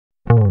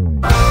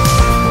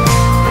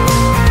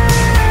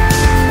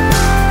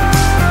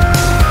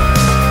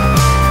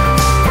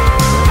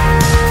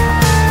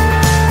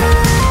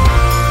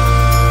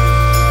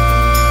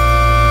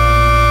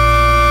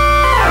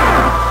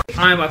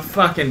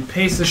fucking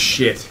piece of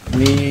shit.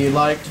 We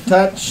like to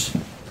touch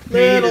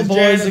little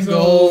boys and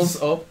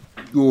girls. Oh.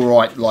 All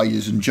right,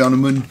 ladies and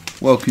gentlemen,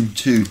 welcome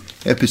to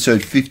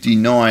episode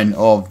 59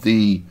 of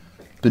the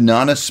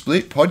Banana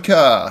Split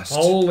podcast.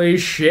 Holy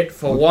shit,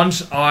 for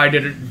once I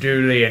didn't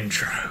do the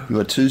intro. You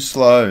are too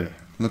slow.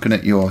 Looking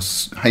at your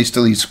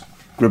hastily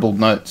scribbled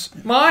notes.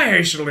 My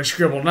hastily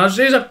scribbled notes,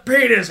 these are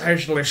Peter's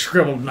hastily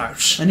scribbled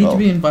notes. I need to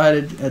be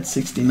invited at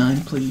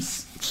 69,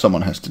 please.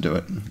 Someone has to do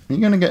it. You're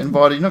going to get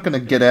invited. You're not going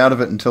to get out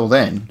of it until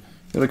then.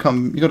 You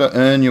got to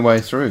earn your way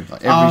through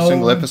every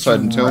single episode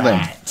until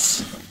then.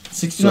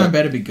 69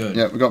 better be good.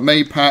 Yeah, we've got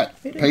me, Pat,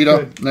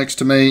 Peter next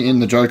to me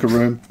in the Joker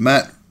room,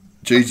 Matt,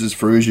 Jesus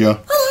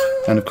Ferrugia,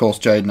 and of course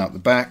Jaden up the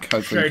back.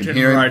 Hopefully you can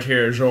hear him. Right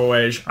here as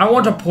always. I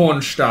want a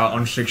porn star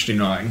on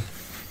 69.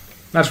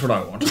 That's what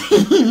I want.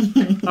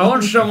 I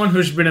want someone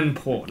who's been in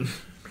porn.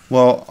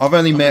 Well, I've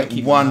only met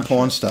one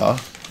porn star,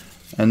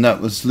 and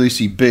that was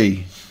Lucy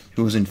B,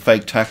 who was in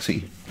Fake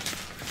Taxi.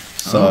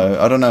 So,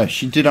 I don't know.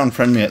 She did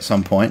unfriend me at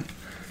some point,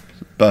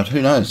 but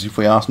who knows? If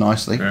we ask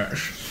nicely,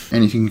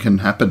 anything can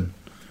happen.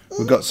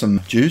 We've got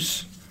some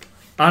juice.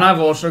 And I've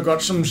also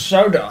got some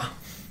soda.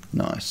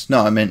 Nice.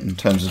 No, I meant in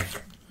terms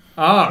of...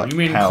 you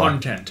mean power.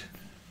 content?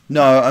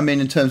 No, I mean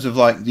in terms of,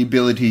 the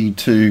ability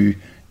to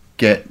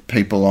get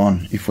people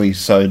on, if we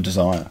so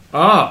desire.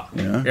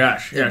 You know?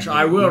 Yes,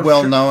 I will...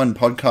 Well-known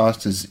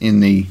podcasters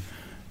in the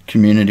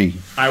community.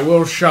 I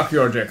will suck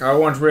your dick. I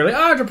won't really...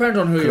 it depends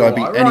on who you are.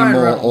 Could I be any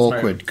more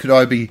awkward? Could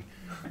I be...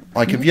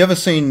 have you ever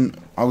seen...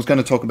 I was going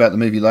to talk about the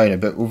movie later,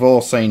 but we've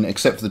all seen,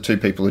 except for the two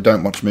people who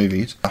don't watch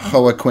movies,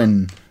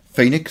 Joaquin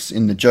Phoenix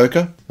in The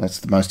Joker. That's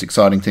the most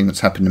exciting thing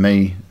that's happened to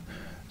me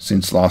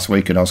since last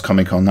week at Oz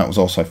Comic Con. That was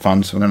also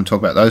fun, so we're going to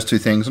talk about those two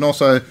things, and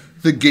also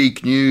the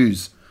geek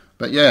news.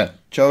 But yeah,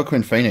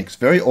 Joaquin Phoenix,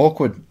 very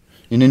awkward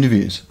in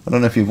interviews. I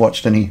don't know if you've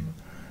watched any...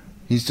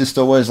 He's just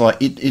always like,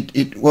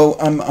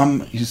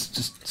 he's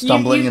just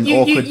stumbling and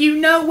awkward. You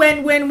know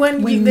when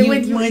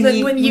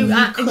you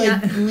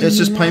it's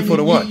just painful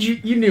to watch.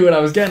 You knew what I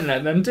was getting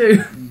at then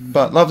too.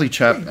 But lovely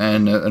chap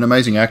and an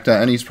amazing actor,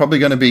 and he's probably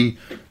going to be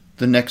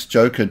the next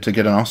Joker to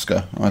get an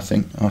Oscar, I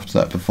think, after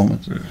that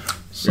performance.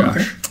 So,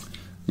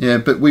 yeah,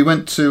 but we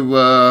went to,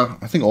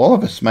 I think all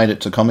of us made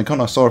it to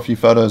Comic-Con. I saw a few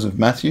photos of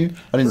Matthew.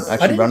 I didn't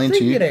actually run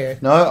into you.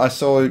 No, I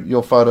saw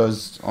your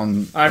photos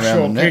on I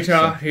saw the net, Peter,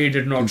 so he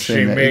did not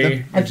see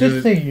me. I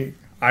did see you.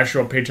 I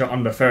saw Peter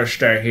on the first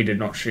day, he did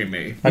not see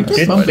me. I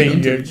did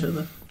see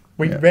you.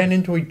 We Yeah. ran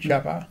into each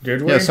other.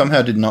 Did we? Yeah,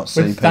 somehow did not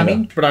see With Peter.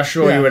 Sunny. But I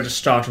saw you at the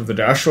start of the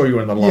day. I saw you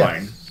in the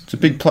line. It's a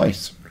big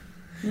place.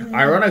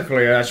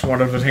 Ironically, that's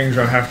one of the things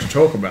I have to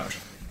talk about.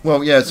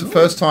 Well, yeah, it's the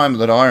first time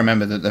that I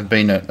remember that they've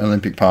been at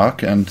Olympic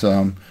Park,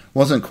 and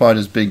wasn't quite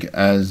as big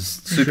as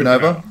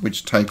Supernova,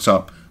 which takes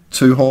up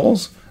 2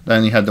 halls. They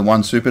only had the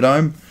one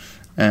Superdome,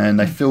 and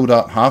they filled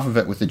up half of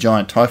it with the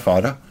giant TIE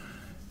fighter,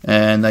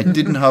 and they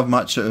didn't have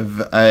much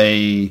of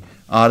a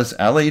artist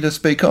alley to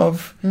speak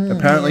of.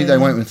 Apparently they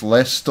went with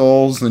less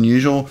stalls than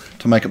usual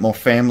to make it more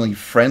family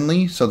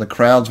friendly, so the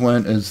crowds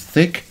weren't as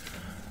thick.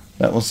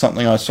 That was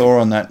something I saw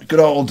on that good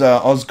old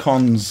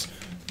OzCon's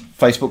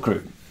Facebook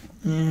group.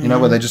 You know,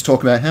 where they just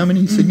talk about how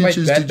many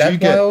signatures did you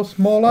get?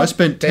 I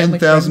spent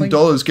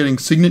 $10,000 getting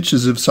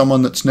signatures of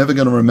someone that's never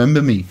going to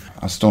remember me.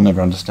 I still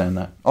never understand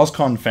that.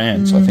 OzCon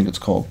fans, I think it's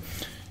called.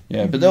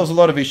 Yeah, but there was a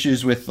lot of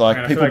issues with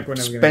people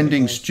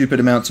spending stupid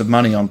amounts of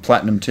money on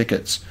platinum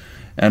tickets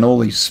and all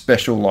these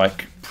special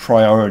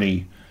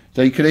priority.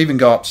 So you could even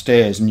go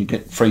upstairs and you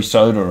get free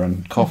soda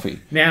and coffee.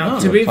 Now,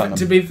 to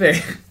be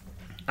fair,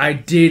 I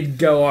did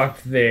go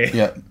up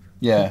there.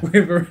 Yeah.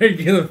 With a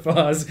regular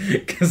pass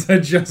because I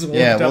just walked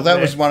Yeah, well, up that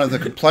there. was one of the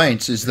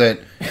complaints, is that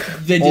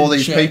all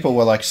these people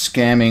were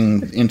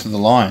scamming into the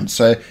line.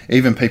 So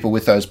even people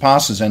with those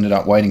passes ended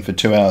up waiting for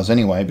 2 hours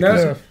anyway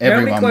because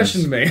everyone nobody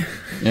questioned me.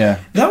 Yeah,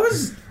 That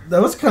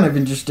was kind of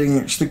interesting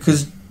actually,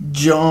 because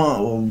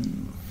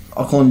John,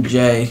 I'll call him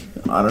Jay.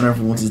 I don't know if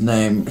what's his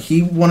name.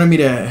 He wanted me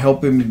to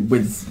help him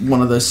with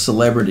one of those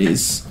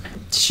celebrities.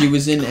 She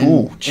was in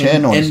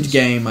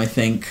Endgame, I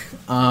think.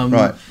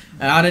 Right.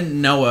 And I didn't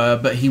know her,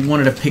 but he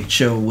wanted a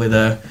picture with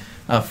her.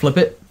 Flip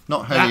it.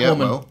 Not Hayley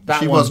Atwell.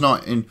 She one. was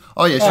not in...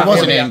 Oh, yeah, she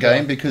was in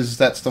Endgame because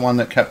that's the one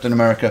that Captain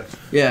America...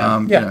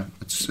 Yeah. You know,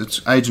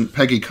 it's Agent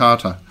Peggy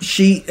Carter.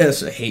 He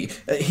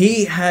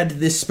had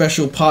this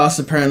special pass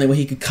apparently where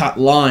he could cut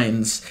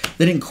lines.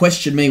 They didn't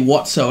question me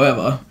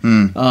whatsoever.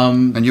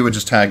 And you were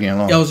just tagging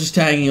along. I was just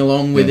tagging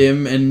along with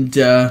him, and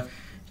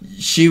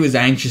she was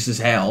anxious as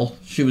hell.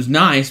 She was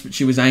nice, but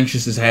she was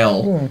anxious as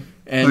hell.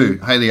 And who?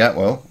 Hayley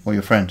Atwell or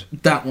your friend?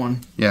 That one.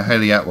 Yeah,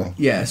 Hayley Atwell.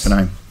 Yes. That's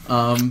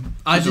her name.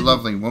 She's a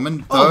lovely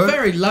woman. Oh,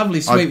 very lovely,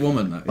 sweet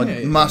woman. Though.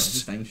 I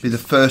must be the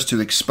first to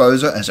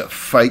expose her as a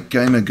fake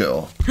gamer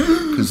girl,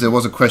 because there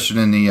was a question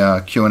in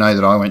the Q&A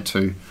that I went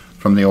to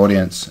from the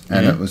audience,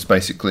 and it was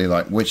basically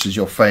which is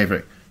your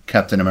favourite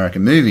Captain America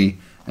movie?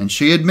 And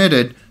she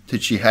admitted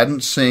that she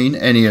hadn't seen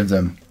any of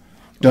them.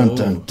 Dun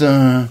dun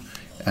dun.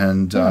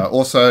 And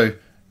also,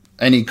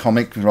 any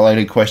comic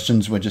related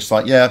questions were just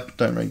like, yeah,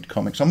 don't read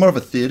comics. I'm more of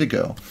a theatre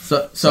girl.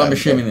 So I'm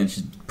assuming that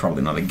she's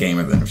probably not a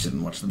gamer then if she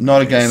didn't watch them.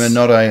 Not a gamer,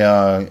 not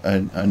a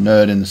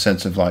nerd in the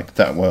sense of like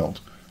that world.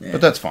 Yeah.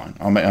 But that's fine.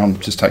 I mean, I'm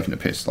just taking a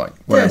piss. Like,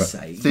 whatever.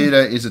 say.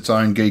 Theatre is its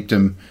own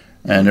geekdom,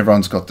 and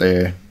everyone's got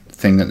their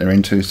thing that they're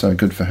into, so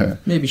good for her.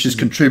 Maybe she's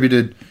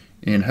contributed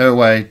in her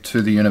way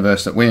to the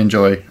universe that we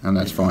enjoy, and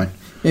that's fine.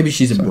 Maybe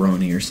she's a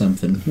brony or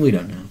something. We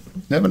don't know.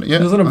 Never, yeah.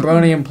 Doesn't a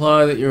brony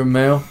imply that you're a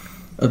male?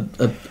 A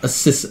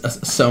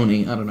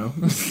Sony. I don't know.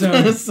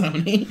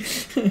 Sony.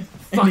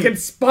 Fucking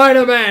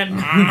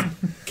Spider-Man!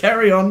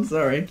 Carry on.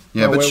 Sorry.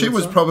 Yeah, but she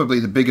was probably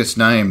the biggest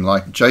name.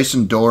 Like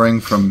Jason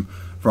Doring from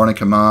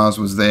Veronica Mars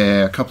was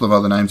there. A couple of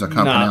other names I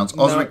can't pronounce.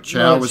 Osric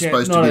Chow was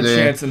supposed to be there.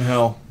 Not a chance in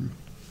hell.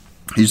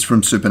 He's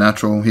from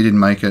Supernatural. He didn't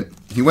make it.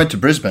 He went to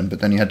Brisbane, but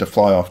then he had to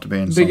fly off to be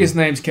in Biggest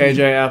something. name's KJ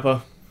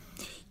Appa.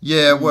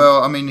 Yeah,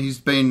 well, I mean, he's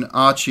been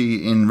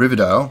Archie in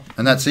Riverdale,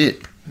 and that's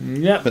it.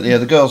 Yep. But yeah,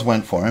 the girls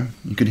went for him.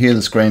 You could hear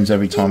the screams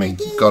every time he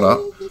got up,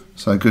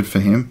 so good for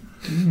him.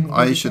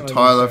 Aisha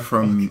Tyler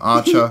from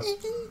Archer,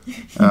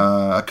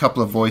 a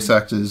couple of voice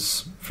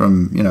actors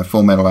from,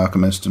 Full Metal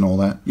Alchemist and all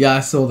that. Yeah, I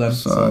saw them.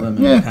 So, in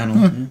the panel.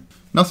 Yeah.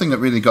 Nothing that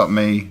really got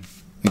me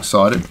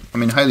excited. I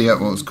mean, Hayley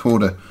Atwell was cool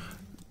to...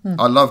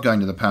 I love going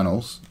to the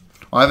panels.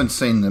 I haven't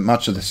seen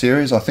much of the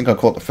series. I think I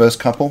caught the first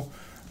couple.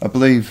 I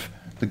believe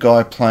the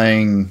guy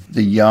playing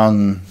the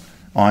young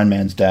Iron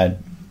Man's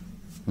dad,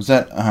 was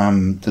that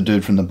the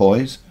dude from The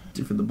Boys?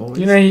 For the boys.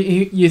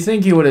 You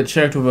think he would have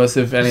checked with us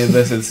if any of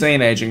us had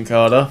seen Agent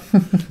Carter.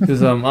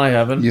 Because I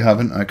haven't. You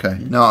haven't? Okay.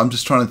 No, I'm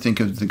just trying to think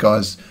of the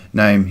guy's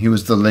name. He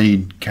was the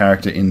lead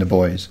character in The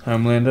Boys.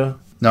 Homelander?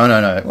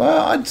 No.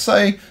 Well, I'd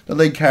say the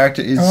lead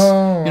character is,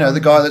 the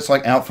guy that's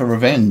like out for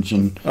revenge,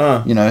 and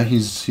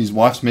his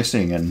wife's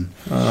missing, and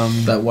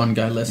that one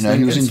guy listening.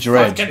 he was in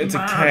Dredd. It's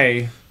a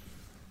K.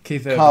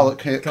 Keith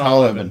Urban.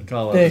 Carl Urban.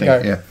 There you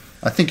go. Yeah,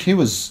 I think he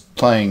was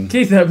playing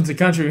Keith Urban's a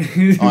country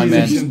Iron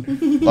musician.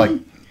 Man's like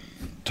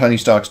Tony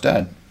Stark's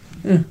dad,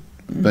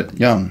 but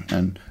young,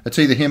 and it's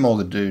either him or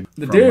the dude.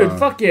 The from, dude,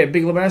 fuck yeah,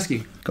 Big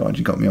Lebowski. God,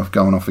 you got me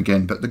going off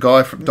again. But the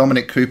guy from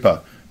Dominic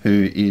Cooper,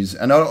 who is,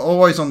 and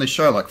always on this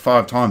show, like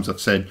 5 times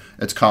I've said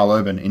it's Carl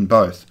Urban in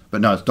both,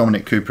 but no, it's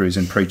Dominic Cooper who's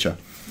in Preacher.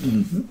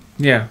 Mm-hmm.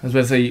 Yeah, I was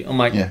about to say, I'm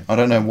like, Yeah, I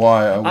don't know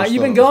why. I always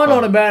you've thought been it was going Carl.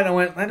 on about it, and I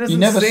went, that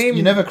doesn't seem...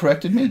 You never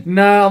corrected me?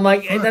 No, I'm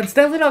like, that's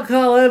definitely not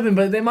Carl Urban,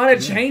 but they might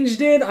have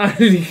changed it.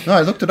 No,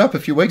 I looked it up a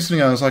few weeks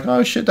ago. I was like,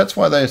 oh shit, that's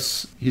why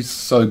he's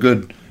so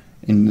good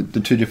in the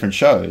 2 different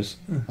shows.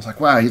 I was like,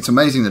 wow, it's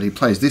amazing that he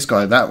plays this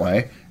guy that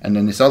way, and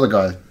then this other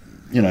guy,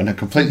 in a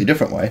completely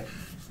different way.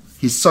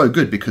 He's so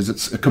good because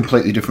it's a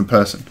completely different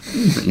person.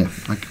 But yeah,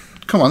 like,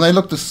 come on, they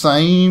look the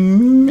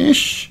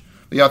same-ish.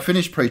 But yeah, I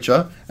finished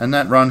Preacher, and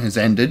that run has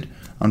ended,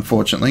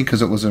 unfortunately,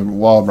 because it was a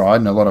wild ride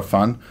and a lot of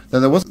fun.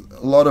 Though there was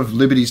a lot of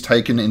liberties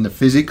taken in the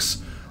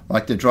physics.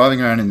 Like, they're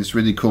driving around in this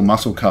really cool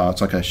muscle car.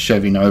 It's like a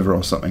Chevy Nova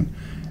or something.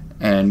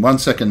 And 1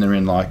 second they're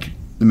in, like,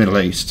 the Middle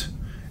East.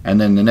 And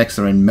then the next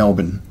they're in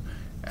Melbourne.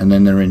 And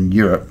then they're in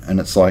Europe. And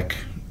it's like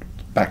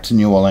back to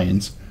New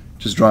Orleans,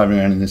 just driving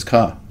around in this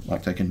car.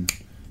 Like, they can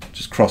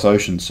just cross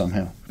oceans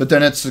somehow. But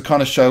then it's the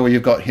kind of show where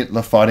you've got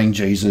Hitler fighting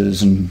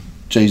Jesus, and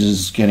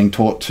Jesus getting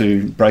taught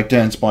to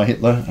breakdance by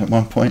Hitler at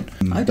one point.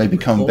 I They don't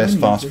become recall best any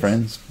of fast this.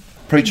 friends.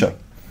 Preacher.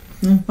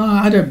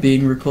 I don't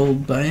being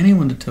recalled by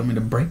anyone to tell me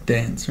to break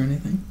dance or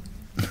anything.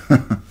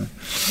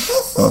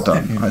 Well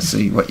done. I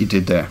see what you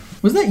did there.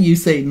 Was that you,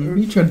 Satan?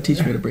 You tried to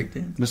teach me to break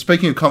dance? But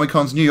speaking of Comic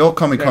Cons, New York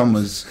Comic Con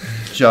was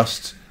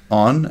just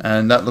on,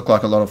 and that looked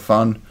like a lot of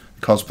fun.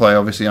 Cosplay,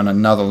 obviously, on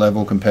another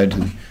level compared to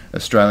the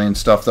Australian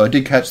stuff. Though I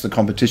did catch the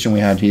competition we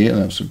had here, and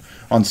it was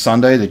on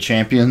Sunday, the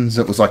Champions.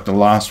 It was like the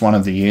last one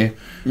of the year,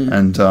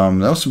 and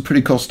that was some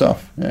pretty cool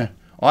stuff. Yeah,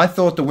 I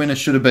thought the winner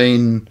should have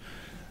been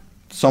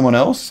someone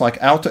else,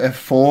 like Alta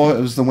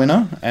F4 was the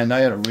winner, and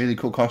they had a really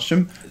cool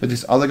costume. But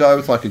this other guy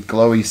with like a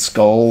glowy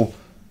skull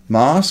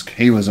mask,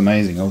 he was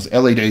amazing. It was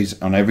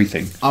LEDs on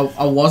everything.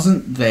 I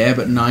wasn't there,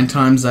 but 9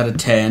 times out of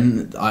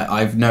 10,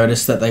 I've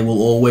noticed that they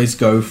will always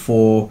go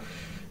for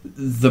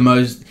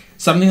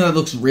something that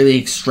looks really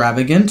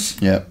extravagant,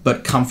 Yeah.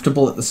 but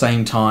comfortable at the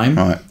same time.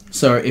 Right.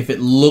 So if it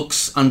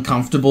looks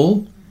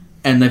uncomfortable,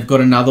 and they've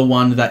got another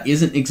one that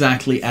isn't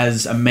exactly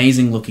as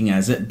amazing looking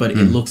as it, but it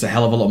looks a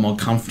hell of a lot more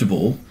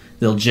comfortable,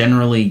 they'll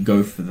generally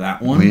go for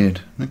that one.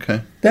 Weird.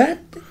 Okay. They're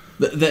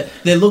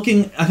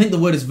looking, I think the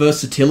word is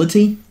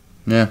versatility,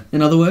 Yeah.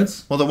 in other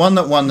words. Well, the one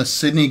that won the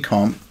Sydney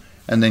comp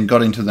and then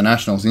got into the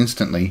Nationals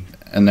instantly,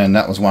 and then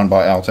that was won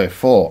by Alto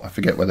 4. I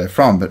forget where they're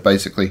from, but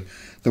basically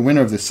the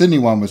winner of the Sydney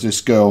one was this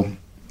girl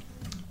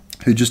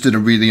who just did a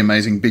really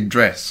amazing big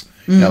dress.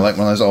 Like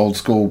one of those old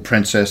school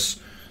princess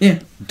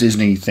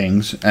Disney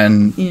things.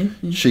 And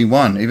she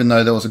won, even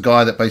though there was a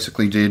guy that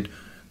basically did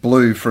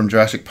Blue from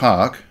Jurassic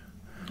Park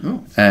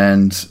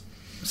and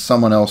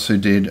someone else who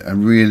did a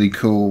really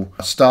cool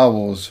Star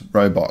Wars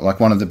robot, like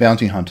one of the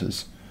bounty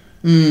hunters.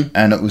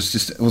 And it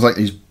was like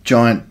these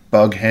giant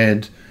bug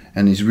head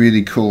and these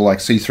really cool like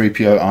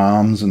C-3PO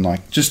arms, and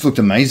like just looked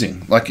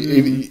amazing. Like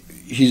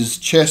his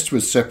chest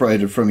was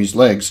separated from his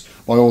legs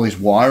by all his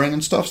wiring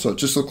and stuff, so it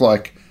just looked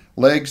like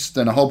legs,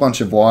 then a whole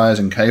bunch of wires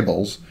and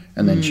cables,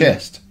 and then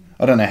chest.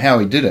 I don't know how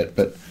he did it,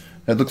 but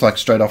it looked like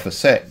straight off a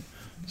set.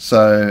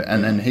 So,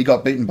 and then he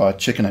got beaten by a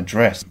chick in a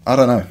dress. I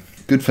don't know.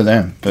 Good for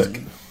them, but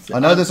I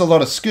know there's a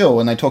lot of skill,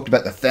 and they talked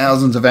about the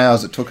thousands of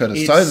hours it took her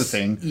to sew the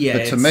thing. Yeah,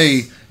 but to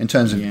me, in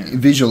terms of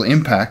visual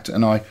impact,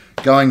 and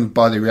going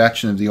by the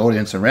reaction of the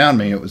audience around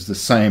me, it was the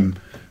same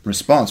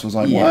response. It was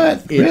like,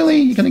 what? Really?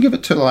 You're going to give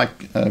it to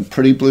like a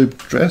pretty blue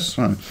dress?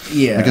 I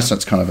guess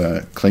that's kind of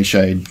a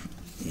cliched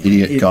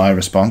idiot guy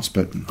response,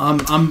 but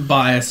I'm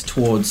biased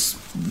towards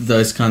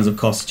those kinds of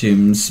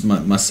costumes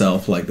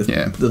myself, like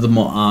the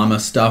more armor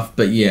stuff.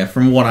 But yeah,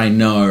 from what I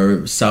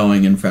know,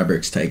 sewing and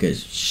fabrics take a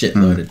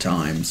shitload of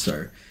time.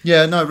 So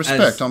yeah, no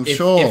respect. I'm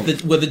sure.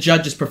 Were the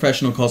judges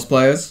professional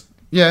cosplayers?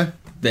 Yeah,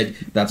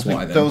 that's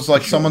why. There was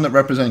like someone that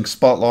representing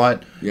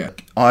Spotlight. Yeah,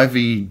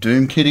 Ivy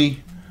Doom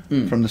Kitty.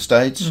 From the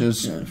States. She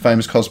was a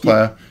famous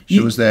cosplayer. She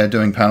was there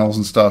doing panels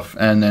and stuff,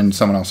 and then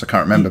someone else I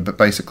can't remember, but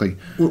basically,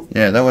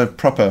 they were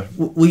proper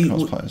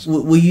cosplayers.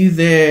 Were you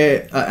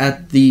there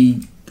at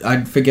the,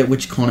 I forget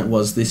which con it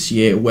was this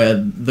year, where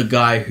the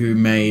guy who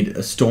made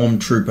a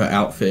stormtrooper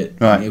outfit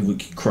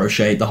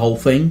crocheted the whole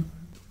thing?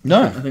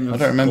 No, I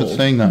don't remember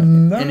seeing that.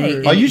 No.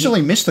 I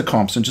usually miss the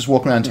comps and just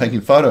walk around taking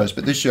photos,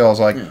 but this year I was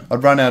like,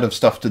 I'd run out of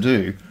stuff to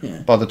do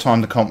by the time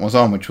the comp was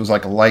on, which was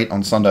like late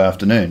on Sunday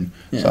afternoon.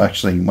 So I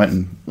actually went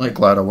and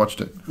glad I watched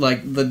it.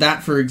 Like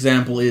that, for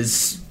example,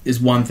 is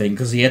one thing,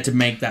 because he had to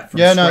make that from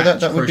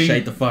scratch, that crochet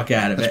the fuck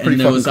out of it. And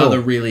there was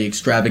other really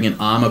extravagant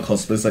armor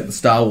cosplays, like the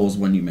Star Wars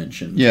one you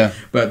mentioned. Yeah.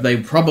 But they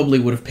probably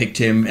would have picked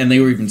him, and they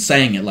were even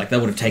saying it, like that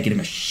would have taken him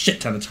a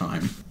shit ton of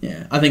time.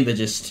 Yeah. I think they're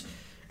just...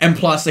 And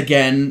plus,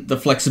 again, the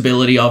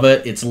flexibility of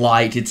it. It's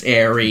light, it's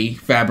airy.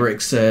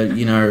 Fabrics are,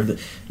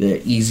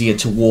 they're easier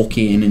to walk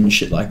in and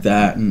shit like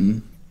that.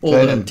 And all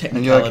the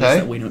technicalities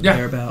that we don't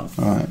care about.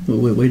 All right.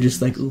 We're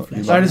just like, ooh,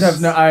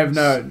 I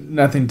have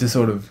nothing to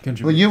sort of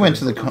contribute. Well, you went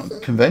to the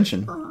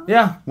convention.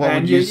 Yeah. What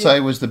would you say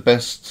was the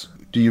best?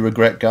 Do you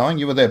regret going?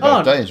 You were there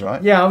both days,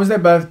 right? Yeah, I was there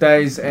both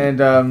days,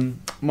 and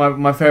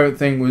my favourite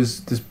thing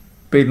was just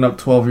beating up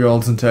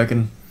 12-year-olds in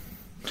Tekken.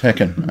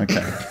 Tekken,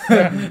 okay.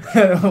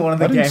 One of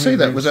the I didn't see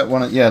that. games. Was that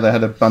one? They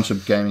had a bunch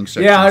of gaming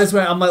sections. Yeah, I just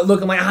went. I'm like,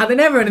 they're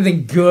never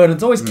anything good.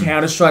 It's always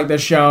Counter Strike they're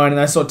showing,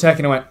 and I saw Tekken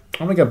and I went,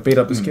 I'm gonna go beat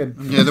up this kid.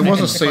 Yeah, there was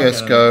a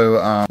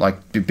CS:GO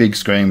big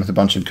screen with a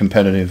bunch of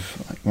competitive,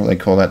 what they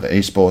call that, the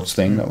esports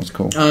thing. That was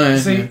cool.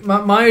 See,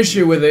 my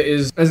issue with it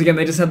is, as again,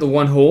 they just had the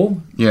one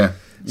hall. Yeah.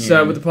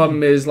 So, but the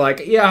problem is,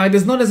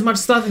 there's not as much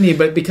stuff in here,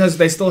 but because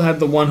they still had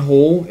the one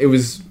hall, it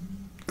was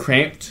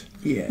cramped.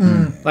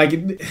 Yeah. They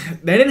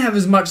didn't have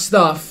as much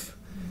stuff.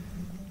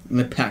 And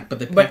they packed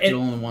it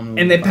all in one room.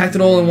 And they packed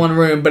it all in one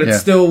room, but it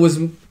still was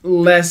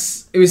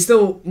less... It was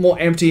still more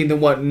empty than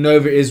what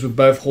Nova is with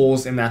both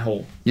halls in that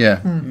hall. Yeah.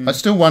 I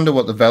still wonder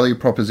what the value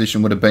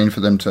proposition would have been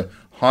for them to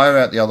hire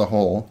out the other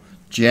hall,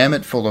 jam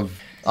it full of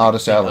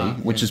Artist Alley,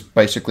 which is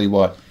basically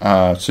what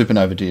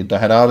Supernova did. They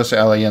had Artist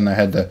Alley and they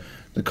had the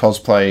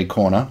cosplay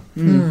corner,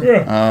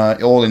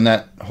 all in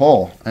that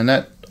hall. And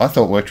that, I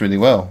thought, worked really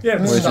well. Yeah,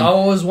 the Star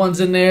Wars one's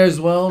in there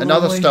as well.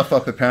 Another stuff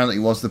up apparently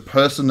was the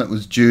person that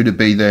was due to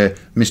be their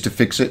Mr.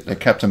 Fix-It, the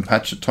Captain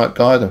Patchett type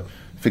guy, the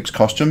fix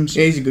costumes.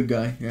 Yeah, he's a good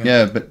guy.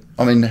 Yeah, but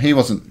I mean, he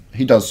wasn't.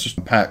 He does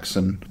just packs,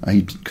 and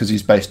because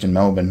he's based in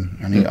Melbourne,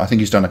 and I think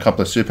he's done a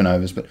couple of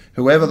Supernovas. But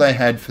whoever they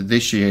had for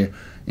this year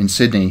in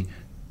Sydney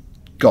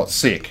got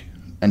sick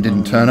and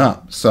didn't turn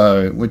up.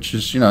 So, which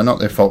is not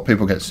their fault.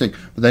 People get sick,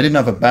 but they didn't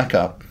have a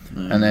backup.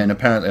 And then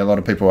apparently a lot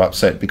of people were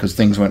upset because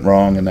things went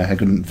wrong and they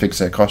couldn't fix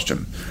their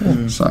costume.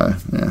 So,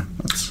 yeah,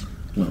 that's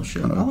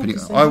kind of a pity.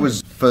 I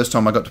was, first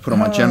time I got to put on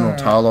my General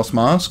Talos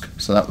mask,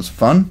 so that was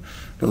fun.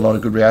 Got a lot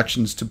of good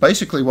reactions to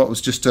basically what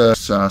was just a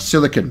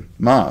silicone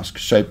mask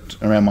shaped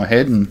around my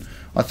head, and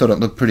I thought it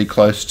looked pretty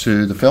close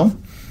to the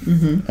film.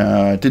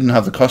 Didn't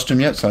have the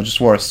costume yet, so I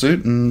just wore a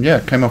suit, and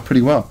it came off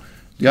pretty well.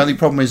 The only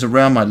problem is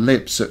around my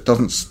lips, it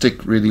doesn't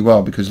stick really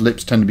well because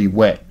lips tend to be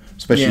wet.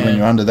 Especially when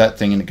you're under that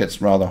thing and it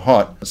gets rather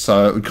hot.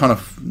 So it would kind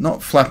of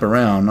not flap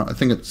around. I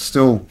think it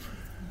still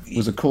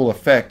was a cool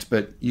effect,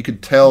 but you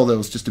could tell there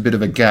was just a bit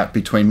of a gap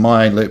between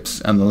my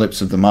lips and the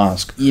lips of the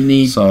mask. You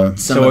need some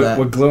of that.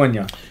 We're gluing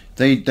you.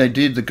 They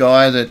did. The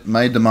guy that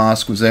made the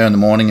mask was there in the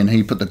morning and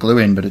he put the glue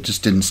in, but it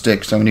just didn't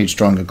stick, so we need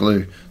stronger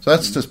glue. So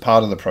that's just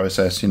part of the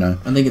process, I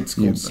think it's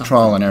called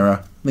trial and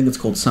error. I think it's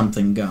called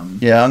something gum.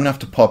 Yeah, I'm going to have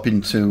to pop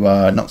into,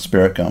 not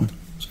Spirit Gum.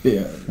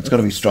 Yeah, it's got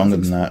to be stronger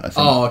than that, I think.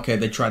 Oh, okay,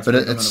 they tried. But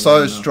it's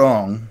so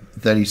strong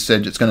that he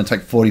said it's going to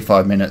take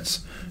 45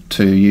 minutes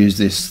to use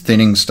this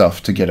thinning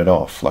stuff to get it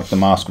off. Like the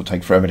mask will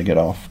take forever to get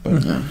off.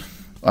 But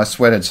I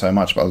sweated so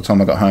much by the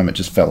time I got home, it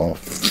just fell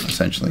off,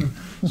 essentially.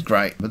 It's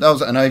great. But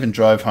and I even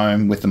drove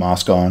home with the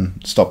mask on,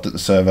 stopped at the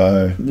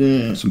servo,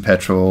 got some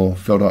petrol,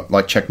 filled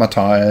up, checked my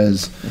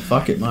tyres. Well,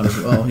 fuck it, might as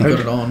well. He got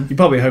it on. You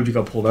probably hoped you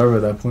got pulled over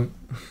at that point.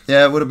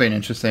 Yeah, it would have been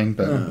interesting,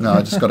 but no,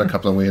 I just got a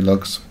couple of weird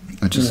looks.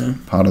 Which is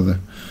part of the...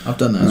 I've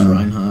done that as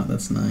Reinhardt,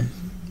 that's nice.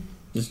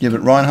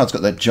 But Reinhardt's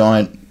got that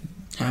giant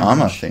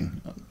armour thing.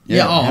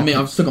 Yeah, I mean,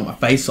 I've still got my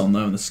face on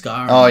though and the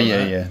scar. Oh, and all yeah,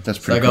 that. yeah. That's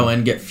So pretty I go cool.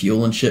 in, get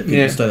fuel and shit. People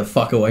Yeah. stay the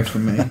fuck away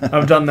from me.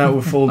 I've done that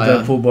with full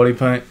Deadpool body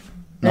paint.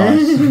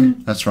 Nice.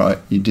 That's right.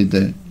 You did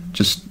the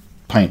just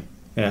paint,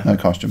 Yeah. no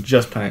costume.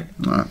 Just paint.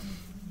 All right.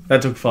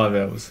 That took 5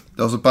 hours.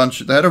 There was a bunch.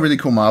 They had a really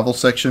cool Marvel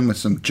section with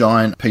some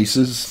giant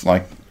pieces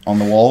like on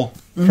the wall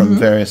from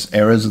various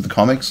eras of the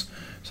comics.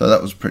 So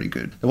that was pretty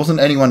good. There wasn't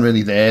anyone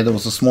really there. There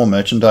was a small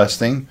merchandise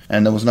thing,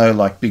 and there was no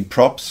like big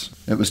props.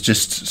 It was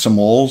just some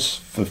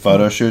walls for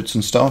photo shoots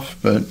and stuff.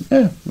 But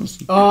yeah, it was,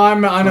 Oh, I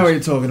know what you're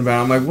talking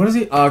about. I'm like, what is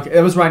he? Oh, okay.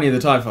 It was Rainy the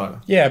TIE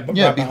Fighter. Yeah, but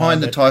yeah, right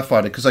behind the it. TIE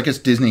Fighter, because I guess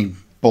Disney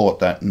bought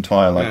that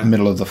entire like Yeah.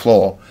 middle of the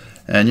floor,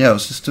 and yeah, it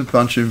was just a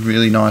bunch of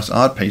really nice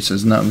art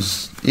pieces, and that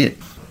was it.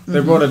 They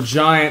brought a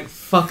giant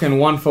fucking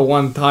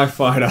 1-for-1 TIE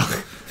Fighter.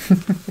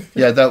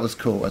 Yeah, that was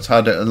cool. It's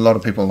hard to, a lot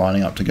of people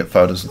lining up to get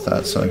photos of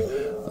that. So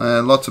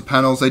lots of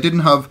panels. They didn't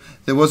have.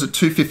 There was at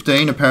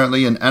 2:15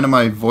 apparently an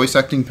anime voice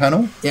acting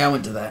panel. Yeah, I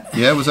went to that.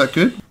 Yeah, was that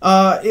good?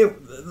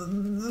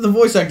 The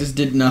voice actors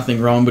did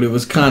nothing wrong, but it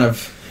was kind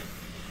of.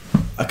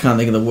 I can't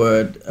think of the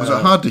word. Was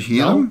it hard to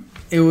hear them?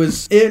 It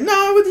was.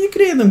 No, you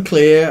could hear them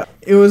clear.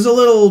 It was a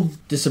little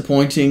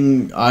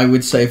disappointing, I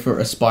would say, for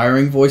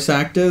aspiring voice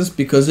actors,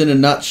 because in a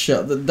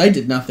nutshell, they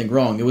did nothing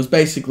wrong. It was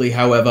basically,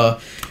 however,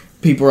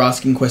 people were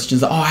asking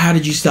questions like, oh, how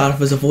did you start off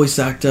as a voice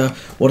actor?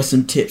 What are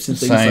some tips and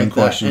things Same like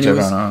questions that? And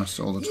it everyone asks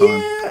all the time.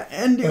 yeah,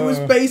 and it was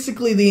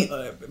basically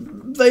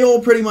they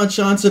all pretty much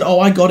answered, oh,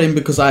 I got in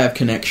because I have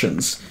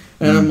connections.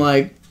 And I'm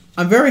like,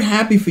 I'm very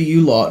happy for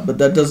you lot, but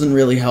that doesn't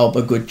really help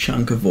a good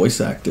chunk of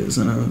voice actors.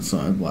 And so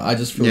I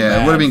just feel Yeah,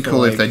 bad it would have been for,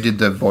 cool if like- they did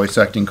the voice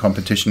acting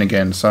competition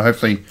again. So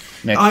hopefully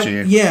next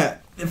year. Yeah,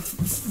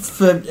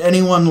 for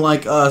anyone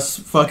like us,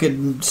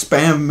 fucking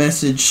spam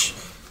message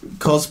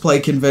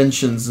cosplay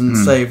conventions and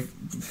say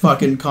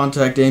fucking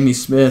contact Amy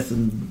Smith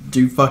and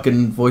do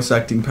fucking voice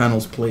acting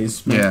panels,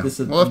 please. Make Yeah, this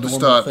a we'll have to normal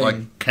start thing.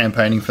 like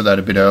campaigning for that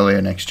a bit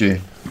earlier next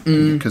year,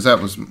 because that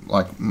was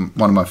like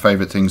one of my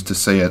favourite things to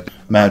see at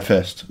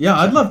Madfest. Yeah,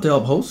 I'd love to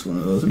help host one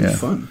of those. It'd Yeah. be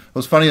fun. It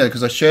was funny though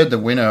because I shared the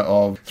winner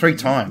of 3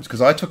 times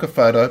because I took a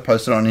photo,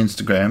 posted it on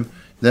Instagram,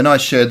 then I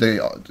shared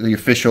the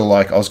official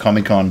like Oz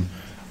Comic Con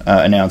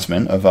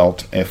announcement of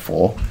Alt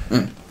F4,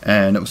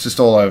 and it was just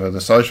all over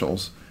the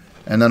socials,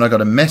 and then I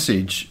got a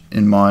message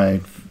in my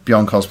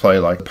Beyond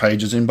Cosplay like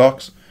pages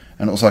inbox,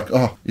 and it was like,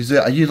 oh,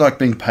 are you like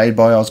being paid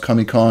by Oz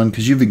Comic Con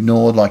because you've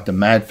ignored like the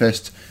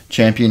Madfest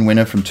champion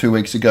winner from 2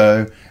 weeks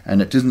ago,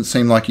 and it doesn't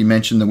seem like you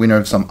mentioned the winner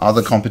of some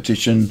other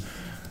competition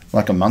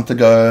like a month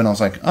ago. And I was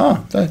like,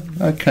 oh,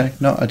 okay,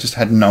 no, I just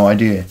had no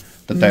idea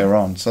that they were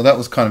on. So that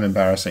was kind of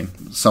embarrassing.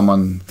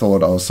 Someone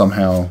thought I was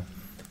somehow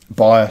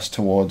biased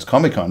towards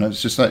Comic Con.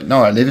 It's just like,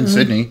 no, I live in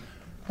Sydney,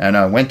 and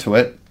I went to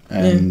it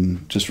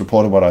and just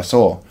reported what I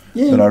saw.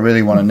 Yeah. But I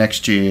really want to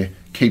next year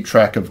keep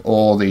track of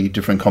all the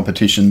different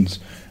competitions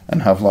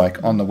and have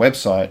like on the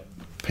website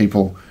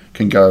people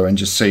can go and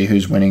just see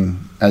who's winning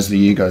as the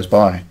year goes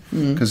by,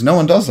 because no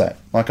one does that.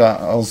 Like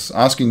I was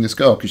asking this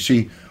girl because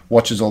she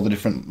watches all the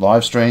different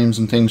live streams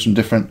and things from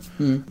different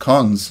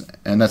cons,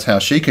 and that's how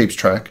she keeps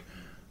track.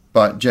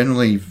 But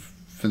generally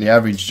for the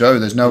average Joe,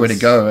 there's nowhere to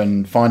go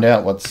and find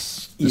out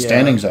what's the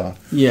standings are.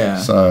 Yeah.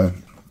 So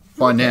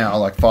by now,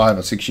 like 5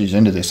 or 6 years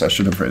into this, I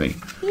should have really.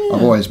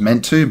 I've always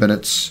meant to, but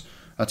it's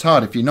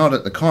hard. If you're not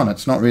at the con,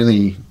 it's not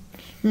really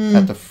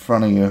at the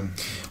front of your.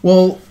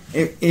 Well,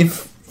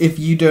 if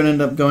you don't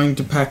end up going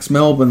to PAX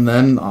Melbourne,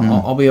 then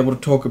I'll be able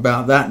to talk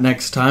about that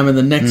next time. And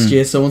the next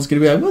year, someone's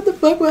going to be like, what the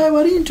fuck, why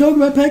didn't you talk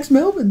about PAX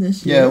Melbourne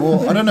this year? Yeah,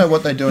 well, I don't know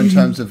what they do in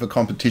terms of a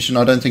competition.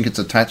 I don't think it's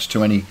attached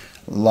to any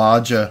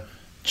larger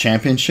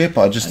championship.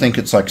 I just think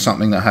it's like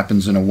something that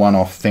happens in a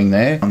one-off thing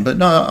there. But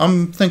no,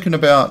 I'm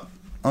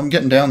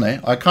getting down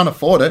there. I can't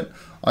afford it.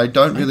 I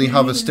don't really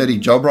have a steady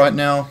job right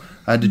now.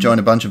 I had to join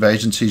a bunch of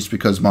agencies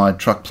because my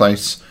truck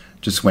place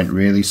just went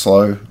really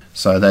slow.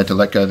 So they had to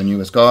let go the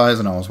newest guys,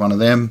 and I was one of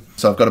them.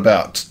 So I've got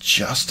about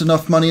just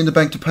enough money in the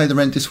bank to pay the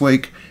rent this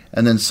week,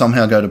 and then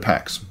somehow go to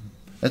PAX.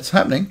 It's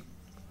happening.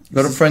 I've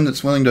got a friend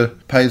that's willing to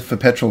pay for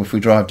petrol if we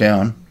drive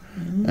down,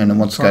 and then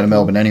wants to go to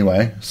Melbourne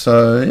anyway.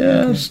 So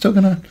yeah, I'm still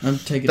gonna. I'm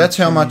taking That's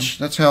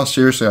how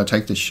seriously I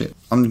take this shit.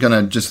 I'm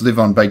gonna just live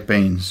on baked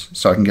beans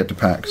so I can get to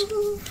PAX.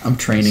 I'm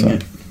training So-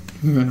 it.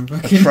 I'm gonna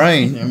fucking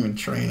train? I'm gonna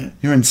train it.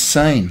 You're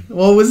insane.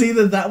 Well, it was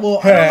either that. Well,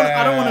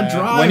 I don't want to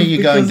drive. When are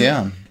you going because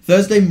down?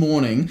 Thursday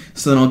morning.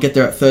 So then I'll get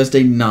there at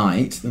Thursday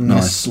night. Then I'm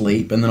gonna Nice.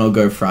 sleep, and then I'll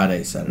go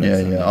Friday, Saturday. Yeah,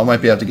 Sunday. yeah. I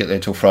won't be able to get there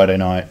till Friday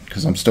night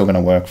because I'm still going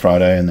to work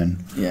Friday and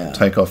then Yeah.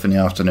 take off in the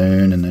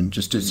afternoon and then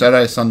just do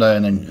Saturday, Sunday,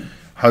 and then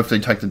hopefully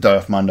take the day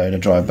off Monday to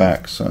drive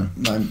back. So,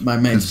 My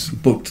mate's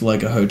booked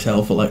like a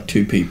hotel for like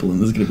 2 people, and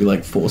there's gonna be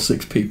like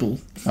 4-6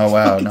 people. oh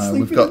wow, fucking no,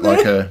 we've sleeping got in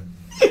like there.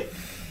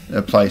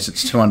 a place.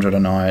 It's $200 a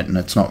night and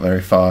it's not very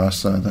far,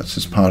 so that's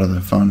just part of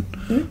the fun.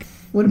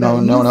 What No,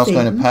 about no you, one else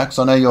going to Peyton? PAX.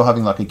 I know you're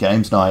having like a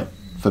games night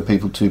for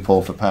people too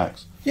poor for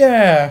PAX.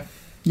 Yeah,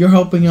 You're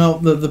helping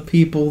out the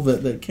people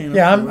that can't.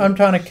 yeah. afford I'm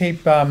trying to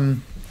keep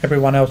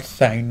everyone else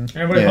sane.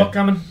 Anybody Yeah. hot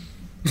coming?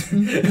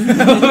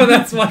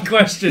 That's my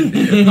question.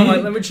 I'm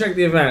like, let me check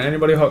the event.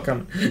 Anybody hot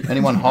coming?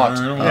 Anyone hot?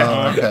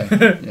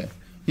 Okay. Yeah.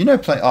 You know,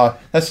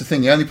 that's the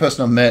thing. The only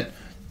person I've met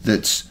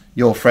that's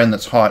your friend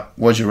that's hot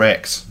was your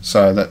ex,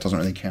 so that doesn't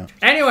really count.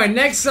 Anyway,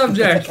 next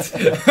subject.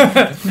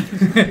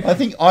 I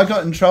think I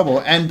got in trouble,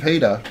 and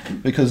Peter,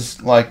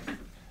 because, like...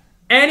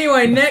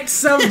 Anyway, next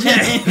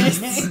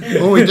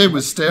subject. all we did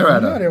was stare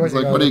at her. No idea It was what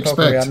like, you what do you guys are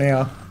talking expect?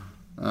 about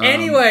now.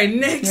 Anyway,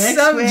 next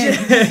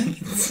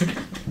subject.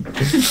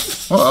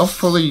 Well, I'll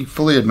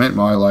fully admit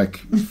my, like,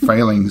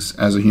 failings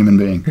as a human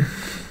being.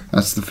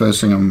 That's the first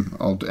thing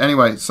I'll do.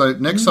 Anyway, so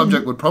next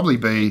subject would probably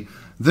be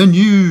the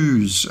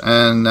news,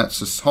 and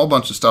that's a whole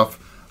bunch of stuff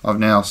I've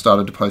now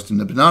started to post in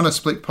the Banana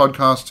Split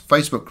Podcast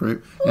Facebook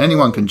group. And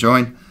anyone can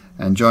join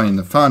in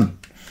the fun.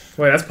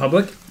 Wait, that's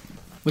public?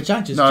 Which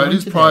I just No, it joined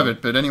is today.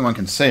 private, but anyone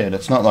can see it.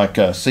 It's not like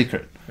a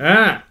secret.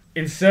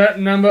 Insert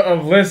number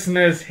of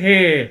listeners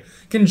here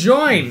can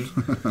join.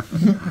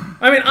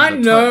 I mean, I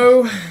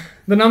know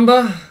the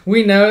number.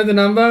 We know the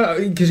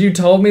number because you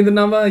told me the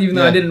number, even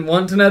though I Yeah. didn't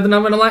want to know the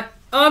number. And I'm like,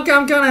 okay,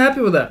 I'm kind of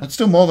happy with that. It's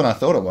still more than I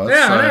thought it was.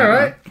 Yeah, I know,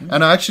 right?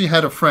 And I actually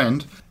had a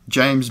friend,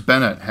 James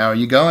Bennett. How are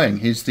you going?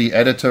 He's the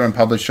editor and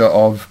publisher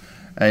of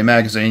a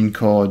magazine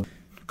called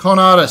Con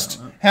Artist.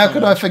 How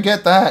could I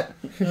forget that?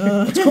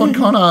 It's called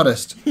Con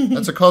Artist.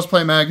 It's a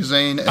cosplay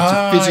magazine. It's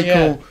a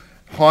physical,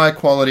 high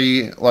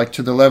quality, like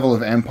to the level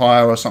of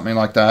Empire or something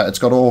like that. It's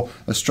got all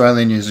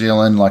Australian, New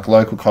Zealand, like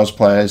local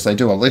cosplayers. They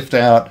do a lift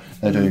out.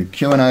 They do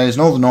Q&As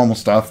and all the normal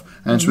stuff.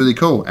 And it's really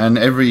cool. And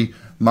every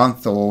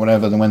month or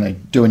whatever, then when they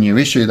do a new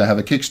issue, they have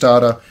a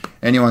Kickstarter.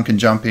 Anyone can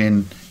jump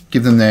in,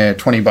 give them their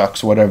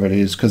 $20 or whatever it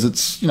is, because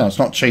it's, you know, it's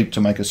not cheap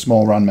to make a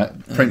small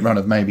print run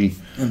of maybe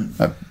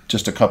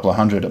just a couple of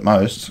hundred at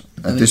most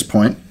at this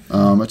point.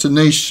 It's a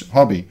niche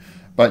hobby,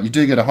 but you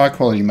do get a high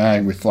quality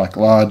mag with like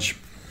large.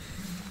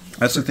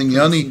 That's the thing.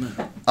 The only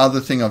other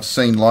thing I've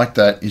seen like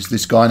that is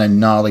this guy named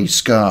Gnarly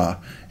Scar,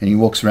 and he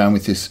walks around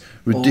with this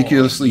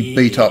ridiculously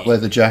beat up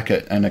leather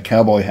jacket and a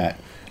cowboy hat.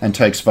 And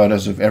takes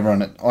photos of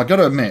everyone. I got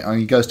to admit,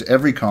 he goes to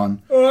every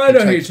con. Oh, I He know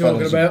who you're takes talking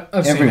photos of about.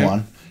 I've seen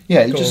everyone.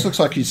 Yeah, he just looks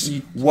like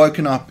he's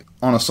woken up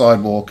on a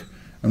sidewalk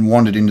and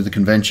wandered into the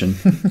convention.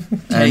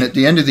 And at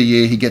the end of the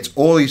year, he gets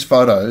all these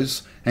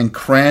photos and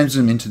crams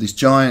them into this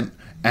giant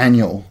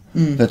annual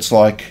that's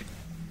like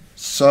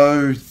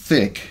so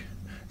thick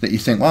that you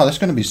think, wow, there's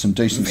going to be some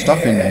decent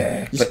stuff in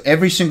there. But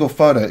every single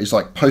photo is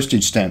like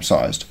postage stamp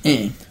sized.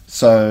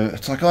 So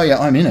it's like, oh yeah,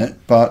 I'm in it,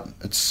 but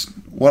it's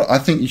what I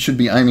think you should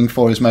be aiming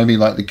for is maybe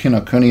like the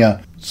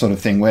Kinokuniya sort of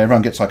thing where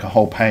everyone gets like a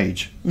whole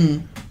page.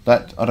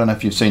 That I don't know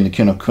if you've seen the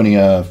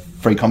Kinokuniya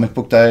Free Comic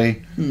Book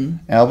Day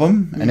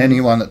album, and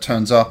anyone that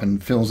turns up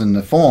and fills in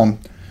the form,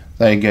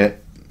 they get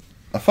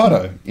a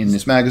photo in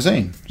this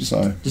magazine.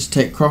 So Just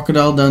take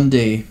Crocodile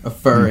Dundee, a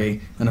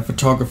furry, and a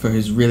photographer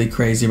who's really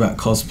crazy about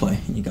cosplay,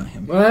 and you got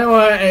him.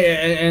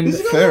 And He's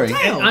got a furry.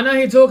 tail. I know who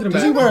you're talking about.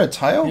 does he wear a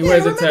tail? He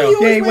wears a remember tail.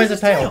 always Yeah, he wears his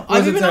a tail. I've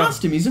Wears a even tail.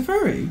 asked him. He's a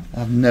furry.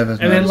 I've never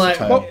then, noticed like, a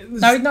tail. well,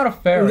 No, he's not a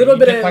furry. A little He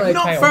bit just of, likes like- a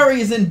Not tail.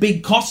 furry as in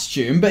big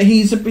costume, but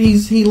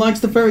he likes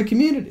the furry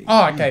community.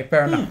 Oh, okay,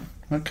 fair enough.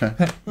 Okay.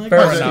 Like, fair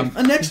ask enough. him.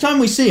 And next time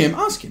we see him,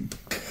 ask him.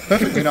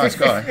 Perfectly nice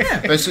guy.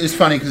 But it's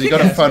funny because he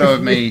got a photo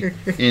of me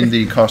in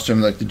the costume,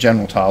 like the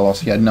General Talos.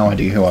 He had no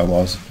idea who I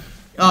was.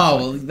 Oh,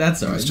 well,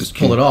 that's alright. It's Just just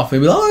pull cute. it off.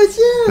 He'll be like, oh, it's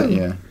you. But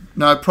yeah.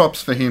 No,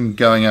 props for him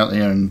going out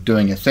there and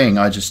doing a thing.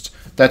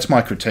 That's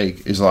my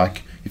critique, is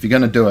like, if you're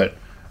going to do it,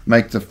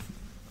 make the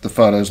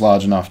photos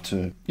large enough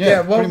to,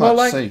 Yeah, pretty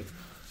much see.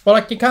 Well,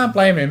 like, you can't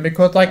blame him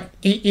because, like,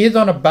 he is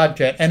on a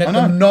budget and it's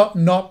I a know.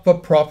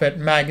 not-for-profit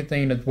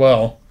magazine as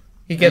well.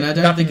 He And gets I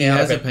don't nothing think he out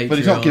has of a it. Patreon. But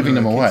he's not giving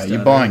them or a away. You're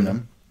Kickstarter buying either.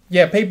 them.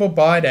 Yeah, people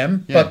buy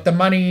them, Yeah. but the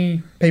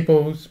money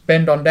people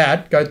spend on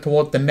that goes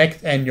toward the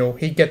next annual.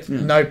 He gets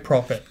no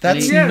profit.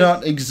 That's Yeah.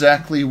 not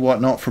exactly what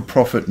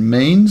not-for-profit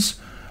means.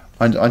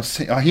 I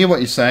hear what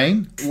you're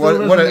saying. What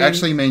doesn't it mean-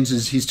 actually means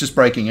is he's just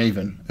breaking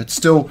even.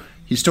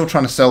 He's still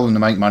trying to sell them to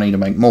make money to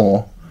make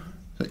more.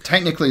 But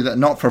technically, that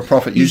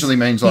not-for-profit usually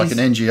means like an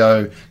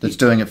NGO that's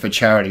doing it for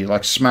charity,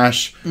 like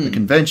Smash, the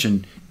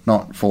convention,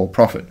 not for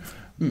profit.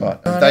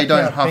 But they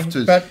don't have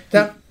to. But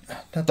that's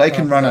They what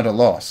can I'm run saying. at a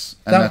loss,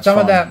 and Some, that's some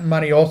fine. of that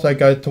money also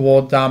goes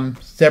towards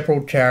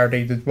several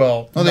charities as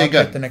well. Oh, there not you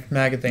go. just the next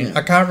magazine.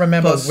 I can't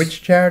remember Plus-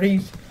 which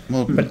charities.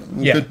 Well,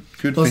 yeah.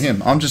 good Plus- for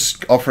him. I'm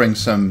just offering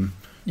some.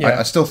 Yeah.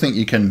 I still think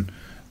you can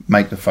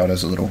make the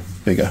photos a little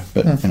bigger,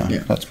 but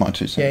Yeah. that's my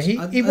 2 Yeah, cents. he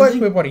I works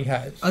think- with what he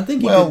has. I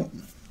think he Well,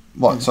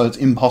 what? So it's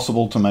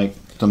impossible to make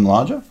them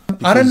larger?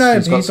 I don't know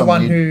if Because got he's the some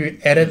one weird who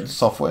edits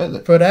software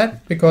that. for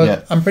that because Yeah.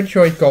 I'm pretty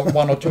sure he's got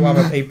one or two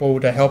other people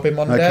to help him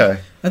on that. Okay.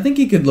 I think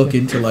he could look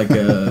into like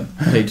a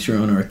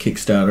Patreon or a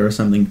Kickstarter or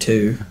something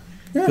too.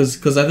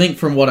 Because I think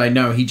from what I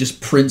know, he just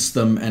prints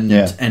them and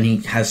Yeah. and he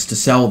has to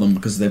sell them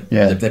because they're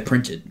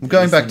printed. Well,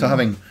 going back to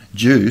having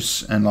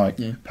juice and like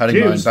patting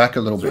my own Juice. back a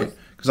little bit.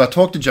 Because I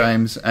talked to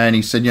James and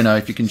he said,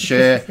 if you can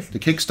share the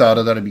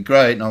Kickstarter, that'd be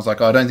great. And I was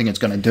like, I don't think it's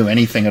going to do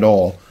anything at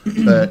all.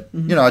 But,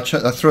 I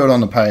threw it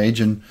on the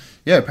page and,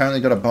 apparently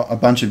got a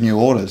bunch of new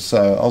orders.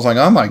 So I was like,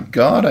 oh my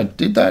God, I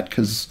did that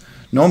because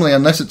normally,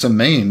 unless it's a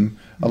meme,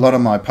 a lot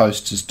of my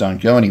posts just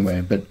don't go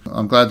anywhere. But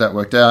I'm glad that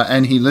worked out.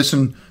 And he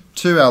listened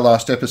to our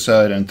last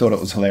episode and thought it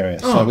was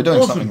hilarious. So we're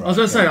doing something right. I was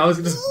going to say, I was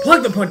just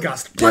plug the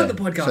podcast. Plug the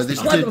podcast. So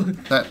this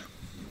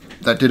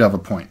that did have a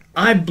point.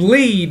 I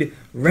bleed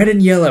red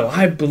and yellow.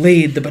 I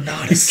bleed the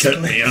banana Cut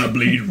split. me, I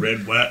bleed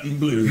red, white, and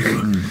blue.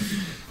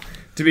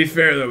 To be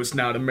fair, though, it's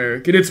not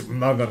American. It's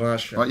Mother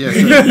Russia. Right, yeah.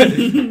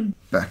 So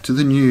back to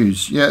the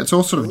news. Yeah, it's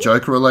all sort of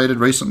Joker related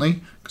recently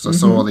because I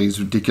saw all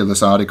these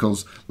ridiculous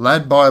articles.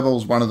 Lad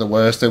Bible's one of the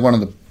worst. They're one of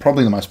the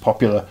probably the most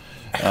popular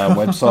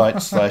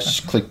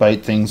websites /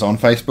 clickbait things on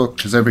Facebook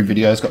because every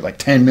video's got like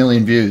 10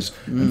 million views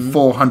and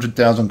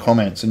 400,000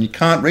 comments, and you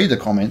can't read the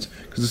comments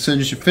because as soon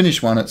as you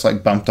finish one, it's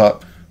like bumped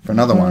up for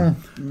another one.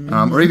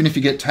 Or even if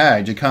you get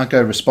tagged, you can't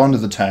go respond to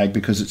the tag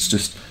because it's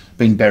just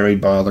been buried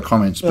by other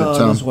comments. But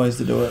there's ways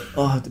to do it.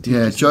 I'll have to teach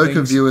you some Joker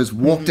things. viewers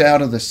walked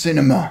out of the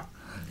cinema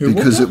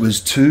because it was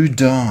too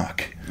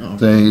dark. Oh.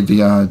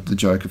 The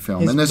Joker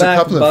film, His and there's a back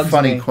couple of bugs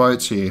funny me.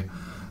 quotes here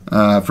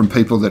from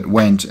people that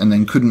went and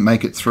then couldn't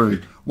make it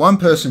through. One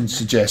person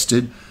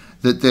suggested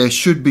that there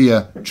should be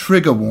a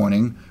trigger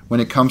warning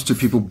when it comes to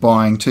people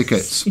buying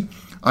tickets.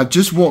 I've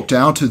just walked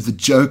out of the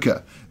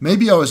Joker.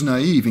 Maybe I was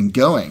naive in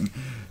going,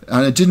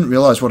 and I didn't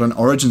realise what an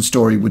origin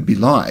story would be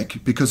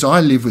like because I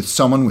live with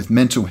someone with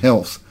mental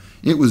health.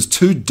 It was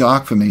too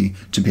dark for me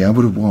to be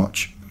able to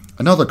watch.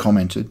 Another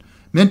commented,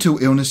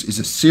 mental illness is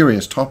a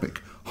serious topic.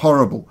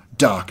 Horrible,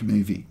 dark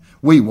movie.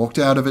 We walked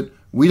out of it.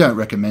 We don't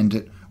recommend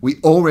it. We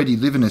already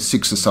live in a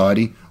sick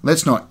society.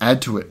 Let's not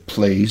add to it,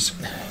 please.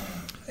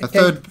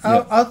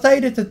 I'll say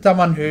this as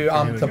someone who we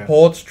go.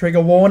 supports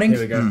trigger warnings.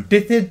 Here we go.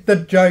 This is the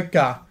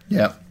Joker.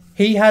 Yeah.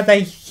 He has a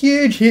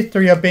huge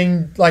history of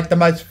being like the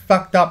most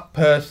fucked up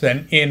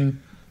person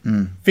in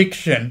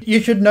fiction.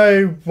 You should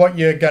know what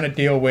you're going to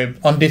deal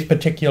with on this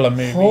particular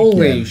movie.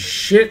 Holy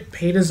shit,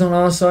 Peter's on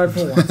our side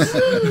for once.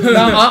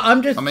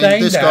 I'm just I mean,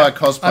 saying this that. guy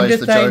cosplays I'm just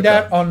the saying Joker.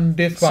 that on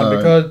this one So-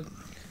 because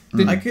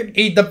I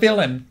the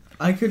villain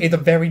could is a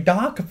very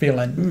dark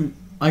villain.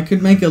 I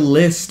could make a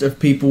list of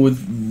people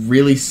with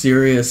really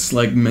serious,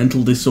 like,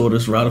 mental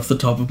disorders right off the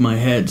top of my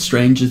head.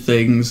 Stranger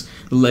Things,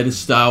 the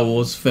latest Star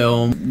Wars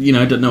film,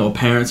 don't know what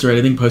parents or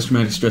anything,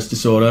 post-traumatic stress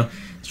disorder.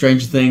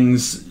 Stranger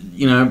Things,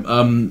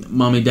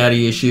 mommy,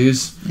 daddy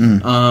issues.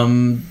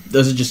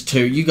 Those are just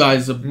two. You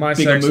guys are My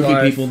bigger Sex movie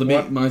Life. people than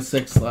me. My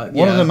Sex Life.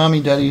 What yeah. are the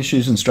mummy daddy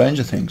issues in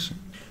Stranger Things?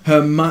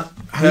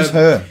 Who's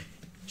her?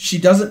 She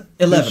doesn't...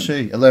 11. Who's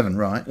she? 11,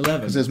 right?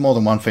 11. Because there's more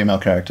than one female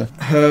character.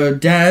 Her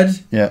dad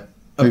Yeah.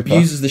 Hooper.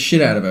 abuses the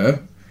shit out of her,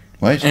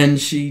 Wait. and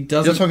she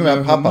doesn't You're talking know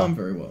about her Papa. mum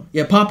very well.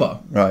 Yeah, Papa.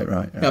 Right.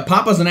 Yeah,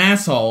 Papa's an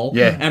asshole.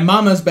 Yeah. And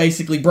Mama's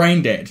basically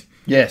brain dead.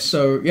 Yes.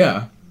 So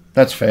yeah,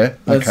 That's fair.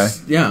 Okay.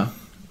 that's, yeah.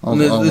 I'll-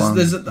 And I'll,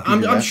 there's give you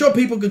I'm that. sure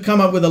people could come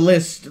up with a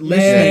list listening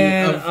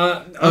Man,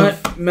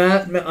 of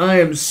Matt, I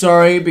am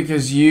sorry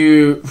because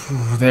you.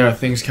 There are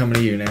things coming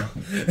to you now.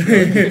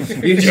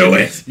 You Do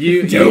it.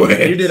 You Do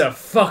it. You did a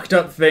fucked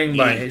up thing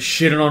by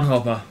shitting on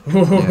Hopper.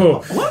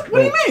 what? What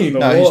do you mean?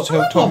 No, he's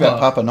talking Hopper. about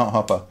Papa, not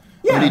Hopper.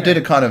 Yeah. But he did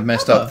a kind of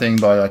messed up thing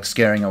by like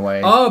scaring away.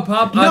 Oh,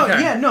 Pop. No,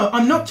 Okay. yeah, no,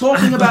 I'm not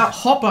talking about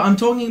Hopper. I'm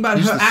talking about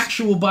her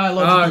actual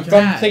biological okay. From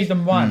dad.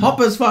 season 1.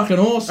 Hopper's fucking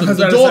awesome. I was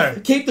The about to door,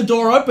 say. keep the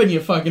door open,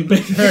 you fucking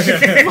big,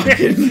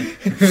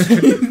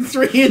 fucking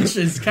 3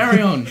 inches.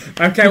 Carry on.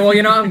 Okay, well,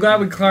 I'm glad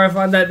we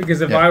clarified that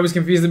because if Yeah. I was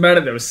confused about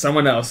it, there was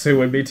someone else who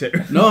would be too.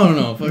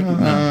 No.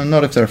 Fucking,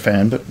 Not if they're a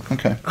fan, but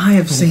okay. I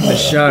have seen the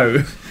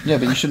show. Yeah,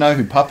 but you should know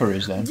who Papa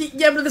is then.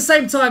 Yeah, but at the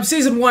same time,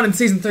 season 1 and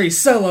season 3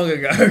 so long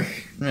ago.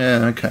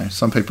 Yeah, okay.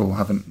 Some people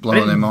haven't blown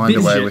didn't their mind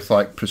binge away it. with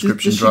like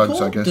prescription does she drugs,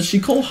 call, I guess. Does she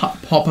call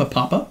Hopper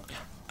Papa?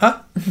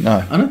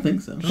 No. I don't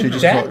think so. She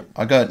just Dad?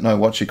 I don't know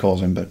what she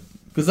calls him, but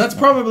Because that's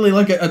probably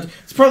like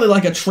it's probably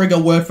like a trigger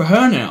word for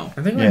her now.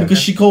 I think Yeah. Because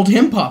she called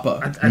him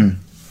Papa.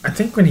 I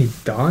think when he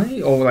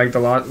died, or like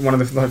one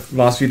of the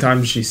last few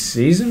times she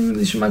sees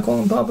him, she might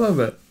call him Papa.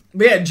 But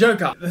yeah,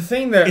 Joker. The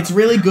thing that It's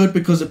really good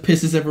because it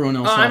pisses everyone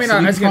else off. I mean, so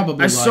we I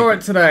probably saw like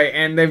it today,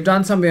 and they've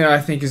done something that I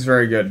think is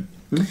very good.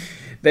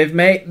 They've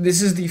made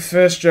this is the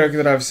first Joker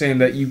that I've seen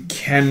that you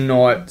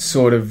cannot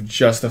sort of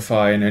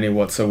justify in any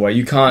whatsoever.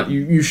 You can't.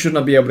 You should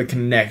not be able to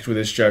connect with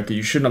this Joker.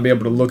 You should not be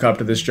able to look up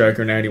to this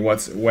Joker in any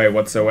way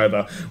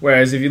whatsoever.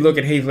 Whereas if you look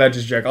at Heath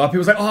Ledger's Joker,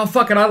 people say, "Oh,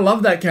 fuck it, I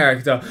love that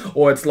character,"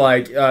 or it's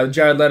like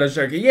Jared Leto's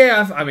Joker.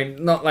 Yeah, I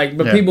mean, not like,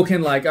 but Yeah. people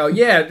can like, "Oh,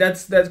 yeah,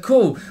 that's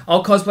cool.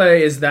 I'll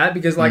cosplay as that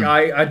because like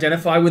I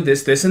identify with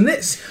this, this, and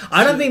this."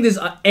 I don't think there's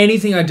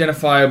anything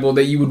identifiable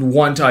that you would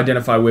want to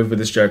identify with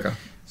this Joker.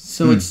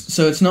 So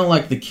it's not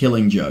like the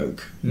Killing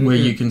Joke where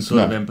you can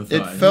sort No. of empathize.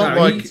 It felt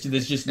like-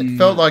 there's just it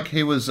felt like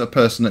he was a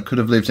person that could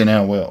have lived in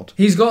our world.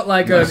 He's got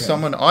like a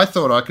Someone I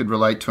thought I could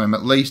relate to him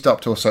at least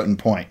up to a certain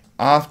point.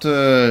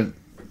 After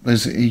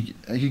he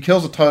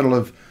kills a total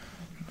of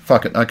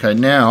fuck it. Okay,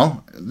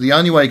 now the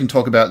only way you can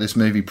talk about this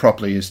movie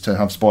properly is to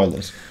have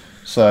spoilers.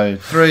 So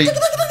 3, All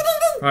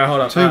right,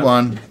 hold on. 2,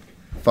 1,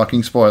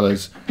 fucking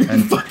spoilers.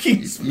 And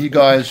fucking. you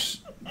guys,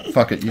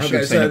 fuck it. You should Okay,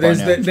 have seen so it by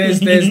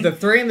there's now. there's the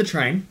 3 in the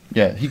train.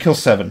 Yeah, he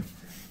kills 7.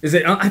 Is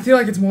it? I feel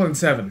like it's more than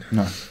 7.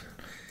 No.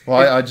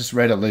 Well, I just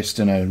read a list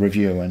in a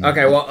review. And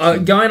Okay, well,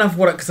 going off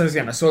what... Because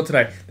again, I saw it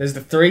today. There's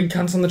the 3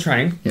 cunts on the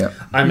train. Yeah.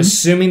 I'm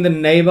assuming the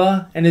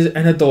neighbour and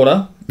her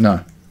daughter...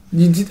 No.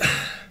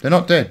 They're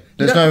not dead.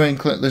 There's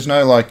there's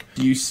no, like...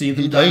 Do you see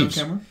them He die on leaves.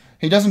 camera?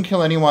 He doesn't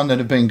kill anyone that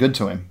have been good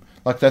to him.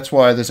 Like, that's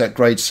why there's that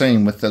great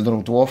scene with the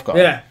little dwarf guy.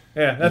 Yeah,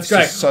 that's It's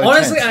great. just so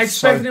Honestly, tense. I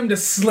expected him to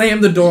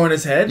slam the door on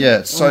his head. Yeah,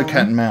 it's so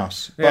cat and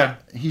mouse. But Yeah.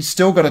 he's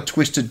still got a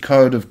twisted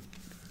code of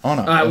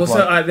honor. Alright, well,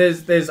 so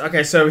there's there's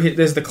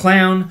the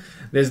clown,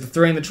 there's the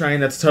 3 in the train,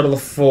 that's a total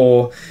of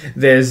 4.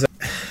 There's...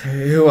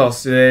 who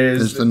else?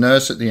 There's the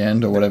nurse at the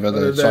end, or whatever,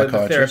 the psychiatrist.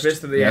 The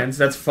therapist at the Yep. end,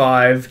 so that's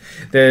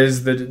 5.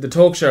 There's the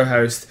talk show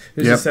host,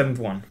 who's Yep. the 7th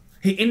one.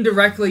 He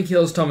indirectly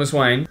kills Thomas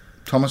Wayne.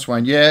 Thomas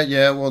Wayne,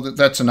 yeah, well,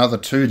 that's another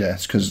 2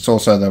 deaths, because it's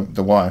also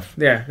the wife.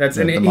 Yeah, that's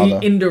The and mother.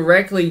 he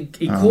indirectly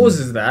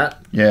causes that.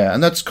 Yeah,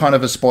 and that's kind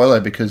of a spoiler,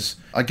 because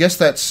I guess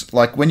that's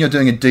like when you're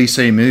doing a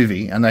DC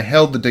movie, and they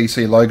held the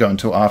DC logo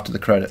until after the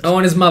credits. Oh,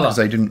 and his mother. Because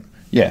they didn't...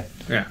 Yeah.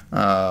 Yeah.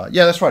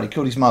 Yeah, that's right, he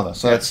killed his mother,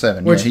 so that's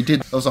 7. Which- yeah, he did...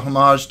 It was a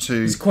homage to...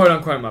 His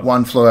quote-unquote mother.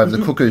 One Flew Over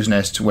the Cuckoo's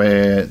Nest,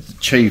 where the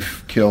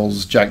Chief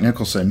kills Jack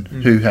Nicholson,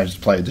 who has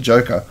played the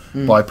Joker,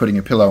 by putting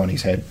a pillow on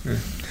his head.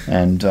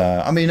 And,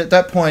 I mean, at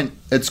that point,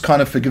 it's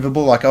kind of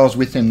forgivable. Like, I was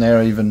with him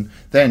there even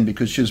then,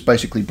 because she was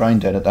basically brain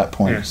dead at that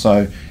point. Yeah.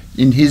 So,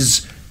 in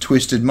his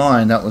twisted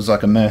mind, that was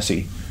like a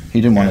mercy. He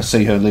didn't want to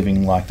see her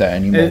living like that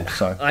anymore.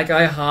 So, Like,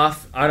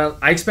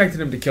 I expected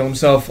him to kill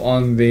himself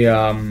on the,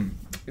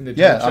 in the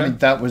yeah, talk show. I mean,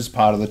 that was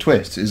part of the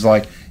twist. Is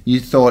like, you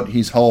thought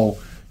his whole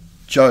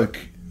joke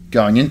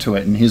going into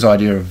it, and his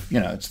idea of,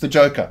 it's the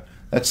Joker.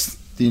 That's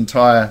the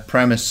entire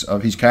premise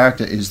of his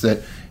character, is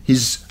that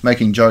he's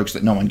making jokes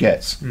that no one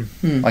gets.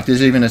 Like,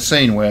 there's even a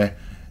scene where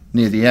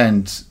near the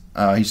end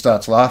he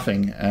starts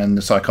laughing, and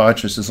the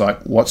psychiatrist is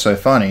like, "What's so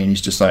funny?" And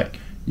he's just like,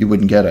 "You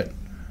wouldn't get it,"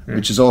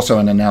 which is also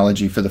an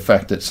analogy for the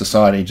fact that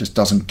society just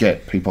doesn't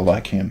get people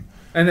like him.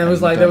 And there was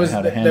and like don't there know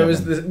how to was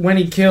handle this, when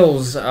he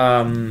kills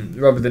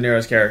Robert De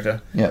Niro's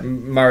character, Yeah.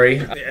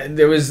 Murray.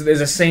 There's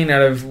a scene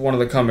out of one of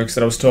the comics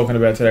that I was talking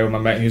about today with my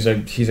mate. He's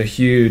a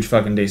huge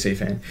fucking DC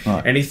fan,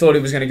 Right. and he thought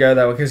he was going to go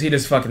that way because he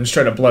just fucking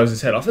straight up blows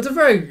his head off. It's a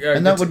very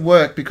And that would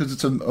work because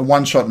it's a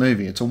one-shot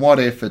movie. It's a what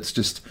if. It's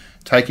just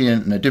taking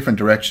it in a different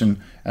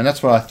direction, and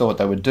that's what I thought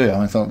they would do.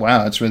 And I thought,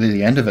 wow, that's really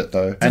the end of it,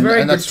 though. it's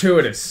very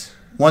gratuitous.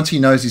 Once he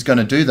knows he's going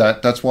to do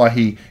that, that's why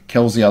he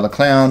kills the other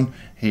clown.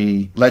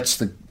 He lets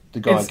the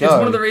guy It's go.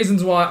 one of the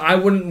reasons why I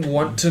wouldn't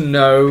want to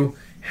know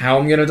how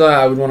I'm going to die.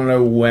 I would want to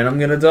know when I'm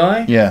going to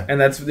die. Yeah.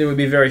 And it would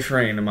be very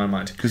freeing in my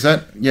mind. Because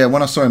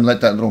when I saw him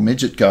let that little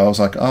midget go, I was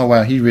like, oh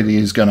wow, he really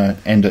is going to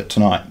end it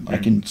tonight,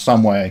 like in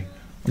some way,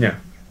 Yeah.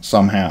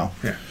 somehow.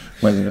 Yeah.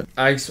 Whether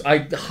I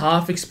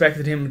half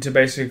expected him to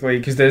basically,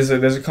 because there's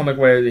a comic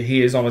where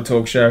he is on a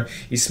talk show,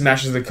 he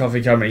smashes the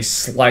coffee cup and he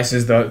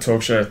slices the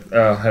talk show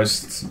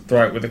host's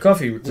throat with the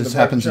coffee. with this the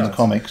happens in broken the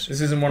shards. comics.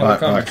 This isn't one of the Right,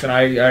 comics, and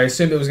I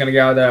assumed it was going to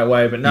go that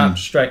way, but no,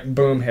 straight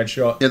boom,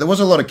 headshot. Yeah, there was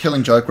a lot of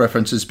Killing Joke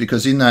references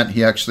because in that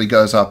he actually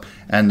goes up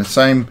and the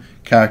same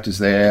character's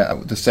there,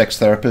 the sex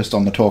therapist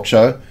on the talk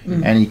show,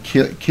 and he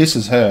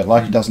kisses her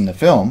like he does in the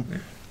film.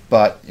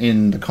 But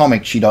in the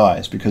comic, she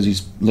dies because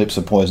his lips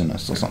are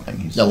poisonous or something.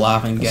 He's The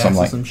laughing gas some,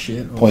 or like, some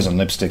shit. Or... poison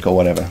lipstick or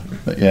whatever.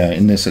 But yeah,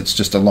 in this, it's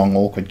just a long,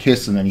 awkward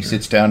kiss, and then he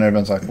sits down, and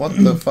everyone's like, what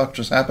the fuck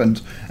just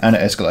happened? And it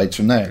escalates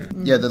from there.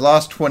 Yeah, the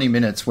last 20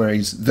 minutes where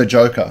he's the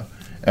Joker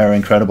are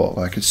incredible.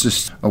 Like, it's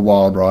just a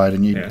wild ride,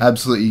 and you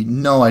absolutely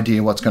no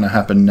idea what's going to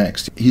happen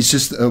next. He's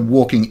just a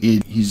walking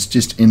id. He's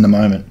just in the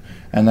moment.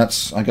 And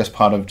that's, I guess,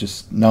 part of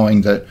just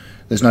knowing that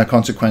there's no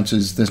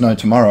consequences, there's no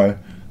tomorrow,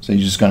 so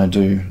you're just going to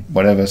do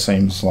whatever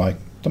seems like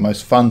the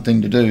most fun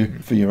thing to do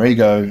for your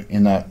ego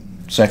in that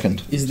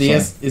second. Is the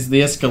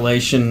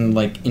escalation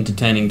like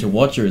entertaining to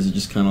watch, or is it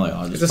just kind of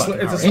like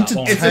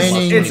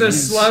It's a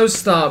slow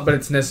start, but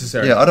it's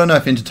necessary. Yeah, I don't know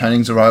if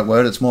entertaining is the right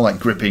word. It's more like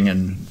gripping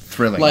and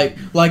thrilling.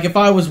 Like if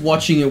I was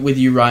watching it with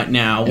you right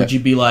now, would you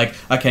be like,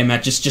 okay,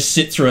 Matt, just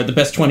sit through it. The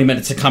best 20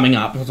 minutes are coming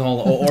up,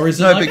 or is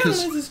it no, like,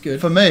 because this is good?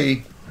 for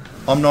me,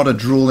 I'm not a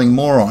drooling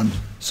moron,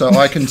 so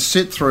I can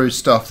sit through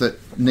stuff that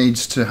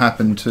needs to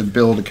happen to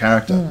build a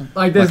character,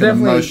 Like, there's an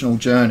definitely- emotional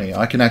journey.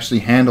 I can actually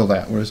handle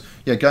that. Whereas,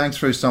 going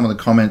through some of the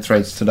comment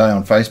threads today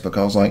on Facebook,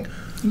 I was like,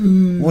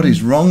 what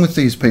is wrong with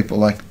these people?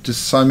 Like,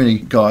 just so many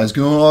guys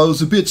going, oh, it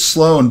was a bit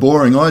slow and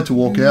boring. I had to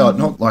walk out.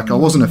 Not like I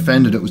wasn't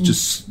offended. It was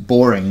just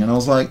boring. And I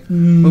was like,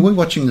 were we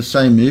watching the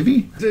same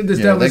movie? There's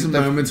Yeah, definitely they- some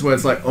they've- moments where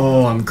it's like,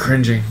 oh, I'm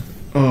cringing.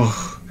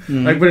 Oh.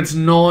 Like, but it's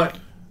not...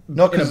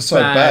 Not because it's so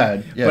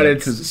bad, but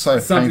it's 'cause it's so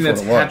something painful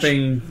that's to watch.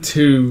 happening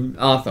to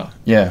Arthur.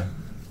 Yeah.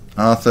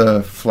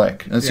 Arthur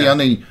Fleck. And it's the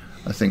only,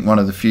 I think, one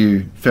of the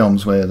few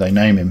films where they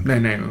name him. No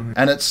name.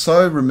 And it's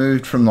so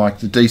removed from, like,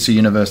 the DC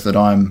universe that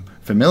I'm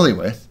familiar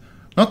with.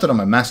 Not that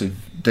I'm a massive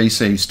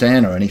DC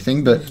stan or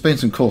anything, but it's been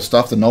some cool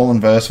stuff. The Nolan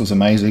verse was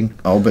amazing,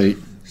 albeit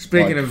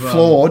Speaking of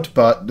flawed,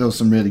 but there was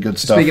some really good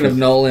stuff. Speaking of with-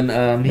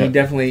 Nolan, he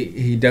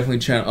definitely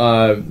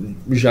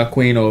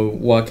Joaquin or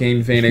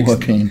Joaquin Phoenix.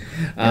 Joaquin.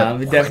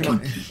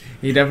 He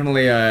He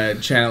definitely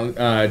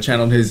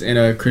channeled his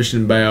inner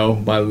Christian Bale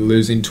by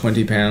losing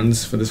 20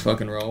 pounds for this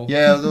fucking role.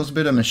 Yeah, there was a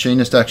bit of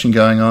machinist action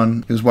going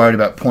on. He was worried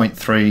about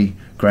 0.3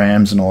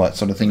 grams and all that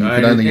sort of thing. You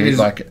could only eat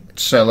like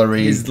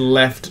celery. His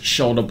left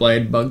shoulder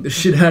blade bugged the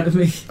shit out of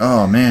me.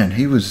 Oh man,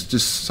 he was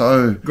just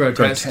so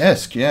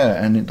grotesque.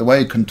 Yeah, and the way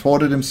he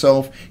contorted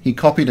himself, he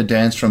copied a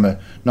dance from a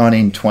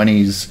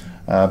 1920s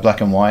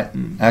black and white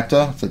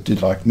actor that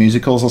did like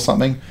musicals or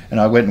something. And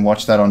I went and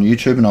watched that on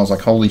YouTube, and I was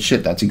like, holy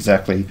shit, that's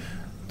exactly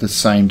the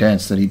same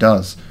dance that he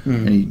does.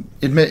 And he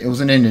admit it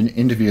was an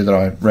interview that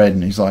I read,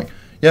 and he's like,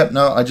 yep,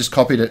 no, I just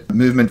copied it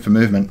movement for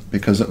movement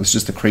because it was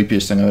just the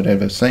creepiest thing I'd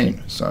ever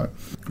seen. So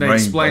they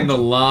explained the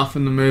laugh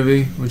in the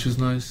movie, which was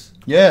nice.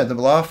 Yeah, the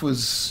laugh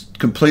was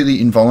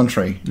completely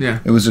involuntary. Yeah.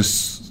 It was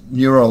a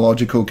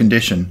neurological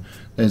condition.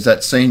 There's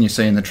that scene you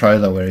see in the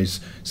trailer where he's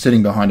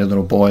sitting behind a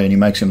little boy and he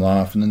makes him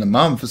laugh, and then the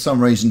mum, for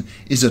some reason,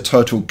 is a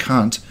total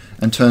cunt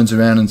and turns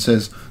around and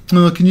says,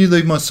 "Oh, can you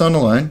leave my son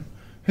alone?"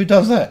 Who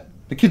does that?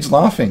 The kid's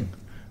laughing.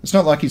 It's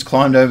not like he's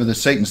climbed over the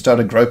seat and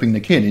started groping the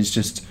kid. He's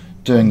just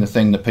doing the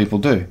thing that people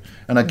do.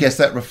 And I guess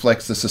that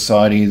reflects the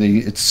society.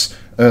 It's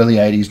early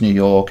 80s New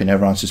York, and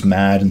everyone's just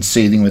mad and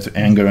seething with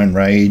anger and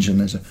rage, and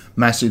there's a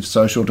massive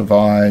social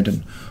divide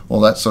and all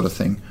that sort of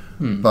thing.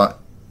 But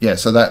yeah,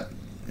 so that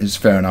is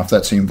fair enough.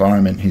 That's the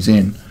environment he's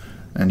in,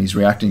 and he's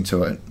reacting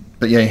to it.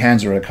 But yeah, he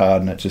hands her a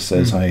card and it just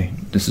says, hey,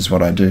 this is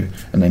what I do.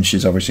 And then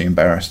she's obviously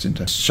embarrassed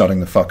into shutting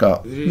the fuck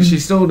up. She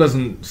still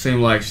doesn't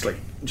seem like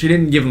she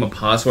didn't give him a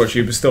password.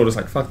 She was still just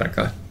like, fuck that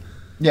guy.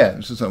 Yeah,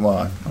 it's just like,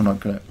 well, I'm not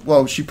going to...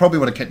 Well, she probably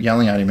would have kept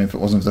yelling at him if it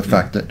wasn't for the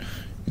fact that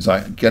he's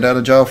like, get out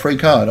of jail free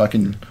card. I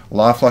can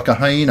laugh like a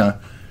hyena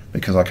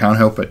because I can't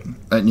help it.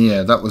 And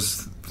yeah,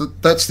 that's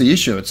the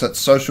issue. It's that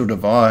social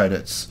divide.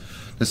 There's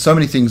so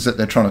many things that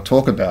they're trying to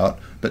talk about,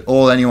 but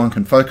all anyone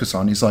can focus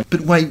on is like,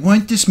 but wait,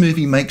 won't this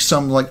movie make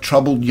some like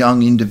troubled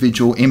young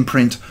individual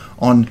imprint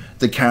on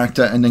the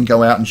character and then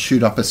go out and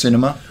shoot up a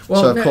cinema?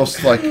 Well, so of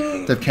course, like,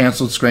 they've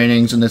cancelled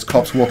screenings and there's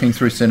cops walking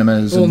through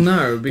cinemas. Well,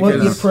 no, because...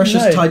 Well, your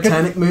precious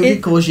Titanic movie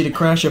caused you to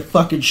crash a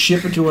fucking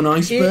ship into an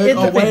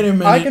iceberg? Wait a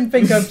minute. I can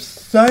think of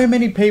so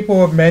many people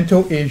with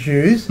mental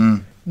issues.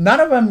 None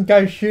of them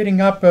go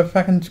shooting up a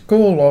fucking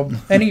school or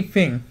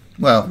anything.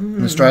 Well,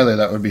 in Australia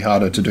that would be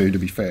harder to do, to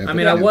be fair. I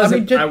mean, I was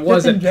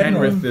at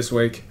Penrith this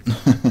week.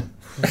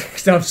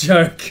 Tough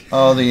joke.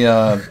 Oh, the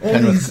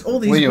Penrith. all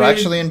these Were you weird...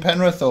 actually in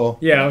Penrith, or?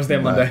 Yeah, I was there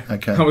Monday.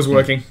 Okay. I was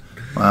working.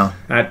 Wow.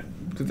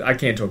 I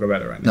can't talk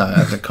about it right now. No,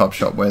 at the cop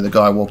shop where the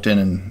guy walked in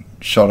and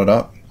shot it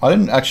up. I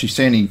didn't actually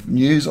see any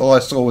news. All I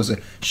saw was a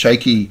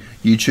shaky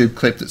YouTube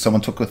clip that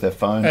someone took with their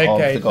phone of the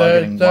guy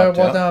getting wiped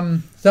out.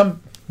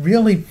 Some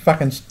really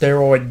fucking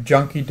steroid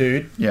junkie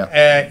dude.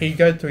 Yeah. He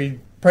goes to his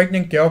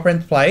pregnant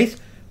girlfriend's place,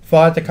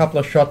 fires a couple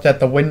of shots at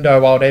the window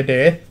while they're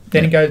there.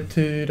 Then he goes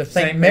to the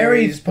St.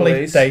 Mary's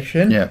police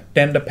station. Yeah.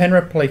 Then the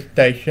Penrith police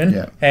station.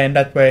 Yeah. And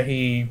that's where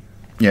he...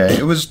 Yeah,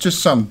 it was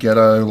just some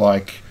ghetto,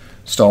 like,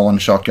 stolen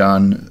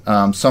shotgun.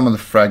 Some of the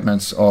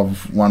fragments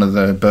of one of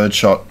the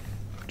birdshot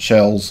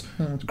shells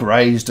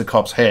grazed a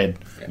cop's head.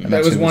 And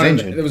There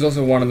was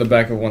also one in the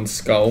back of one's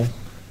skull.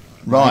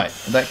 Right,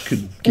 that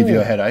could give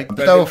you a headache.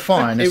 But they were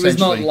fine, It was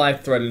not essentially.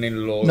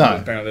 life-threatening at all. No,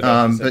 Apparently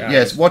but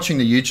yes, watching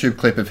the YouTube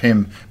clip of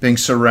him being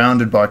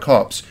surrounded by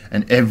cops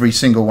and every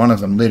single one of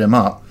them lit him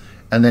up,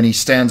 and then he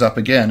stands up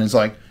again and is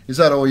like, is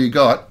that all you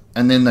got?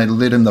 And then they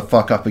lit him the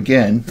fuck up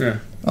again. Yeah.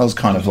 I was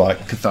kind of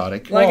like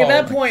cathartic. Like at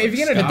that point, if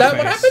you're gonna do that,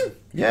 what happened?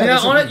 Yeah,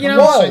 I've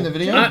seen the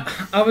video.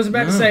 I was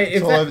about to say,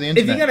 it's all over the if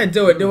you're internet.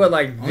 gonna do it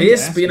like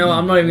this, but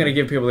I'm not even gonna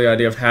give people the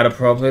idea of how to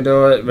properly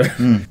do it. But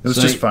It was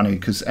just funny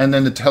and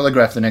then the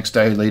Telegraph the next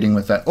day leading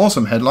with that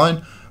awesome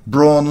headline,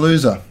 Brawn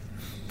Loser,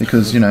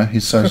 because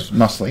he's so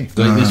muscly.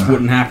 This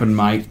wouldn't happen,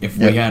 mate, if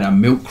we had a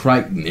milk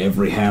crate in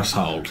every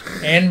household.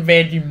 And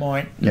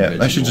Vegemite. Yeah,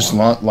 they should just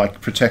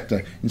protect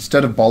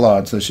instead of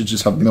bollards, they should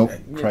just have milk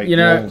crate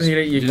walls.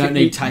 You don't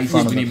need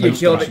tasers when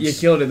you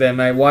killed it there,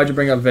 mate. Why'd you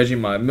bring up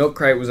Vegemite? Milk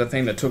crate was a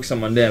thing that took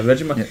someone down.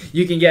 Vegemite,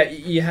 you can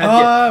get, you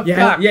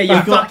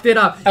fucked it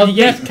up. El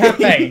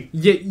Nescafe.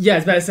 Yeah, I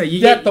was about to say,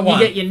 you get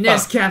your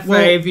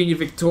Nescafe in your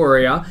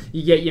Victoria,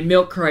 you get your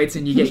milk crates,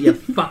 and you get your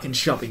fucking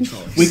shopping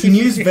trolleys. We can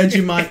use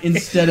Vegemite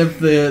instead of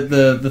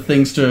the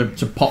things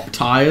to pop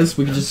tires.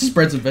 We can just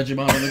spread some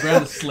Vegemite on the ground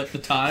and slip the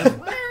tires.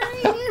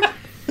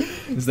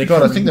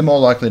 God, I think they're more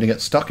likely to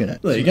get stuck in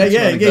it. There you go.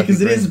 Yeah, because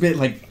it is a bit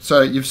like...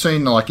 So you've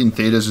seen, like, in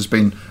theatres, there's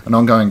been an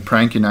ongoing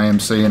prank in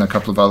AMC and a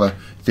couple of other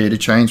theatre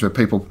chains where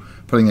people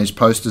putting these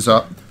posters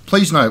up.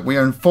 Please note, we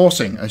are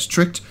enforcing a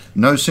strict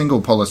no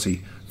single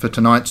policy for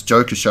tonight's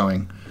Joker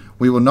showing.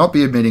 We will not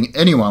be admitting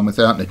anyone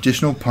without an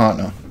additional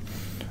partner.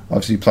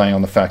 Obviously playing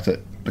on the fact that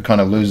the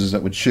kind of losers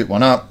that would shoot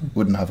one up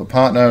wouldn't have a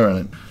partner,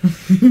 and I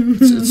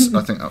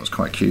think that was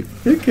quite cute.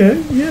 Okay,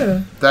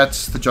 yeah.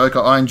 That's the Joker.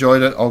 I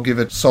enjoyed it. I'll give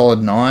it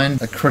solid 9.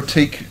 A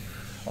critique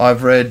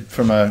I've read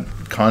from a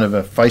kind of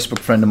a Facebook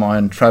friend of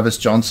mine, Travis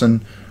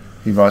Johnson.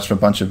 He writes for a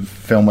bunch of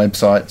film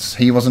websites.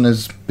 He wasn't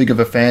as big of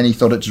a fan. He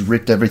thought it just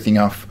ripped everything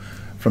off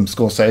from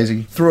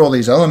Scorsese. Threw all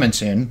these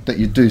elements in that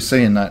you do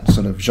see in that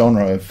sort of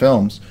genre of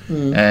films,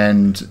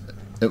 and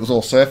it was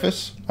all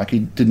surface. Like, he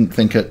didn't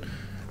think it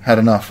had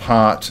enough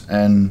heart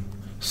and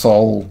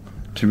soul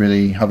to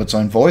really have its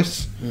own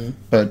voice.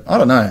 But I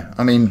don't know.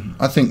 I mean,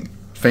 I think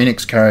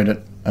Phoenix carried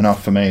it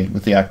enough for me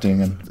with the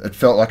acting, and it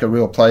felt like a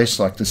real place.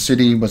 Like, the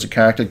city was a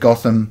character,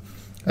 Gotham,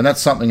 and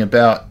that's something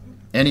about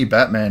any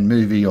Batman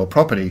movie or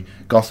property.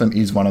 Gotham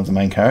is one of the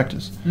main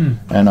characters,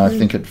 and I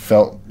think it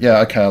felt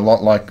a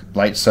lot like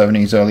late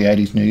 70s, early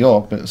 80s New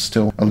York, but it's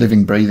still a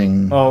living,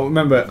 breathing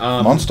remember,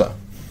 monster.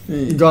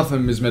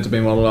 Gotham is meant to be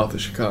modeled after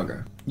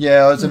Chicago.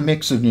 Yeah, it was a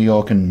mix of New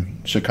York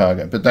and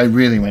Chicago, but they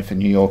really went for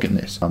New York in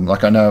this.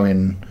 Like, I know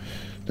in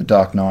The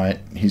Dark Knight,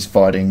 he's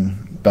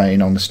fighting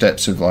Bane on the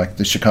steps of, like,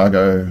 the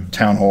Chicago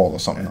Town Hall or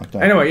something like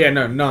that. Anyway,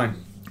 9.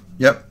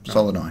 Yep,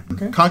 solid 9.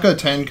 Okay. Can't go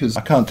 10 because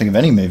I can't think of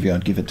any movie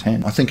I'd give it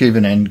 10. I think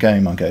even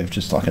Endgame I gave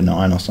just like a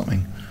 9 or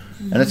something.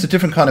 And it's a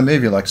different kind of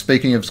movie. Like,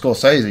 speaking of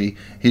Scorsese,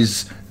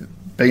 he's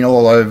been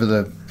all over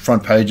the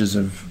front pages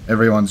of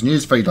everyone's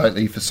newsfeed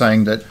lately for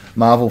saying that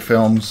Marvel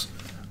films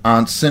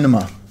aren't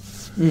cinema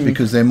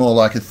because they're more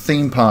like a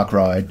theme park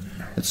ride.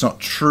 It's not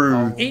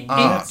true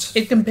art.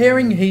 It's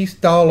comparing his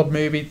style of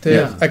movie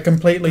to a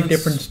completely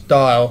different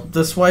style.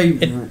 This way,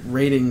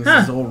 ratings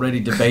is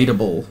already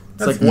debatable.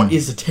 It's like, what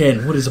is a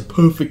 10? What is a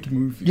perfect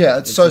movie? Yeah,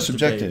 it's so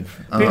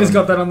subjective. Peter's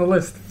got that on the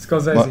list.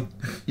 Scorsese.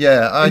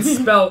 Yeah, It's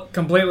spelt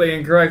completely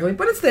incorrectly,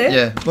 but it's there.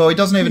 Yeah, well, he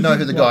doesn't even know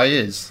who the guy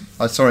is.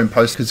 I saw him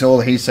post because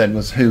all he said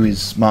was, "Who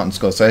is Martin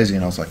Scorsese?"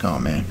 And I was like, "Oh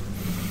man,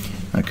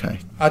 okay."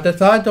 I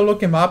decided to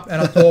look him up,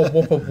 and I saw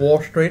Wolf of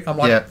Wall Street. I'm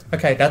like,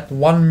 okay, that's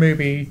one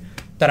movie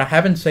that I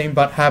haven't seen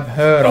but have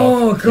heard of.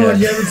 Oh god,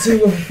 you haven't seen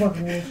Wolf of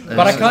fucking Wall Street.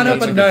 But I can't help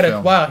but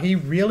notice, wow, he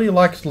really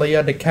likes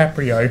Leo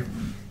DiCaprio.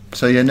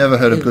 So you never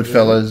heard of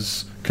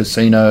Goodfellas,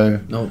 Casino,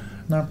 No.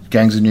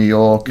 Gangs of New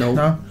York?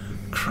 No?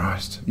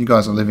 Christ, you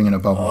guys are living in a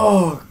bubble.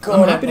 Oh god,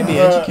 I'm happy to be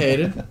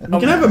educated. We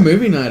can have a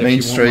movie night Mean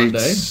if you want one day.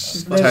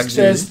 Streets, Taxi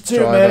There's too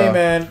Driver. many,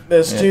 man.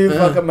 There's too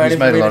fucking many He's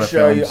for made a me lot to of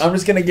show you. films. I'm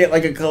just gonna get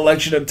like a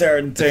collection of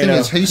Tarantino. The thing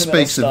is, he and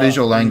speaks then the I'll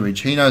visual start.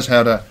 language. He knows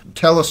how to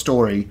tell a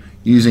story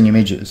using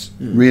images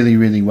really,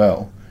 really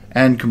well,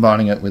 and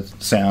combining it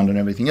with sound and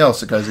everything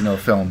else that goes into a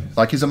film.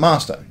 Like, he's a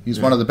master.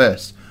 He's one of the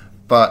best.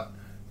 But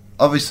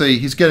obviously,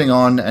 he's getting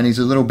on, and he's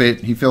a little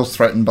bit, he feels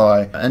threatened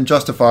by, and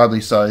justifiably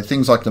so,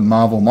 things like the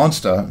Marvel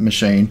Monster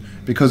Machine,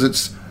 because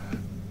it's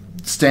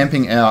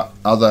stamping out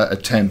other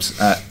attempts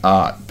at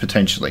art,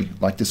 potentially.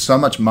 Like, there's so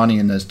much money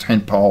in those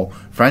tentpole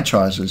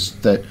franchises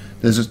that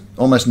there's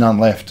almost none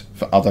left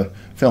for other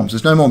films.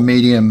 There's no more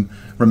medium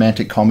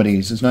romantic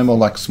comedies. There's no more,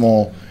 like,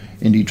 small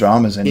indie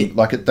dramas, and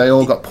they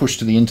all got pushed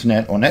to the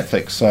internet or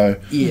Netflix. So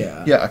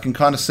I can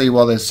kind of see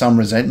why there's some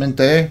resentment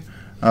there.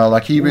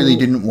 Like, he really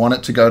didn't want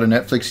it to go to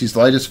Netflix. His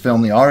latest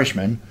film, The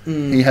Irishman,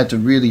 he had to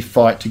really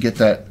fight to get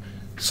that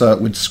so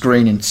it would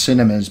screen in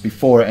cinemas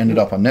before it ended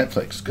up on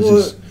Netflix,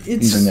 because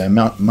he's in there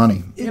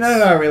money. You know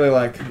who I really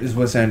like is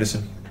Wes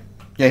Anderson.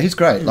 Yeah, he's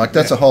great. Like,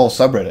 that's a whole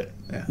subreddit.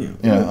 You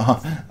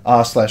know,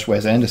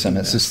 r/Wes Anderson.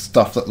 It's just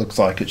stuff that looks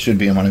like it should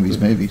be in one of his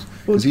movies,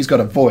 because he's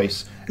got a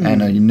voice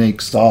and a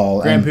unique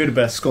style. Grand and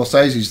Budapest.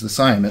 Scorsese's the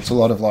same. It's a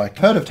lot of, like,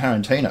 heard of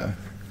Tarantino?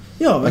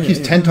 Yeah, Like, he's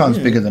 10 times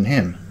bigger than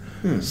him.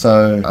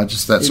 So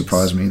that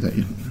surprised me that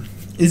you.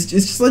 It's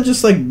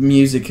just like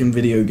music and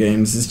video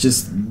games. It's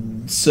just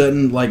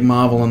certain, like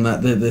Marvel and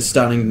that they're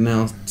starting to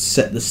now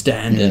set the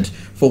standard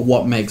for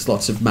what makes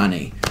lots of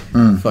money.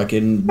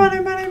 Fucking money.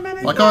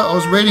 Like, I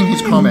was reading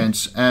his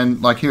comments,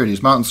 and, like, here it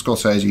is. Martin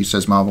Scorsese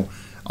says Marvel.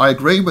 I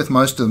agree with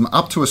most of them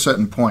up to a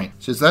certain point.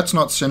 Says that's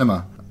not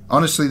cinema.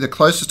 Honestly, the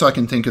closest I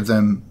can think of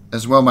them,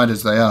 as well made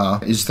as they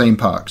are, is theme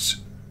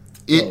parks.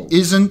 It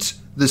isn't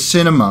the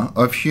cinema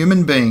of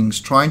human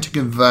beings trying to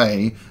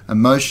convey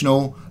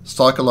emotional,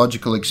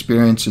 psychological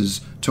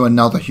experiences to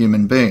another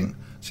human being.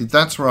 See,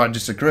 that's where I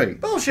disagree.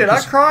 Bullshit, I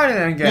cried in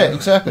that game. Yeah,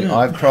 exactly.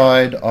 I've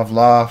cried, I've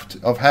laughed,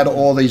 I've had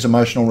all these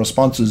emotional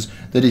responses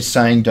that he's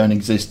saying don't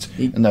exist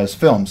in those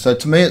films. So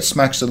to me, it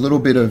smacks a little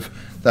bit of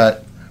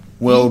that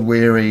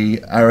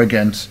world-weary,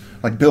 arrogant,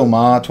 like Bill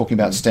Maher talking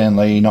about Stan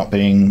Lee not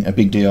being a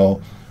big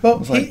deal. Well,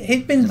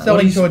 he's been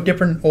selling to a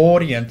different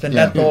audience, and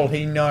that's all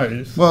he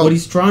knows. Well, what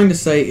he's trying to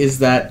say is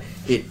that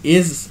it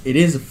is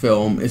a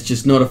film. It's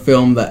just not a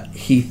film that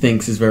he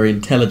thinks is very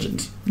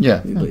intelligent. Yeah,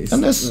 At least.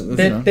 and this,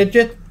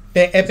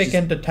 They're epic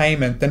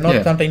entertainment. They're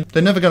not something.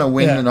 They're never going to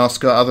win an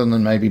Oscar, other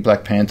than maybe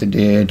Black Panther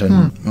did,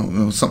 and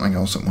there was something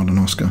else that won an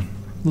Oscar.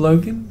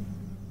 Logan?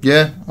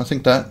 Yeah, I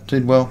think that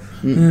did well.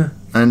 Yeah.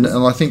 And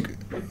I think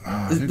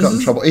who got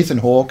in trouble? Ethan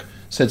Hawke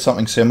said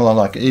something similar.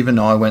 Like, even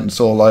I went and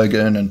saw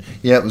Logan, and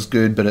it was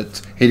good,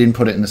 but he didn't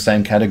put it in the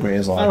same category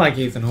as, like, I like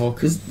Ethan Hawke.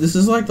 This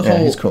is like the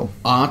he's whole cool.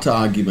 art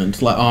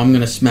argument. Like, I'm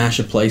going to smash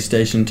a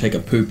PlayStation, take a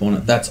poop on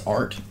it. That's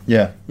art.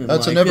 Yeah,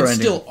 that's Like, a never it's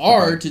ending. still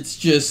art. It's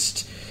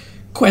just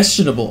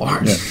questionable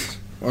art. Yeah.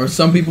 Or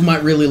some people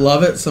might really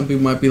love it. Some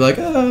people might be like,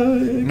 I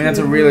mean, that's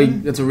a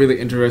really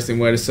interesting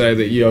way to say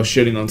that you're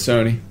shitting on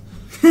Sony.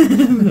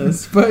 I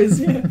suppose,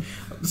 yeah.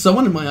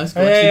 Someone in my high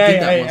school actually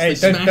did that once.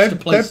 They smashed a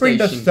PlayStation. Don't bring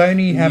the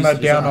Sony hammer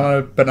down on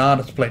a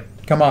banana split.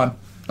 Come on.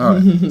 All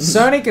right.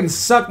 Sony can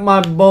suck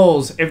my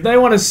balls. If they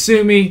want to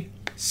sue me,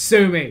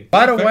 sue me.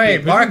 By the way,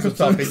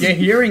 Microsoft, if you're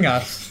hearing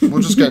us, We'll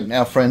just get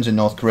our friends in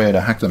North Korea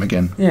to hack them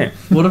again. Yeah.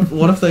 What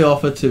if they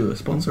offer to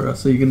sponsor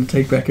us? So you're going to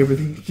take back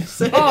everything you just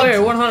said? Oh yeah,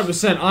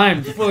 100%. I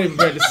am fully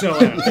prepared to sell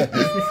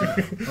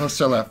out. I'll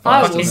sell out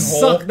I fast. will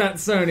suck that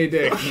Sony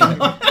dick.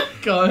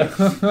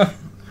 God.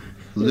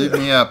 Lube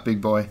me up, big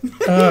boy.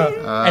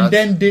 and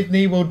then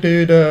Disney will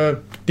do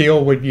the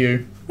deal with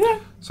you.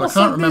 So I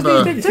can't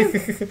remember.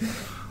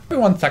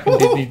 Everyone's sucking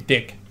Disney's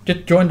dick.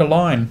 Just join the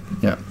line.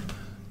 Yeah.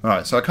 All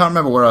right. So I can't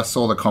remember where I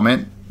saw the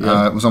comment.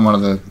 It was on one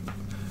of the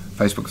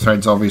Facebook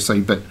threads,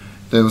 obviously, but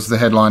there was the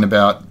headline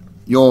about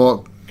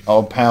your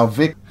old pal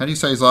Vic. How do you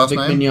say his last Vic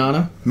name?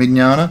 Mignogna.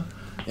 Mignogna.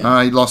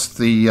 He lost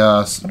the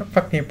How the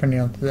fuck can you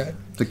pronounce that?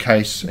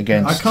 case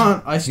against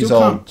I his still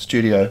old can't.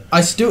 studio.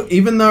 I still,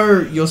 even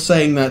though you're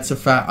saying that's a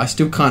fact, I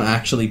still can't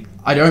actually.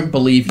 I don't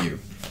believe you,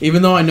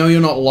 even though I know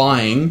you're not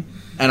lying,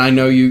 and I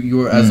know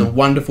you're as a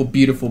wonderful,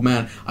 beautiful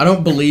man. I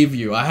don't believe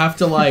you. I have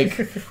to like.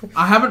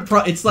 I haven't.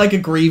 It's like a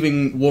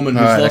grieving woman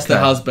who's Alright, lost their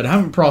okay. husband. I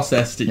haven't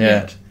processed it Yeah.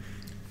 yet.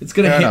 It's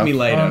gonna Fair hit enough. me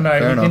later. Oh no,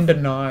 Fair he's in enough.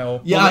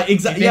 denial. Yeah,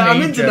 exactly. He's in Yeah,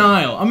 I'm in Egypt.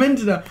 denial.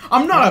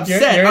 I'm not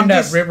upset. You're in I'm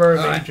that just. river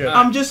of Egypt.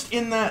 I'm just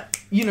in that.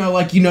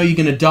 Like you're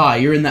gonna die.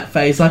 You're in that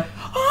phase. Like,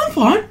 oh, I'm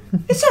fine.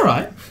 It's all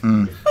right.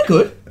 I'm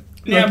good.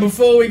 Now,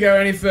 before we go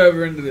any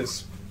further into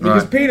this,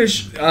 because Right. Peter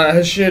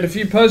has shared a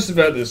few posts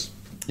about this.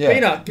 Yeah.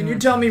 Peter, can you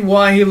tell me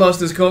why he lost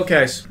his court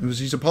case? It was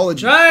his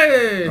apology.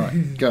 Hey!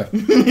 Right, go.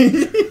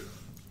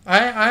 I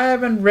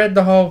haven't read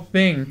the whole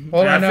thing.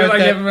 All Yeah, I I know feel is like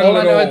you that haven't read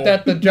it at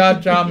all. the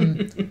judge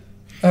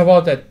what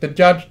was it? The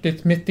judge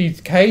dismissed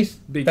his case.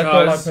 That's all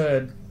I've Because-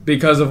 heard.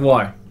 Because of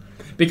why?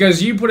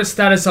 Because you put a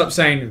status up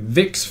saying,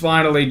 Vic's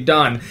finally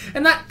done.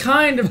 And that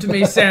kind of, to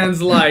me,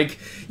 sounds like,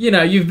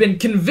 you've been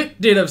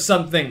convicted of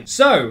something.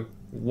 So,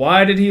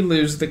 why did he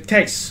lose the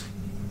case?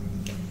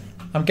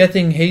 I'm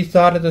guessing his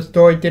side of the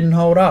story didn't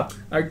hold up.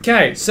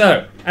 Okay,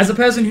 so, as a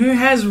person who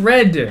has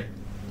read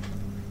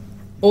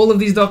all of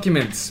these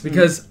documents,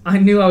 because I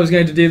knew I was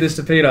going to do this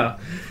to Peter.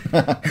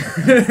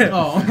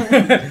 Oh.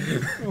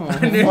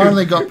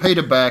 Finally got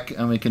Peter back,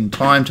 and we can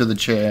tie him to the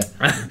chair.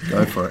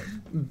 Go for it.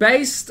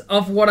 Based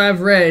off what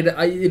I've read,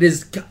 it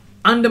is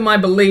under my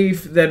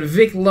belief that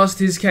Vic lost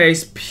his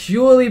case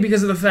purely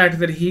because of the fact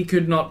that he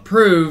could not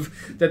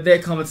prove that their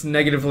comments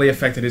negatively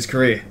affected his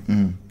career.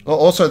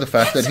 Also, the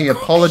fact that he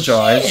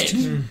apologised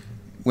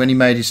when he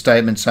made his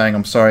statement saying,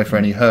 "I'm sorry for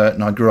any hurt,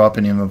 and I grew up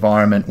in an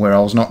environment where I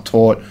was not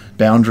taught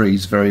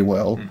boundaries very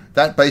well."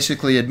 That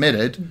basically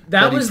admitted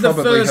That he was the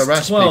probably first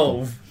harassed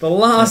 12. The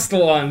last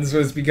ones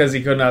was because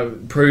he could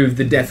not prove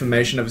the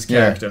defamation of his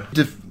character.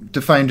 Yeah,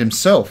 defamed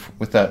himself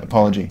with that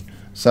apology.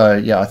 So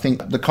yeah, I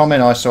think the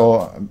comment I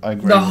saw, I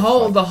agree. The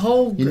with.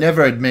 whole You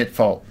never admit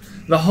fault.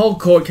 The whole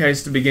court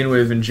case to begin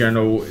with, in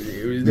general,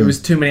 there was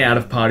too many out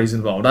of parties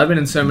involved. I've been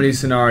in so many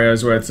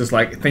scenarios where it's just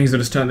like things that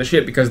just turn the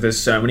shit because there's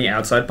so many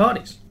outside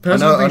parties. I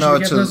know things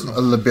should it's get a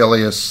personal.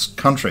 libellous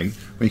country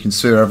where you can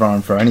sue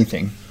everyone for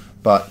anything,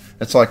 but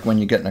it's like when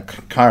you get in a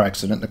car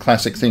accident, the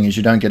classic thing is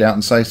you don't get out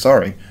and say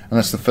sorry. And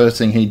that's the first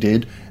thing he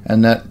did,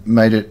 and that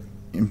made it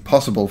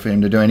impossible for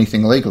him to do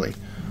anything legally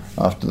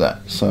after that.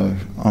 So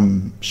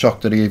I'm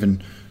shocked that he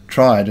even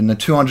tried. And the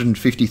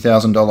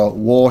 $250,000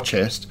 war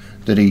chest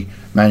that he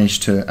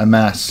managed to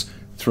amass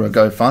through a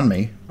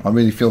GoFundMe, I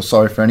really feel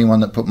sorry for anyone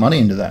that put money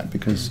into that,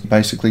 because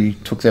basically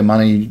took their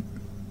money.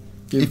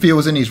 If he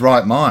was in his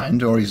right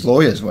mind, or his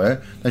lawyers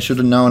were, they should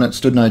have known it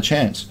stood no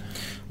chance.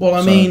 Well, I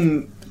So-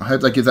 mean, I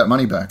hope they give that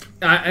money back.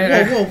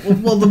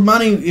 well, the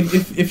money.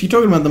 If you're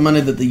talking about the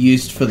money that they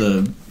used for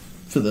the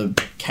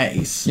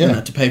case, Yeah.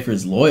 to pay for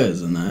his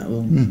lawyers and that,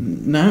 well,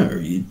 no,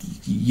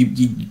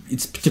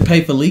 it's to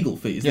pay for legal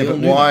fees. Yeah, They but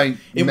don't do why that.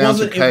 It mount a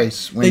wasn't- it-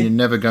 case when they- you're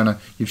never gonna?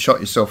 You've shot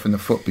yourself in the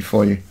foot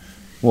before you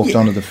walked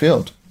onto the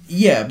field.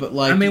 Yeah, but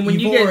like, I mean, when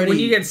you've when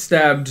you get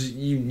stabbed,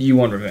 you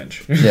want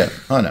revenge. Yeah,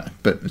 I know,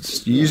 but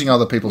it's you're using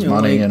other people's Yeah,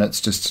 money, like- and it's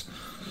just.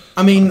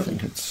 I mean, I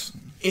think it's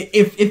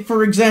if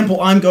for example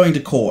I'm going to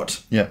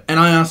court, Yeah. and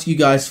I ask you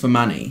guys for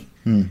money,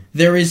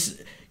 there is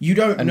you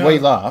don't and know. we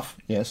laugh.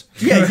 Yes.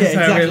 Yeah, So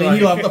exactly. we And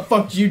you like- like, the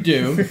fuck do you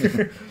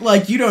do?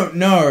 Like, you don't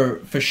know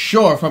for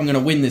sure if I'm going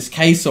to win this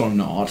case or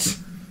not.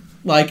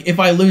 Like, if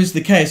I lose the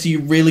case, are you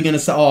really going to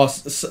say, "Oh,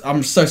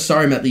 I'm so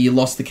sorry, Matt, that you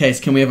lost the case.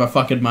 Can we have our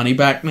fucking money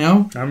back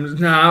now?"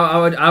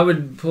 I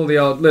would pull the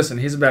old. Listen,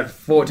 here's about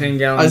 14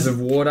 gallons of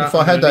water. if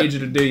I had that- need you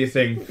to do your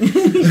thing.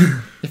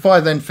 If I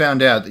then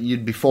found out that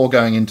you'd, before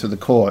going into the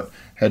court,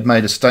 had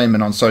made a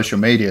statement on social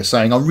media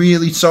saying, "I'm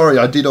really sorry,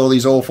 I did all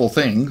these awful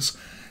things,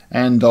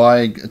 and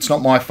it's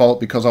not my fault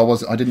because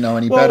I didn't know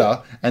any Well- better,"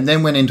 and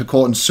then went into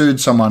court and sued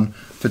someone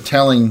for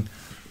telling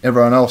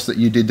everyone else that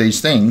you did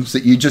these things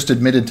that you just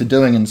admitted to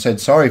doing and said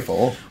sorry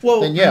for,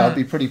 Well, then yeah, I'd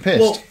be pretty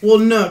pissed. Well,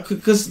 no,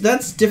 because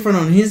that's different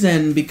on his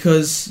end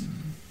because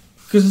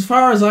Because as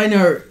far as I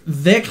know,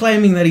 they're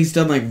claiming that he's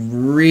done like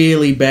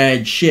really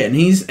bad shit,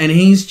 and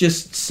he's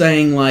just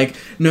saying like,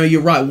 no,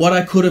 you're right. What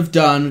I could have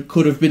done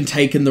could have been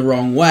taken the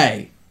wrong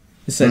way,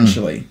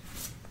 essentially.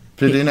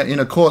 But in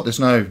a court, there's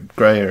no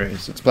grey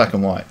areas. It's black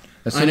and white.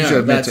 As soon as you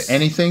admit to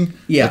anything,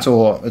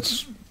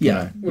 it's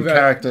your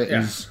character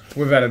is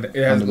without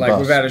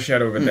a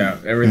shadow of a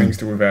doubt.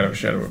 Everything's without a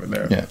shadow of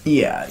a doubt.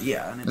 Yeah.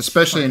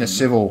 Especially in a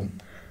civil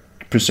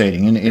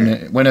proceeding.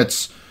 When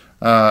it's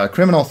a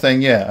criminal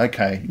thing,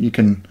 okay, you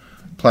can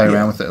play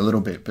around with it a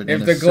little bit. But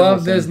if the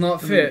glove does not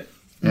fit,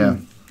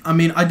 I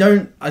mean,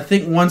 I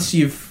think once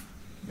you've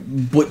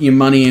put your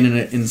money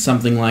in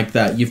something like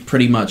that, you've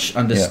pretty much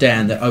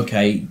understand that,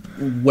 okay,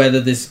 whether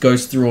this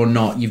goes through or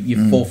not,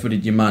 you've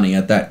forfeited your money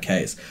at that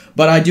case.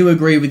 But I do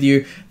agree with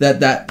you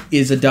that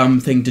is a dumb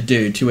thing to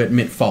do, to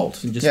admit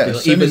fault. And just be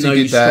like, even though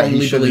you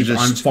strongly believe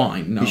I'm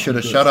fine. No, he should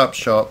have shut up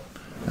shop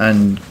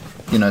and,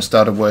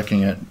 started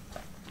working at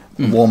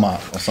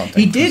Walmart or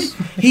something.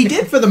 He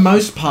did for the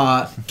most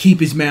part keep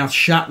his mouth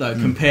shut though,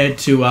 compared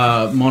to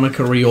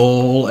Monica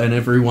Rial and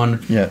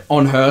everyone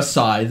on her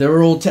side. They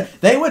were all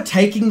they were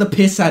taking the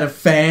piss out of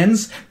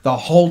fans the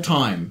whole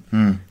time.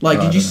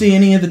 Did you see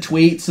any of the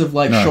tweets of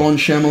Sean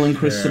Schemmel and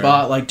Chris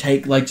Sabat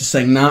just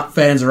saying, nah,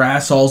 fans are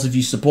assholes if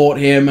you support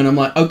him? And I'm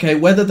like, okay,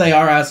 whether they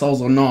are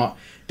assholes or not,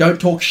 don't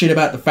talk shit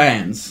about the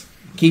fans.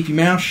 Keep your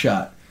mouth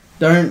shut.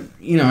 Don't,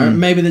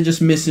 maybe they're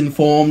just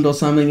misinformed or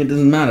something. It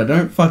doesn't matter.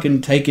 Don't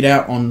fucking take it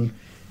out on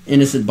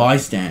innocent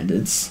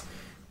bystanders.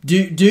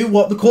 Do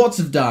what the courts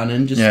have done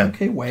and just,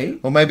 okay, wait.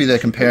 Or maybe they're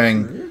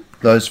comparing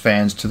those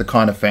fans to the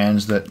kind of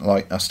fans that,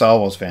 are Star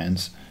Wars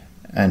fans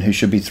and who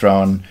should be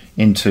thrown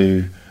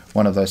into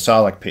one of those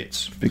Sarlacc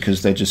pits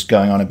because they're just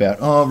going on about,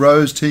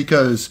 Rose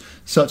Tico's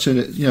such a,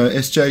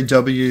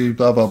 SJW,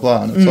 blah, blah,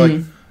 blah. And it's like,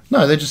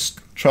 no, they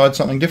just tried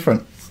something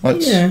different.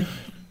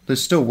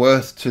 There's still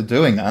worth to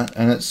doing that,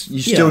 and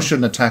you still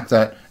shouldn't attack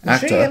that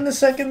actor. Was she in the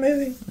second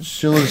movie?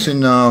 She was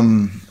in,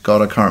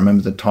 God, I can't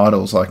remember the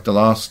titles, like The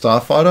Last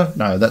Starfighter?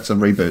 No, that's a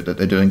reboot that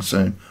they're doing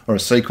soon, or a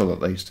sequel at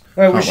least.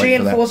 Wait, was she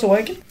in Force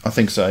Awakens? I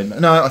think so.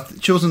 No,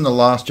 she was in The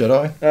Last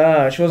Jedi.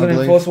 She wasn't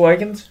in Force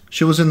Awakens?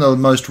 She was in the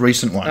most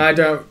recent one. I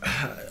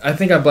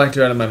think I blacked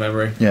her out of my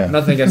memory. Yeah.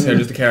 Nothing against her,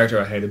 just a character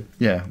I hated.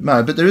 Yeah,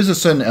 no, but there is a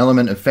certain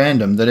element of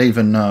fandom that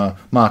even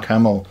Mark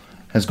Hamill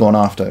has gone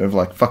after, of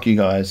like, fuck you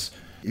guys.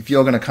 If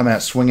you're going to come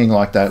out swinging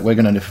like that, we're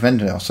going to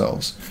defend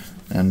ourselves.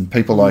 And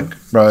people like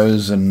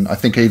Rose and I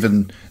think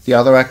even the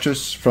other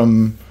actress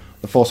from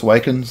The Force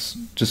Awakens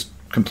just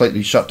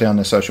completely shut down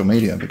their social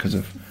media because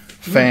of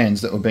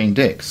fans that were being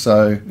dicks.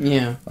 So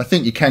I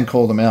think you can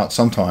call them out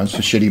sometimes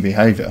for shitty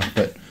behaviour,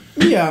 but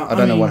I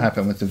don't know what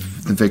happened with the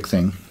Vic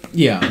thing.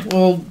 Yeah,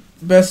 well,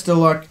 best of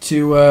luck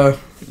to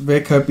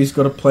Vic. Hope he's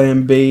got a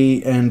plan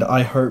B, and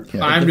I hope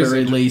at the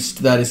very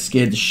least that is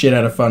scared the shit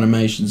out of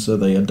Funimation so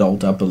they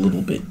adult up a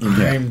little bit.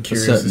 I'm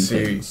curious to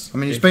see. I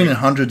mean, he's been in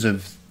hundreds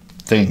of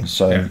things,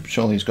 so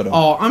surely he's got to...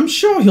 Oh, I'm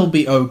sure he'll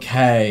be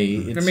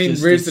okay.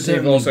 Rooster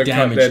Teeth also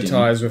cut their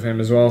ties with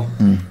him as well.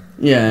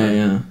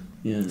 Yeah.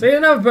 So you're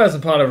another person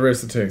part of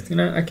Rooster Teeth.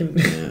 I can...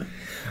 Yeah.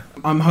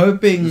 I'm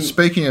hoping...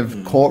 Speaking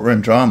of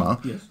courtroom drama,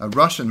 a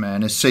Russian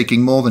man is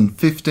seeking more than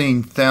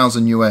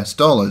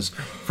 $15,000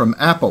 from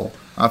Apple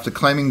after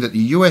claiming that the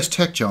US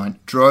tech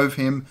giant drove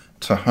him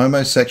to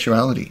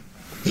homosexuality.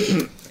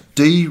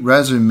 D.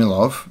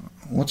 Razumilov,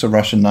 what's a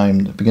Russian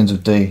name that begins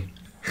with D?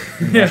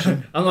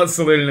 I'm not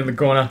saluting in the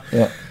corner.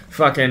 Yeah.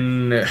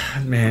 Fucking,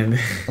 man.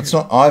 It's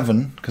not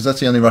Ivan, because that's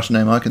the only Russian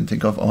name I can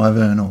think of.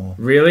 Ivan or...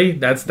 Really?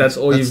 That's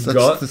all you've got?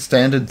 That's the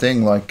standard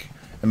thing. Like,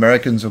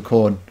 Americans are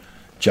called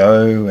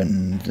Joe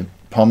and the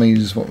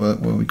Pommies, what were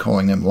we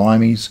calling them?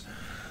 Limeys?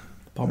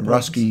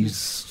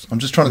 Ruskies. I'm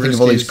just trying to think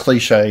of all these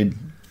cliched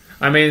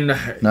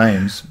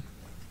names.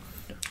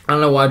 I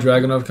don't know why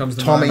Dragunov comes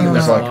to Tommy mind.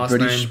 was like a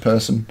British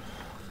person.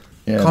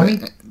 Yeah,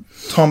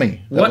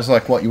 Tommy. That was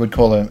like what you would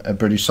call a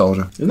British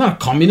soldier. Isn't that a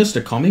communist,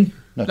 a commie?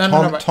 No,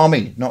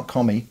 Tommy, not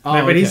commie.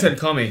 No, but he said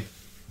commie.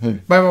 Who?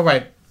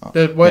 Wait.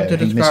 The word to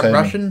describe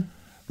Russian?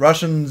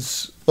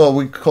 Russians, well,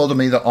 we called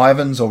them either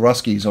Ivans or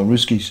Ruskies or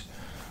Ruskies.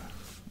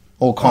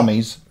 Or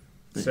commies.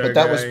 But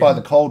that was by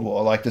the Cold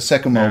War. Like the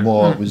Second World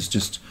War was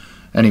just...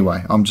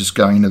 Anyway, I'm just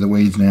going into the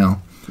weeds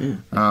now.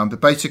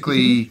 But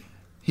basically,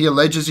 he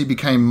alleges he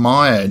became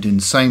mired in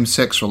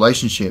same-sex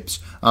relationships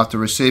after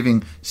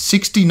receiving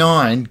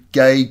 69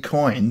 gay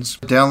coins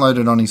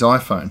downloaded on his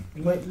iPhone.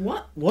 Wait,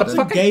 what? What's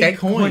a gay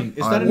coin?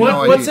 Is that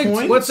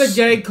what's a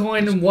gay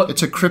coin and what?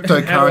 It's a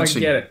cryptocurrency. How do I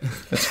get it?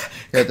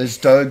 There's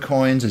Doge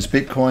coins, there's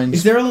Bitcoins.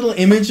 Is there a little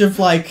image of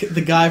like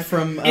the guy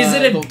from? Is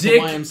it a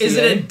dick? Is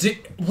it a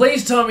dick?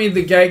 Please tell me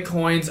the gay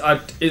coins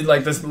is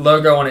like this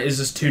logo on it is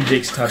just two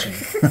dicks touching.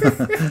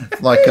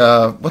 Like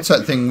what's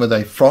that thing where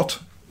they frot?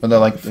 When they're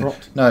like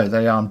no,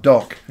 they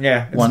dock.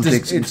 Yeah, one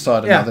dick's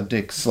inside another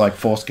dick's like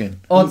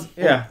foreskin.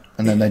 Yeah.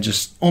 And then they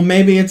just... Or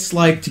maybe it's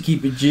like, to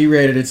keep it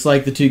G-rated, it's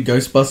like the two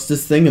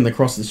Ghostbusters thing and they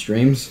cross the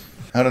streams.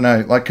 I don't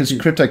know, like, because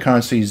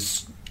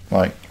cryptocurrencies,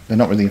 like, they're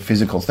not really a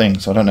physical thing,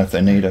 so I don't know if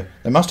they need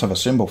They must have a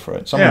symbol for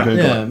it. Someone Google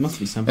it. Yeah, it must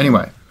be something.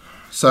 Anyway,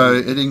 So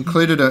it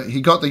included he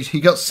got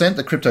sent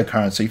the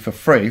cryptocurrency for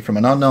free from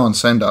an unknown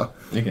sender.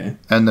 Okay.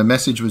 And the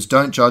message was,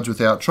 "Don't judge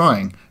without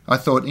trying." I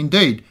thought,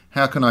 indeed,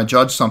 how can I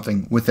judge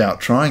something without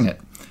trying it?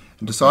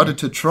 And decided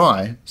to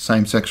try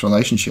same-sex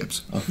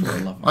relationships.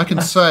 I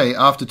can say,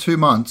 after 2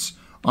 months,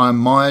 I'm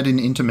mired in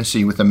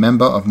intimacy with a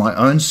member of my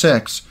own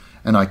sex,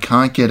 and I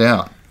can't get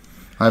out.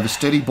 I have a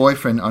steady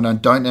boyfriend, and I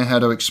don't know how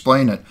to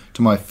explain it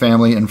to my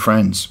family and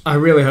friends. I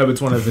really hope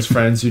it's one of his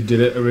friends who did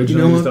it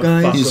originally. You know what,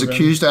 guys? He's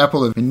accused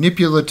Apple of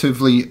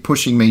manipulatively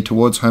pushing me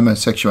towards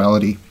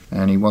homosexuality,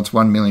 and he wants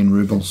 1 million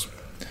rubles.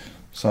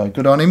 So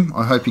good on him.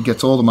 I hope he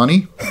gets all the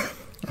money.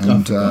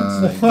 And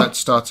that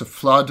starts a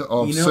flood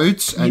of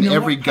suits, and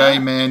every gay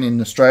man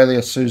in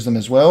Australia sues them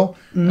as well,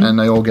 and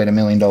they all get $1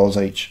 million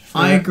each.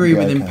 I agree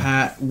with him,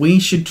 Pat. We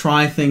should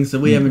try things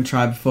that we haven't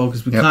tried before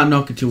because we can't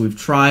knock it till we've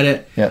tried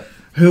it. Yep.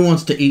 Who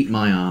wants to eat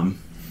my arm?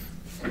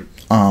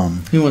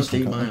 Who wants to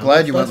eat my arm? I'm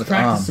glad you went with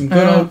practice arm. some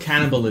good old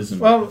cannibalism.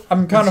 Well,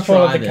 I'm kind of Let's full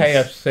of try the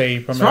this.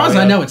 KFC. From As far as I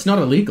earlier. know, it's not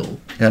illegal.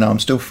 Yeah, no, I'm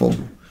still full.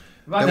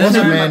 There was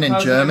a man in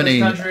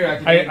Germany-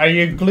 Are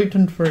you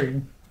gluten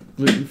free?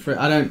 Gluten free.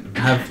 I don't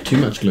have too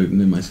much gluten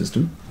in my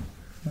system.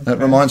 That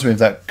reminds me of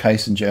that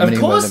case in Germany.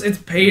 Of course, it's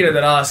Peter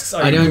that asks.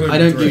 I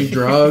don't do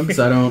drugs.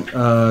 I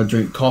don't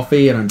drink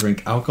coffee. I don't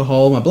drink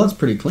alcohol. My blood's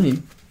pretty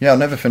clean. Yeah, I'll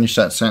never finish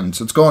that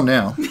sentence. It's gone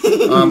now.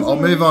 I'll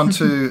move on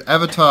to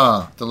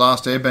Avatar, The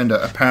Last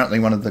Airbender. Apparently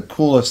one of the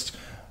coolest,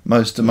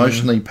 most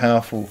emotionally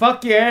powerful...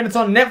 Fuck yeah, and it's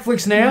on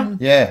Netflix now.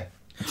 Yeah.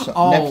 It's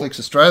on Netflix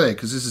Australia,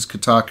 because this is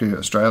Kotaku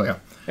Australia.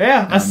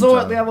 Yeah, I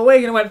saw it the other week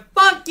and I went,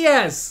 fuck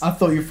yes! I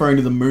thought you were referring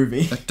to the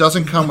movie. It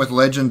doesn't come with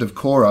Legend of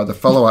Korra, the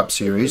follow-up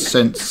series,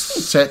 set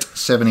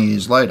 70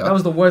 years later. That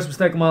was the worst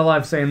mistake of my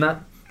life, saying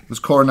that.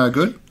 Was Korra no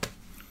good?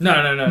 No.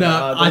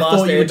 I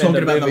thought you were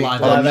talking about the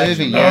live Oh, the action.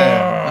 movie,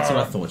 yeah. That's what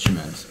I thought you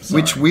meant.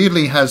 Sorry. Which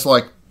weirdly has,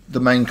 like, the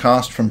main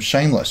cast from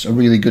Shameless, a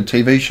really good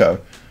TV show,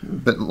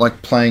 but,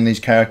 like, playing these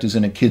characters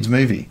in a kid's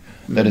movie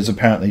that is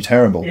apparently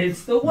terrible.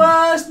 It's the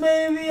worst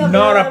movie I've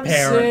Not ever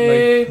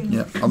apparently. seen.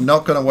 Yeah, I'm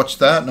not going to watch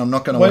that, and I'm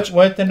not going to watch...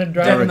 Worse than the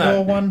Dragon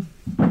Definitely. Ball one?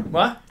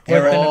 What?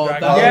 Worse than Oh, the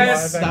Dragon that Ball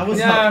Yes, live that was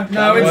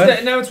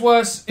action? No, it's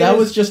worse. That It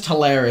was is- just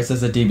hilarious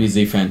as a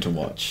DBZ fan to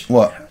watch.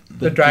 What?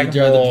 The Dragon the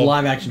Ball.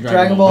 live action Dragon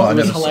Dragon Ball. Ball. Oh, I It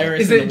was never saw it.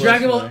 hilarious. Is in it the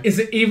Dragon worst Ball? way. Is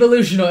it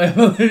evolution or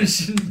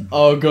evolution?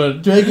 Oh,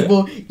 good. Dragon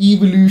Ball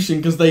Evolution,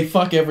 because they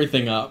fuck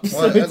everything up. So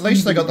Well, at it's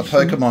least they got the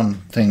evolution. Pokemon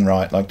thing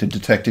right, like the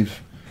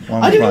detective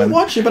one. I was didn't mine.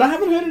 watch it, but I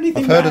haven't heard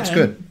anything I've heard bad. it's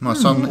good. My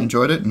son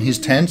enjoyed it, and he's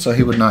 10, so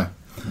he would know.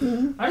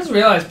 I just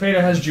realised Peter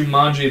has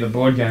Jumanji, the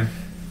board game.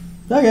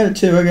 I got it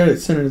too. I got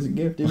it sent it as a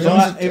gift.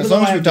 As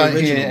long as we don't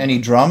hear any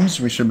drums,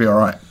 we should be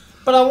alright.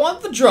 But I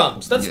want the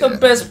drums. That's Yeah. the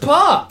best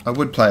part. I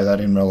would play that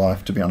in real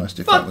life, to be honest,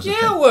 if that Fuck was a yeah,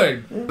 I thing.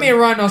 would. Give me a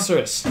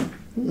rhinoceros.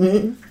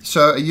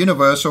 So, a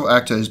Universal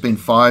actor has been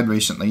fired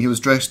recently. He was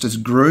dressed as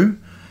Gru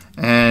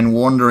and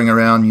wandering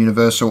around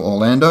Universal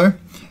Orlando,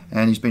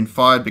 and he's been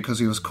fired because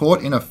he was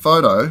caught in a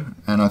photo,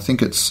 and I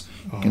think it's,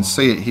 you can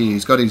see it here,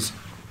 he's got his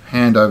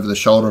hand over the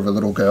shoulder of a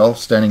little girl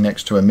standing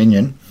next to a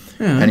minion,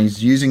 and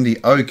he's using the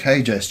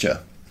OK gesture,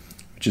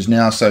 which is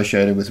now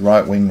associated with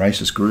right-wing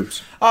racist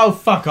groups. Oh,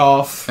 fuck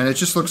off. And it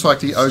just looks like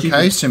the OK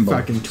Stupid symbol.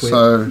 fucking twit.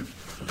 So,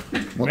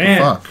 what Man.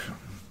 the fuck?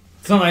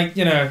 It's not like,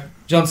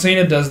 John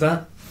Cena does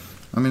that.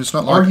 I mean, it's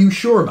not Are like... you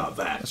sure about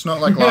that? It's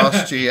not like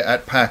last year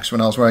at PAX when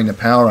I was wearing the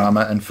power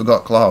armor and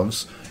forgot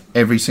gloves.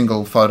 Every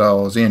single photo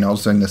I was in, I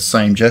was doing the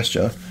same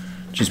gesture,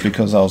 just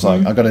because I was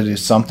like, I got to do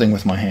something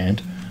with my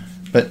hand.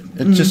 But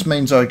it just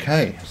means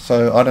okay.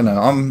 So I don't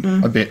know.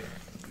 I'm a bit.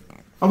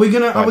 Are we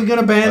gonna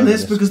ban over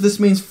this this. because this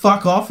means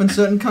fuck off in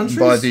certain countries?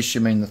 By this,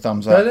 you mean the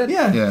thumbs up?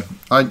 Yeah. Yeah,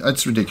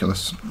 it's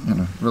ridiculous.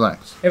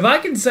 Relax. If I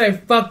can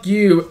say fuck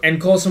you and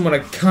call someone a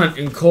cunt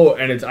in court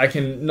and I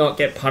can not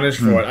get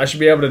punished for it, I should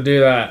be able to do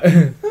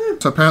that.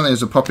 So apparently,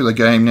 there's a popular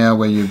game now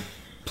where you're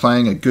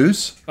playing a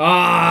goose.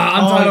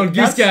 Untitled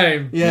Goose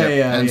Game.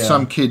 Yeah. And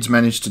some kids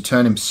managed to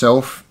turn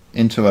himself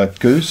into a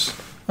goose,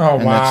 Oh,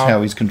 and wow. that's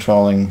how he's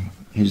controlling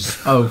his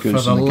Oh, for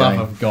goose the in the love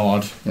game. of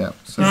God. Yeah.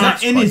 So Is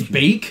that in his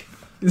beak?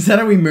 Is that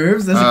how he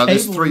moves? There's a cable.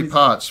 There's 3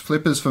 parts: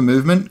 flippers for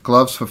movement,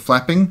 gloves for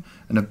flapping,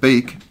 and a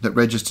beak that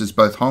registers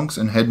both honks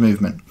and head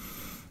movement.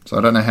 So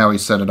I don't know how he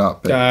set it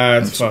up, but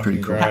That's it's fucking pretty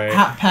cool. great.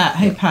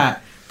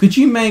 Pat, could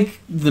you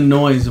make the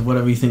noise of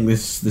whatever you think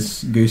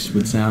this goose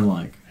would sound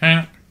like?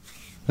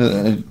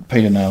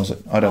 Peter nails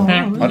it. I don't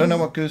know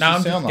what gooses No,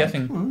 I'm sound just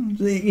like. guessing.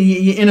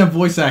 You're in a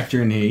voice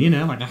actor in here,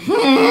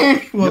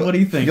 like what do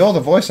you think? You're the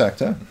voice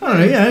actor. I don't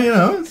know,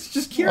 yeah, it's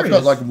just curious. I've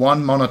got like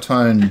one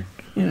monotone,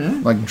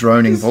 like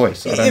droning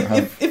voice. I don't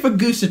have. If a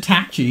goose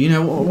attacked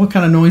you, what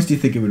kind of noise do you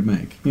think it would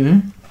make?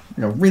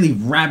 Like a really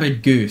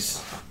rabid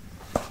goose.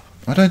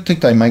 I I don't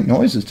think they make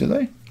noises, do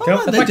they? Oh,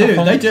 It's they like a do.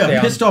 honk They do. sound.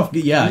 Pissed off.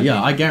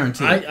 Yeah, I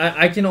guarantee. it.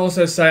 I can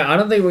also say I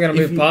don't think we're going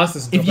to move past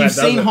this. Until If you've Pat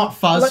does seen it. Hot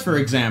Fuzz, for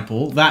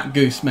example, that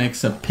goose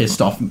makes a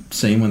pissed off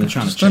scene when they're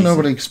trying to I chase don't know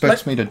what he him.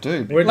 expects me to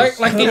do. We're Like-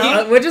 just,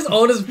 like we're just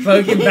all just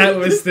poking Pat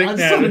with a stick I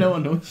just want to know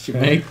now. what noise you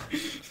make.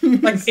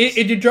 Like,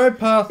 if you drove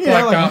past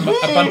Yeah, like,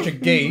 like- a bunch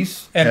of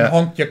geese and Yeah.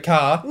 honked your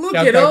car, Look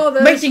they'll at go, all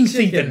those mating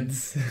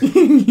chickens.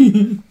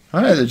 season.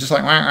 I know, they're just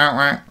like, wah,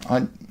 wah,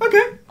 wah.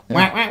 Okay.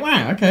 Wah, wah,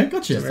 wah. Okay,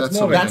 gotcha. That's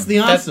more That's the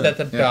That's, answer. that's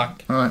a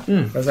duck. All right.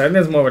 I was like,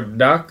 there's more of a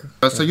duck.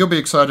 So you'll be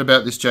excited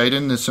about this,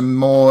 Jaden. There's some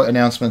more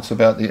announcements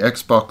about the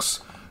Xbox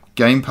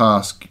Game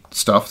Pass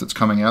stuff that's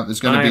coming out. There's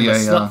going I to am be a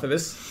slut for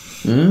this.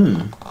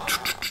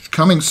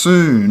 coming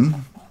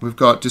soon. We've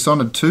got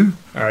Dishonored 2,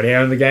 Already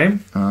out of the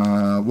game.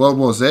 World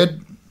War Z.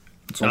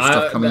 It's all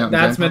stuff coming out. in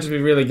That's Game meant Pass. to be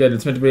really good.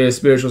 It's meant to be a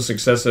spiritual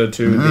successor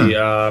to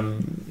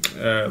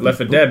the Left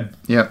 4 Dead.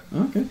 Yep.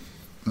 Okay.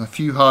 A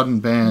few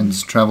hardened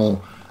bands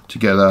travel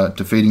together,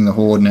 defeating the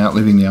Horde and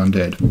outliving the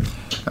undead.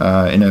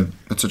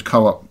 It's a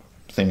co-op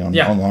thing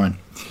online.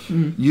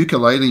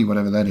 Ukulele,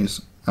 whatever that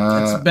is.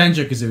 It's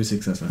Banjo-Kazooie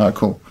successor. Oh,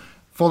 cool.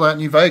 Fallout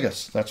New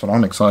Vegas. That's what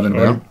I'm excited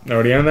about.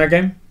 Already own that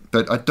game?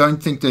 But I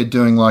don't think they're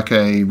doing like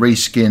a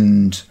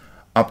reskinned,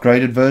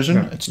 upgraded version.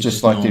 It's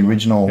just like the normal.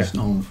 original. It's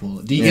normal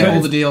Fallout. Do you Yeah. get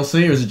all the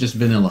DLC or is it just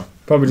vanilla?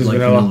 Probably just Like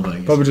vanilla. Vanilla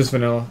Vegas. Probably just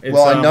vanilla. It's,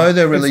 Well, I know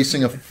they're it's-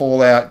 releasing a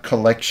Fallout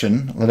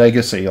collection,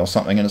 Legacy or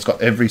something, and it's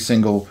got every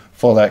single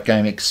Fallout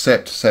game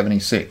except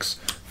 76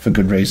 for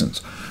good reasons.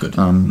 Good.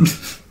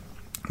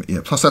 But yeah,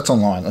 plus that's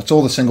online. That's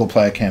all the single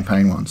player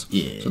campaign ones.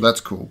 Yeah. So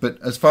that's cool. But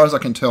as far as I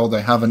can tell,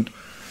 they haven't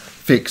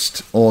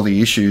fixed all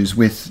the issues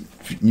with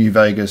New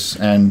Vegas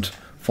and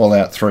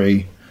Fallout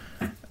 3,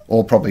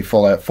 or probably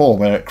Fallout 4,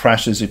 where it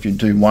crashes if you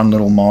do one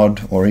little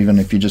mod, or even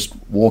if you just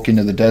walk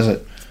into the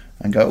desert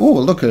and go, oh,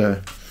 look at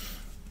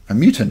a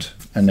mutant,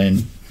 and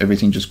then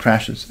everything just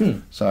crashes.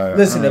 So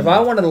Listen, if I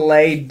want to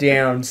lay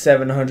down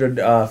 700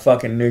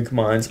 fucking nuke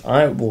mines,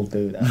 I will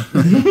do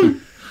that.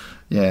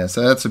 yeah,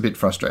 so that's a bit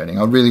frustrating.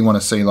 I really want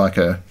to see like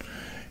a,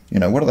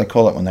 what do they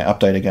call it when they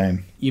update a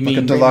game? You like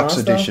mean a deluxe remaster?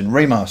 edition,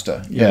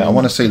 remaster. Yeah, I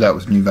want to see that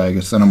with New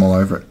Vegas. Then I'm all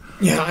over it.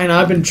 Yeah, and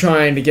I've been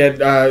trying to get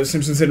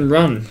Simpsons Hit and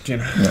Run. You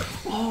know. Yeah.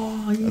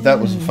 Oh, yeah. That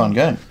was a fun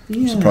game.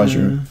 I'm surprised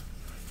you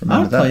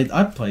remember that.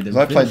 I played it. 'Cause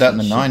I played that in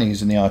the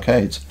 90s in the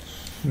arcades.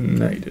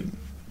 No, you didn't.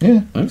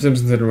 Yeah.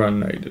 Simpsons Hit and Run.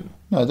 No, you didn't.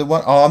 No, the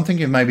one oh I'm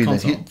thinking of maybe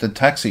Console. the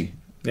taxi.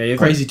 Yeah, you're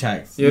Crazy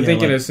Tax. You're Yeah,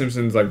 thinking like- of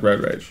Simpsons like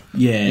Road Rage.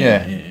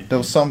 Yeah. There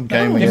was some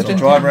game Oh, where you had to Simpsons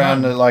drive Hit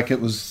and around Run. like it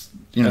was,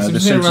 the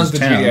Simpsons Hit and Run's Simpsons the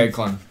town. GTA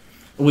clone.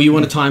 Well, you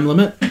want a time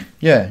limit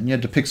Yeah, and you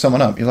had to pick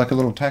someone up. You're like a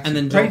little taxi. and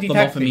then drop Crazy them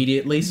off Taxi.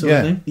 immediately, sort Yeah.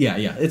 of thing.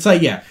 Yeah. It's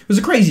like it was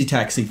a Crazy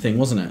Taxi thing,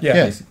 wasn't it?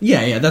 Yeah.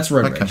 Yeah. That's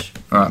Road Okay. Rage.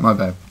 All right, my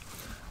bad.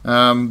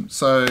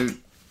 So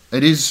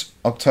it is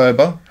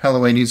October.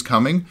 Halloween is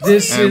coming.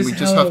 This and is we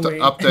just have to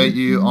Halloween. update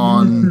you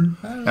on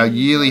our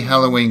yearly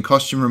Halloween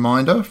costume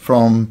reminder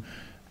from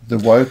the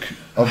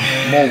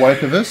more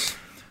woke of us.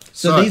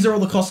 So these are all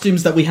the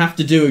costumes that we have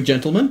to do,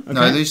 gentlemen. Okay?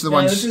 No, these are the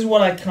ones. this is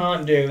what I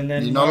can't do, and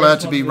then You're not my allowed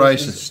to be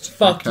responsibility is, racist.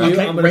 Fuck Okay. you!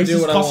 Okay, I'm gonna do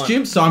racist what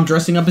costume. So I'm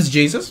dressing up as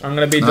Jesus. I'm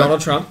gonna be No.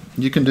 Donald Trump.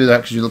 You can do that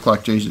because you look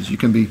like Jesus.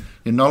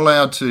 You're not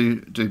allowed to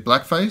do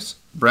blackface,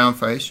 brown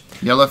face,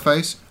 yellow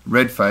face,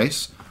 red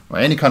face, or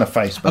any kind of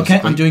face. Okay,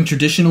 Basically. I'm doing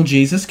traditional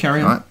Jesus.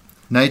 Carry on. Right.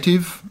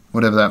 Native,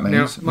 whatever that Now,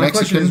 means. my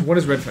question Mexican, is, what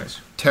is red face?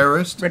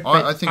 terrorist. Red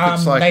I think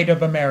it's like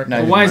Native American.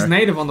 Native Why is American.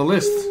 native on the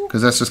list?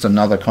 Because that's just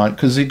another kind.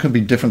 Because it could be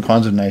different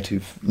kinds of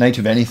native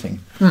anything.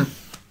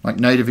 Like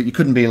native, you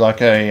couldn't be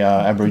like a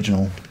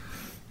Aboriginal,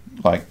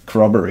 like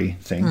corroboree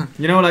thing.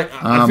 You know what?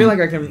 I feel like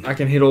I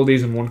can hit all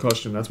these in one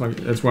costume. That's what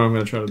I'm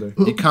gonna try to do.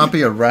 You can't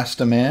be a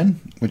Rasta man,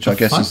 which I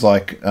guess is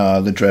like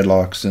the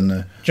dreadlocks and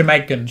the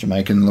Jamaican.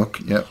 Jamaican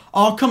look. Yep.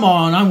 Oh, come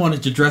on. I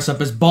wanted to dress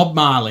up as Bob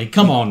Marley.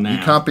 Come on now.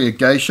 You can't be a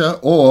geisha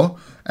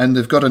and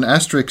they've got an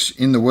asterisk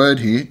in the word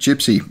here,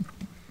 gypsy.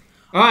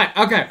 All right.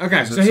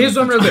 Okay. So here's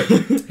what I'm gonna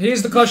do.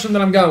 Here's the costume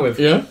that I'm going with.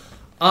 Yeah?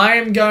 I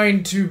am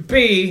going to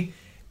be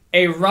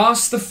a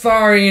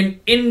Rastafarian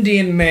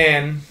Indian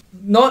man,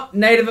 not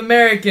Native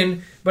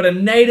American, but a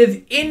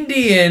Native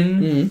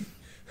Indian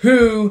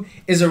who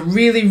is a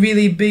really,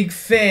 really big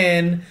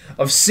fan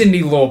of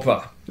Cyndi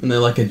Lauper. And they're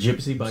like a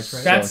gypsy by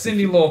trade. That's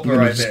Cyndi Lauper You're gonna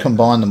right just there.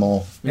 combine them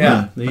all.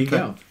 Yeah. There you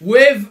go.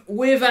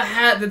 With a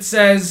hat that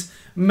says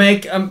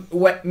 "Make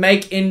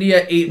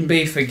India eat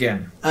beef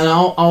again." And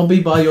I'll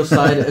be by your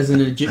side as an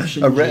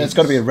Egyptian. It's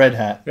got to be a red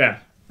hat. Yeah.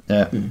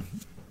 Yeah.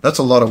 That's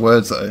a lot of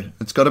words, though.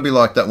 It's got to be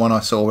like that one I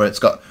saw where it's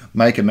got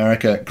 "Make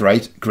America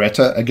Great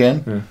Greta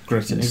again"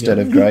 instead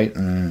of "Great."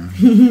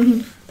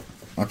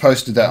 I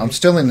posted that. I'm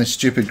still in this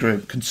stupid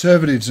group,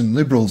 Conservatives and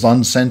Liberals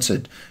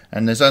Uncensored,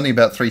 and there's only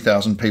about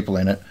 3,000 people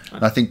in it.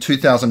 And I think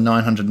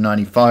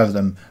 2,995 of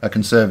them are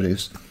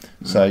Conservatives.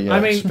 So, yeah, I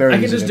it's mean, very I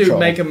can easy just to do troll.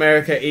 "Make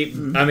America eat."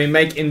 I mean,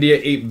 "Make India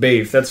eat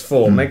beef." That's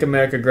 4. "Make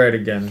America great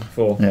again."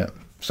 4. Yeah.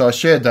 So I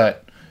shared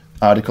that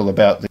article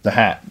about the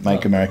hat,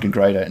 Make America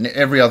Great, and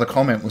every other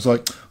comment was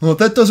like, "Oh,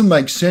 that doesn't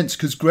make sense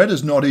because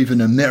Greta's not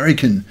even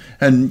American,"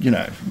 and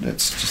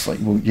it's just like,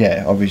 well,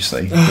 yeah,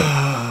 obviously. You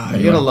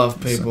gotta love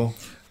people.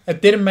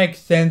 It didn't make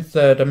sense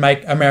to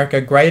make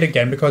America great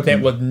again because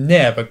it was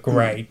never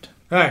great.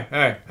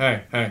 Hey.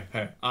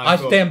 I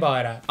stand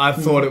by that. I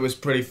thought it was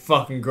pretty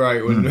fucking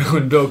great when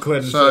Bill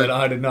Clinton said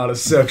I did not have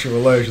sexual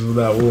relations with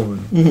that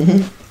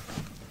woman.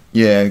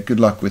 Yeah, good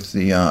luck with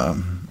the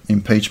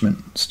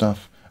impeachment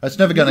stuff. It's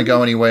never going to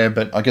go anywhere,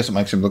 but I guess it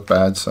makes him look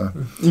bad, so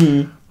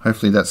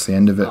hopefully that's the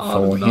end of it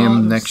for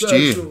him next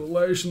year. Sexual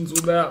relations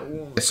with that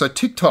woman. So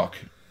TikTok,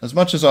 as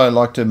much as I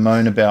like to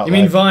moan about You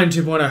mean Vine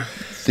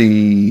 2.0?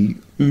 the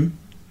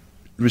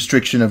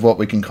restriction of what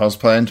we can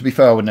cosplay, and to be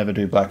fair, I would never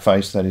do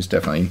blackface. That is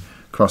definitely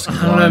crossing the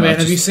I don't line. know, man.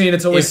 Have you seen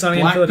It's Always If Sunny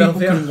in black people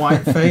Philadelphia? can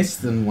whiteface,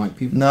 then white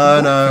people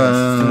No, can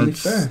whiteface.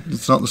 it's, It's only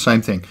it's not the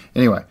same thing.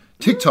 Anyway,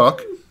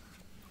 TikTok,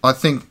 I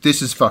think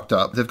this is fucked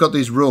up. They've got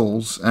these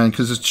rules, and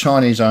because it's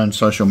Chinese-owned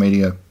social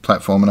media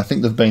platform, and I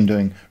think they've been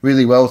doing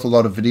really well with a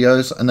lot of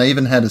videos, and they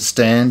even had a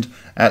stand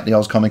at the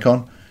Oz Comic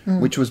Con,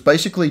 which was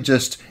basically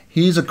just,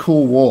 here's a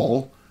cool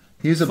wall,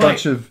 here's a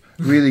bunch of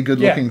really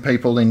good-looking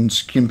people in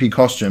skimpy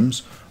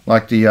costumes,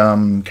 like the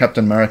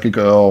Captain America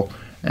girl,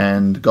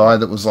 and the guy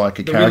that was like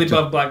a The character. really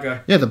buff black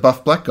guy. Yeah, the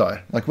buff black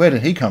guy. Like, where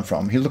did he come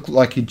from? He looked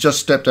like he just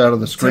stepped out of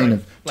the screen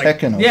of Like, Tekken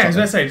or something. Yeah, I was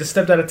going to say, just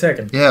stepped out of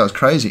Tekken. Yeah, it was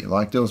crazy.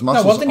 Like, there was No,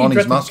 muscles wasn't he on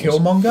his dressed as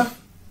muscles. Killmonger?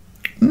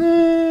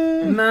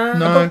 Nah. I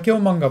got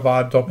Killmonger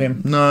vibes of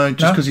him. No,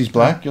 just No? because he's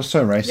black. You're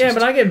so racist. Yeah,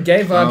 but I get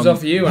gay vibes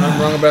off you, and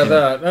I'm wrong about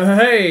that.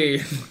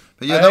 Hey!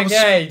 But yeah, that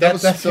Okay,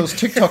 was there was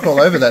TikTok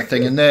all over that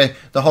thing, and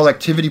the whole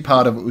activity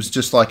part of it was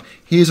just like,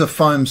 here's a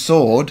foam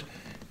sword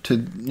to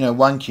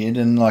one kid,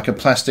 and like a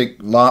plastic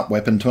LARP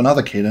weapon to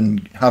another kid,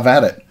 and have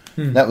at it.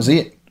 That was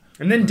it.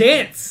 And then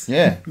dance!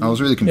 Yeah, I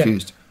was really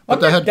confused, but On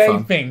they that had gay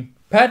fun. thing,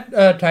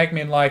 Pat take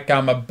me like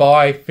a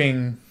bi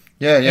thing.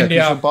 Yeah,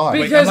 India. you're bi.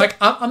 Because- I'm like,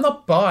 I'm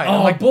not bi. I'm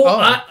Oh, like, bull! oh.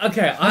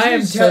 I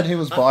am said he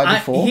was bi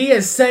before? He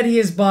has said he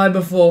is bi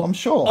before. I'm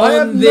sure. I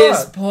On have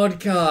this not.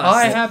 podcast.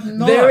 I have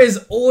not. There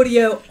is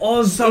audio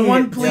of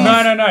Someone it. please-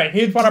 No.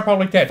 Here's what I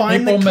probably said.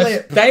 Find People the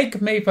clip.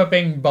 mistake me for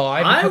being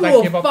bi I because I,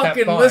 will give off that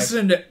fucking vibe.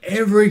 listen to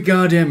every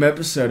goddamn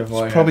episode of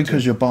I Probably Have To.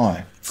 because you're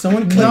bi.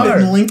 Someone clip No. it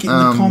and link it in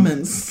the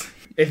comments.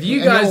 If you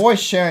And guys... you're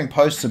always sharing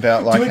posts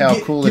about like Do it, how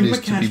gi- cool give it him is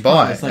a to be cash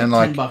bi, prize, like and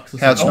like $10 or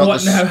how it's something.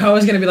 not the I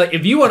was going to be like,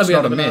 if you want to It's be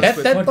on not the a myth. Banana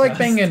Split That's like podcast-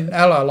 being an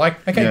ally.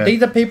 Like, okay, Yeah.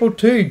 these are people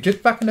too. Just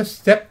fucking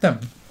accept them.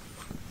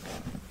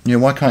 Yeah,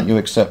 why can't you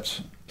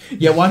accept?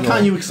 Yeah, why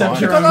can't you accept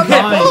fine. your own Because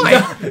I'm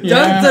kind?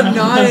 Don't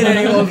deny it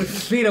anymore,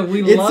 Peter.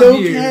 We It's love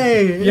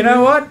okay. You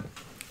know what?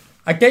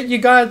 I get you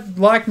guys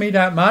like me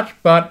that much,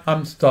 but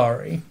I'm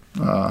sorry.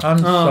 I'm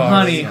you. Oh,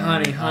 sorry.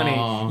 honey.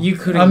 Aw. You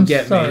couldn't I'm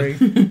get sorry.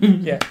 me.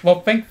 Yeah.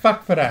 Well, thank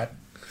fuck for that.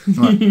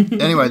 Right.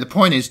 Anyway, the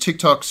point is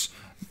TikTok's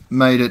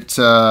made it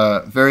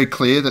very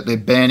clear that they're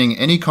banning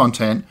any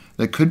content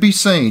that could be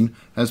seen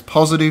as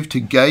positive to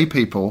gay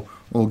people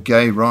or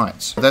gay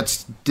rights.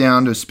 That's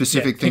down to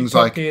specific Yeah, things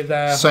TikTok like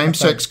is,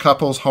 same-sex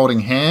couples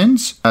holding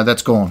hands.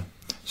 That's gone.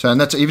 So, and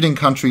that's even in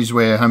countries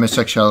where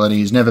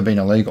homosexuality has never been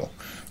illegal,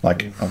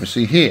 like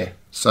obviously here.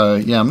 So,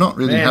 yeah, I'm not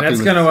really Man, happy that's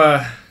with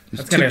gonna this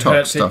that's gonna TikTok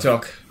hurt stuff.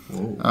 TikTok.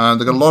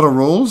 They've got a lot of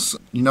rules.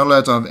 You're not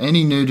allowed to have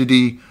any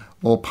nudity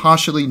or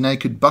partially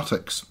naked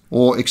buttocks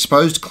or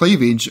exposed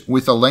cleavage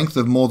with a length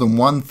of more than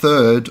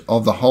 1/3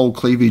 of the whole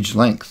cleavage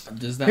length.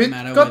 Does that Who's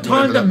matter? got whether-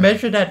 time to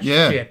measure that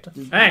Yeah. shit?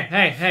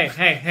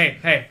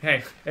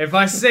 Hey. If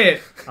I see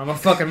it, I'm a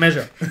fucking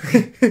measure.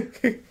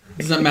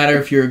 Does that matter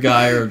if you're a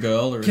guy or a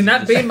girl? Or is Can it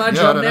that just- be my Yeah, I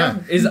job don't now?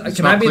 know.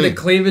 Can I not be the clear.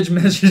 cleavage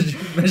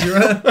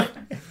measurer?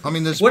 I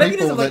mean, there's What if it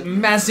people is that... like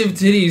massive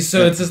titties,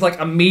 so it's just like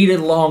a meter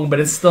long, but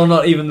it's still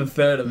not even the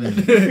third of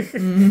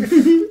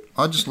it?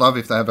 I just love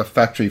if they have a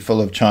factory full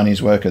of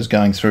Chinese workers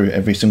going through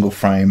every single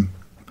frame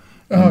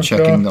and Oh,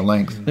 checking God. the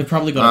length. They've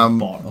probably got a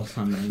bot or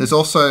something. There's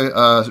also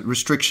a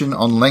restriction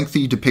on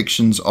lengthy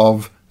depictions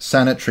of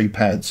sanitary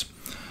pads.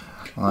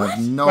 I have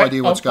no Wait,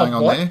 idea what's of going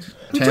on what? there.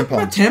 We talking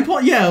about Tampons.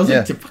 tampon? Yeah, I was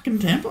like, Yeah. fucking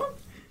tampon?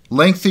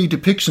 Lengthy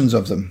depictions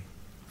of them.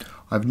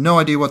 I have no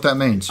idea what that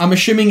means. I'm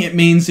assuming it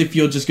means if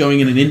you're just going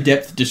in an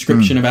in-depth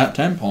description about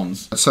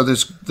tampons. So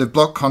they've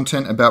blocked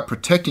content about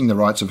protecting the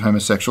rights of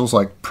homosexuals,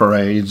 like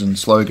parades and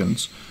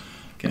slogans,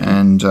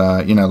 and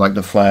like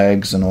the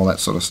flags and all that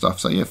sort of stuff.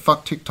 So yeah,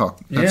 fuck TikTok.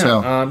 That's how.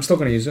 I'm still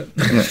gonna use it.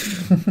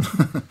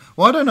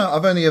 Well, I don't know.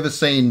 I've only ever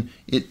seen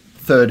it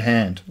third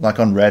hand, like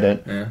on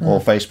Reddit or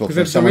Facebook. Because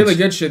where it's the really someone's-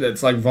 good shit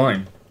that's like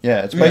Vine.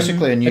 Yeah, it's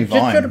basically a new It just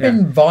should Vine. have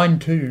been Vine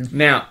too.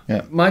 Now,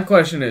 Yeah. my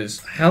question is,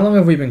 how long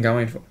have we been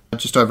going for?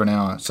 Just over an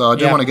hour. So I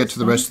do Yeah. want to get to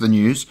the rest of the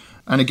news.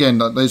 And again,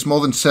 there's more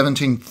than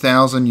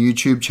 17,000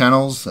 YouTube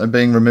channels are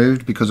being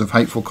removed because of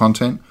hateful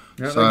content.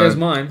 No, So- there goes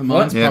mine.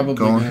 Mine's Yeah, probably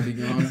go on. going to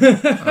be gone.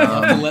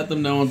 I'll have to let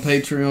them know on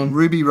Patreon.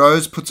 Ruby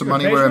Rose puts her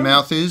money where her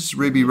mouth is.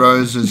 Ruby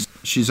Rose has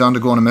she's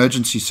undergone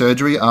emergency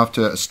surgery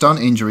after a stun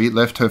injury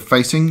left her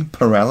facing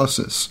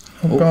paralysis.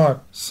 Oh, God.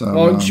 So,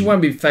 Well, she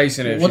won't be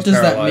facing it. If What she's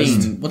does that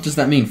paralyzed. mean? What does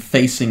that mean?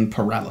 Facing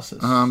paralysis.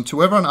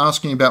 to everyone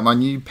asking about my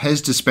new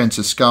Pez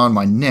dispenser scar on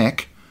my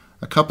neck,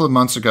 a couple of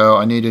months ago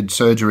I needed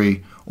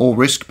surgery or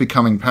risk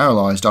becoming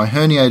paralysed. I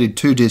herniated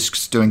 2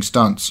 discs doing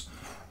stunts,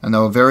 and they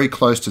were very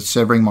close to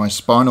severing my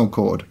spinal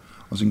cord.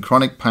 I was in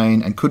chronic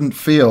pain and couldn't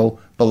feel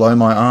below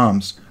my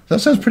arms. That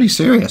sounds pretty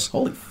serious.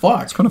 Holy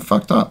fuck! It's kind of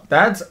fucked up.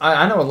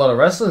 I know a lot of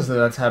wrestlers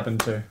that's happened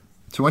to.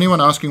 To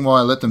anyone asking why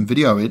I let them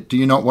video it, do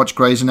you not watch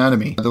Grey's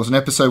Anatomy? There was an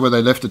episode where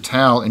they left a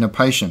towel in a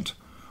patient.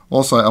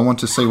 Also, I want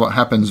to see what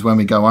happens when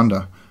we go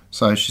under.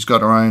 So she's got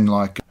her own,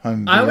 like, home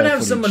video I would have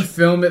footage. someone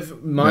film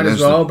it, mine Yeah, as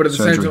there's well, the but at the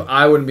same surgery. time,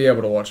 I wouldn't be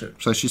able to watch it.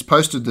 So she's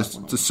posted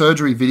the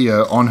surgery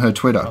video on her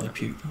Twitter,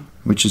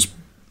 which is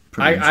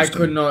pretty I interesting.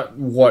 could not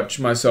watch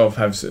myself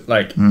have,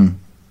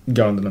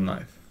 go under the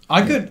knife.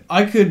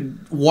 I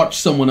could watch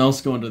someone else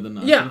go under the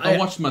knife. Yeah, If I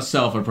watched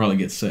myself, I'd probably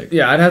get sick.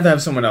 Yeah, I'd have to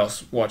have someone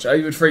else watch.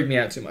 It would freak me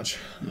out too much.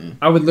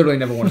 I would literally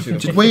never want to see the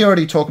Did we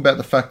already talk about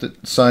the fact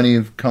that Sony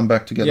have come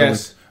back together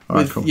Yes. with...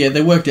 Alright, cool. Yeah,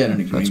 they worked out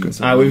an agreement. good.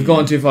 so- We've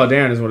gone too far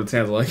down, is what it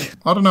sounds like.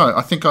 I don't know.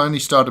 I think I only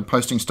started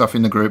posting stuff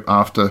in the group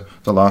after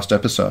the last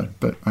episode.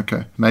 But,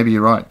 okay. Maybe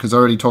you're right, because I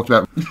already talked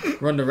about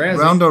Ronda Rousey.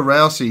 Ronda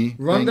Rousey being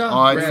Ronda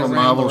eyed for Rousey.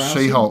 Marvel Ronda Rousey?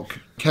 She-Hulk.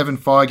 Kevin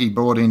Feige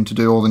brought in to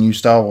do all the new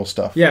Star Wars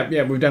stuff. Yeah,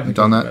 we've definitely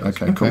Done talked that?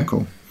 about this. Okay,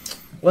 cool.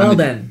 Well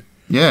then,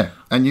 Yeah,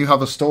 and you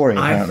have a story,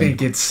 I apparently.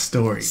 think it's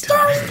story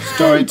time.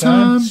 Story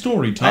time.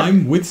 Story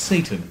time with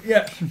Satan.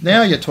 Yeah.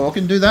 Now you're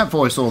talking. Do that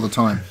voice all the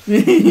time.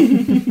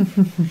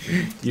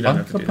 You don't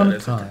have to do Upon that. a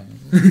it's okay.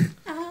 time.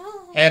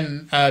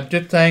 And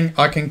just saying,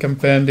 I can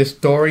confirm this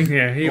story.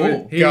 Yeah, he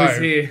Oh, was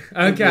go. here.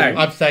 Okay.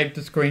 I've saved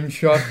the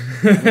screenshot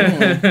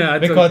I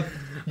took- because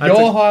I your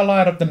took-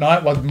 highlight of the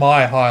night was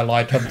my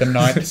highlight of the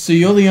night. So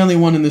you're the only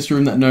one in this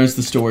room that knows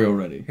the story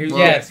already.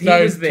 Yes, he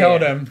so was there. tell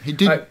them. He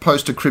did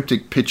post a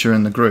cryptic picture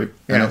in the group,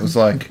 and Yeah. it was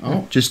like,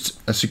 just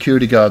a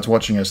security guard's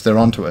watching us. They're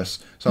onto us.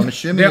 So I'm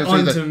assuming They're he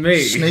was either onto me.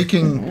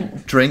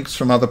 sneaking drinks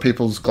from other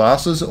people's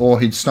glasses, or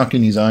he'd snuck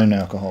in his own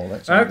alcohol.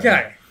 That's all I know.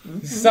 Okay.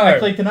 So,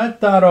 Actually, can I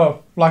start off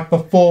like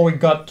before we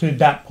got to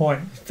that point?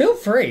 feel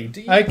free.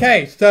 Do you-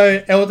 Okay,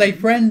 so it was a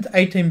friend's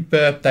 18th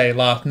birthday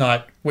last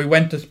night. We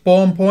went to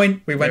Spawn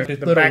Point. We went to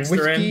The Little Baxter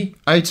Whiskey.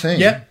 18.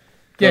 Yep.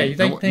 Yeah, God, he's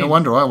no, 18. no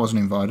wonder I wasn't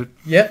invited.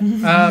 Yep.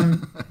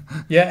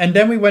 Yeah, and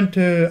then we went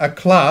to a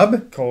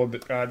club, Called the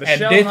and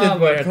Shell this is Harbor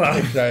where it Club.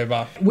 tipped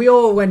over. We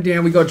all went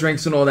down, we got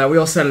drinks and all that, we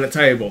all sat at a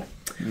table.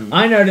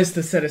 I noticed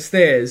a set of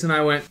stairs, and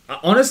I went,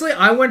 honestly,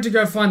 I went to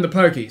go find the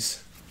pokies.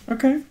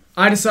 Okay.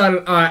 I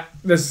decided,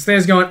 there's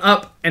stairs going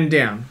up and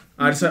down.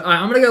 I decided,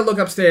 I'm gonna go look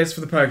upstairs for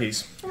the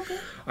pokies.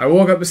 I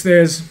walk up the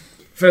stairs,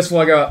 first of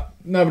all I go up,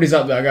 nobody's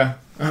up there, I go,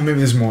 oh, maybe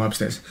there's more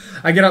upstairs.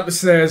 I get up the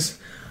stairs,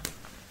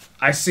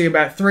 I see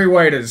about 3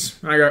 waiters,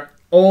 I go,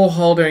 all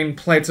holding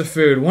plates of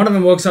food. One of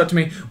them walks up to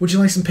me, would you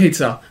like some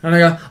pizza? And I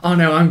go, oh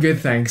no, I'm good,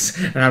 thanks.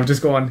 And I've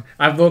just gone,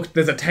 I've looked,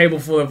 there's a table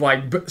full of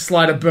like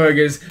slider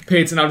burgers,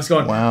 pizza, and I've just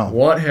gone, Wow.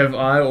 what have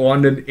I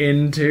wandered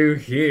into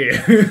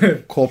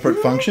here? Corporate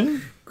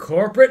function?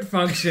 Corporate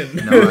function.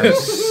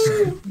 Nice.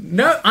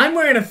 No, I'm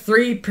wearing a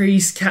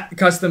 3-piece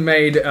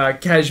custom-made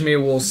cashmere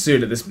wool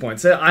suit at this point,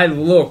 so I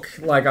look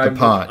like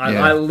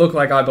I look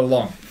like I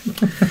belong.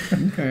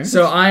 Okay.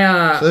 So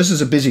So this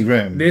is a busy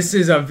room. this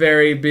is a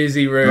very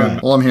busy room.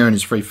 All I'm hearing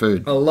is free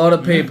food. A lot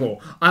of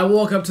people. I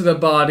walk up to the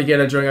bar to get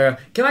a drink. I go,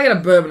 can I get a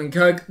bourbon and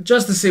coke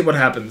just to see what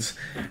happens?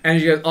 And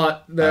she goes,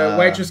 the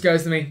waitress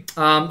goes to me,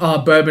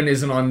 bourbon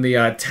isn't on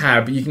the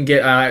tab. You can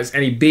get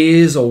any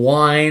beers or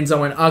wines. I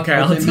went, okay,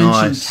 They I'll mentioned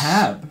Nice.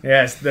 tab.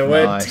 yes, the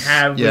word Nice.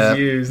 tab Yeah, was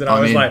used, and I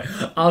I'm was in. like,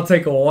 I'll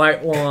take a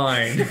white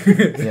wine.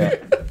 Yeah.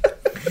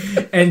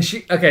 And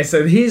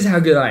so here's how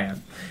good I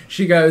am.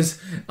 She goes,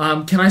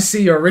 can I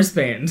see your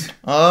wristband?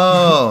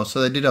 Oh,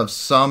 so they did have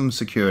some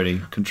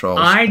security controls.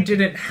 I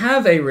didn't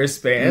have a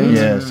wristband.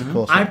 Yes, of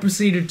course. I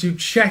proceeded to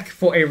check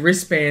for a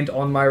wristband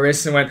on my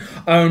wrist and went,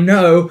 oh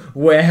no,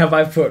 where have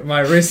I put my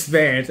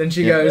wristband? And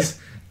she goes,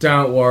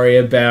 don't worry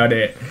about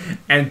it.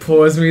 And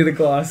pours me the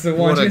glass of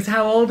wine. What She a- goes,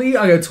 how old are you?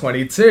 I go,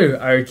 22.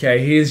 Okay,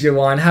 here's your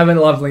wine. Have a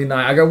lovely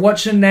night. I go,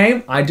 what's your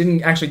name? I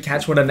didn't actually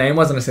catch what her name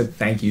was, and I said,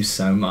 thank you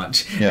so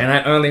much. Yeah. And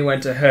I only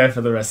went to her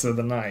for the rest of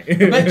the night. I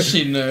bet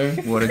she knew.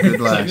 What a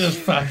good lad.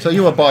 So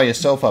you were by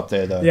yourself up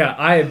there, though? Yeah,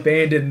 I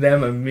abandoned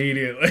them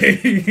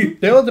immediately.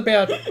 There was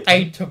about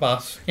 8 of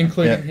us,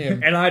 including Yeah.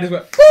 him. And I just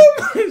went,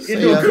 boom,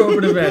 into ya. a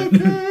corporate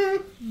event.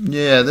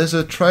 Yeah, there's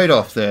a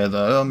trade-off there,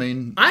 though. I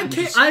mean...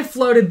 I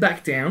floated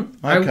back down.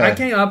 Okay. I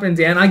came up and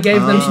down. I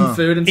gave them some Ah.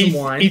 food and some He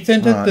wine.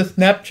 sent us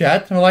the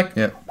Snapchat, and we're like,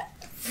 Yeah.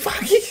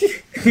 Fuck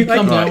it. Come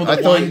down Right, with I a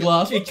thought wine you-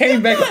 glass. he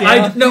came back down.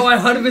 I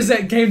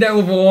 100% came down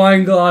with a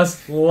wine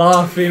glass,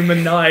 laughing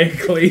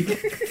maniacally.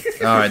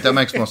 All right, that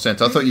makes more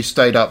sense. I thought you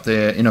stayed up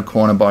there in a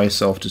corner by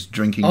yourself, just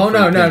drinking. Oh,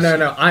 no, free no, piss. no,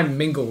 no. I'm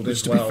mingled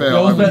as To be well. fair,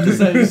 I was about to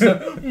say,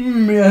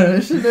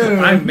 yes, no.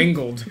 I'm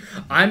mingled.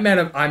 I met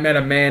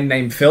a man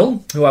named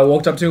Phil who I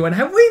walked up to and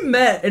have we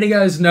met? And he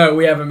goes, no,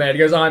 we haven't met. He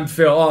goes, I'm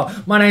Phil.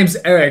 Oh, my name's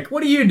Eric.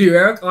 What do you do,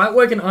 Eric? I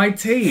work in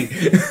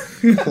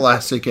IT.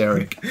 Classic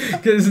Eric.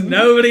 Because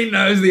nobody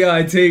knows the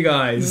IT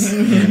guys.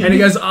 And he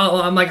goes,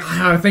 oh, I'm like,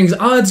 how are things?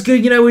 Oh, it's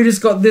good. You know, we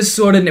just got this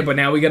sorted, but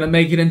now we're going to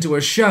make it into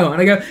a show.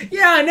 And I go,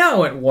 yeah, I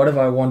know. And what have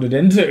I wandered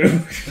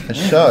into? A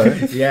show.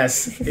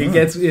 Yes, it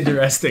gets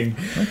interesting.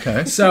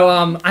 Okay. So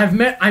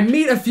I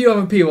meet a few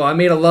other people. I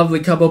meet a lovely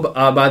couple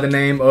by the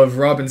name of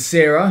Rob and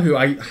Sarah, who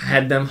I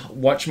had them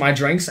watch my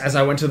drinks as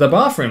I went to the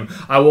bathroom.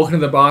 I walk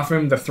into the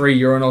bathroom, the 3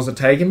 urinals are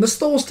taken, the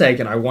stall's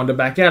taken. I wander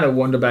back out, I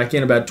wander back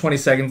in. About 20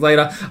 seconds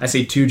later, I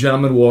see 2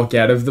 gentlemen walk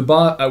out of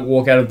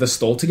the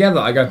stall together.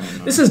 I go,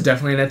 this is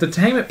definitely an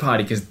entertainment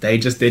party because they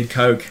just did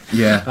coke.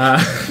 Yeah.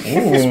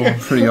 Ooh,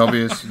 pretty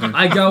obvious.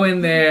 I go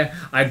in there,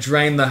 I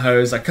drain the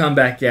hose, I come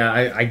back out,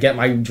 I get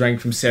my drink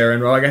from Sarah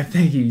and Rob. I go,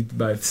 thank you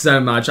both so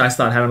much. I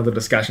start having another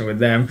discussion with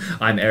them.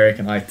 I'm Eric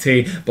and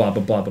IT, blah,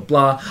 blah, blah, blah,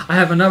 blah. I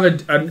have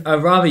a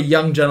rather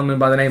young gentleman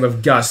by the name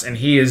of Gus, and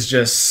he is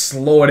just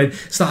slaughtered.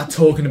 Start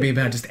talking to me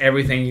about just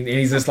everything, and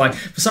he's just like,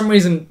 for some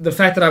reason, the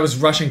fact that I was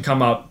Russian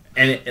come up,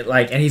 and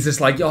he's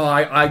just like, oh,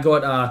 I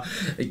got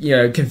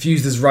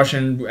confused as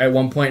Russian at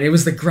one point. It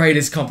was the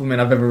greatest compliment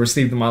I've ever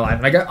received in my life.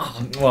 And I go,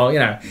 oh,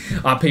 well,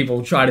 our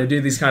people try to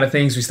do these kind of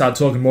things. We start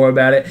talking more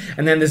about it,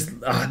 and then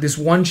this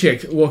one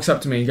chick walks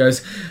up to me and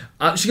goes,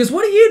 she goes,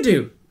 what do you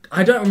do?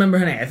 I don't remember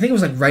her name. I think it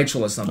was like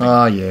Rachel or something.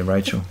 Oh yeah,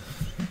 Rachel.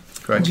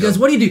 Great. She goes,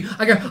 what do you do?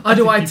 I go, I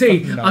do IT.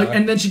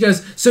 And then she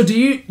goes, so do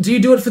you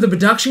do it for the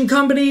production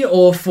company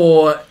or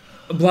for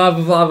blah,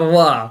 blah, blah, blah,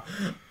 blah?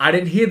 I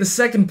didn't hear the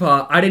second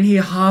part. I didn't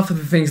hear half of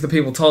the things that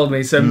people told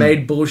me, so it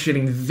made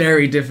bullshitting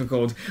very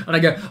difficult. And I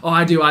go, oh,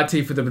 I do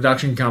IT for the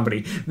production company.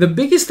 The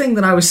biggest thing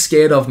that I was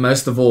scared of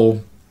most of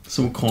all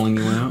Someone calling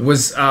you out.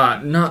 was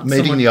not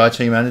Meeting the IT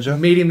manager.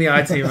 Meeting the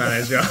IT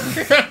manager.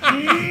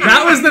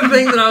 That was the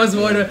thing that I was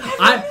worried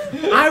about.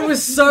 I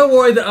was so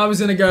worried that I was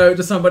going to go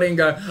to somebody and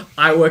go,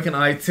 I work in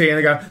IT. And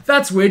they go,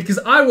 that's weird because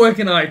I work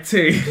in IT.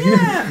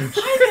 Yeah.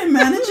 Hi there,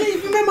 manager.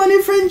 You remember my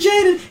new friend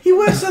Jaden? He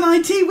works in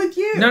IT with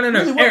you. No.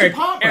 Really, what Eric,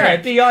 department?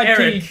 Eric. The IT,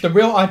 Eric. the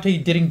real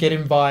IT didn't get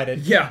invited.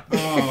 Yeah.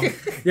 Oh.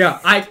 Yeah.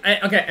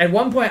 Okay, at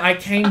one point I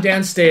came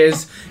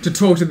downstairs to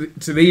talk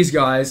to these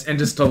guys and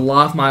just to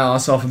laugh my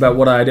ass off about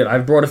what I did. I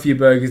brought a few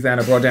burgers down.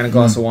 I brought down a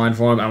glass of wine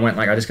for them. I went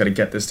I just got to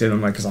get this to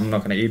them because I'm not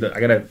going to eat it. I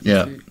got to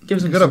give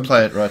them You got to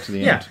play it right to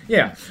the end.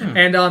 Yeah.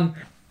 And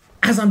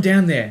as I'm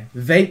down there,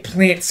 they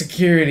plant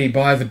security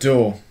by the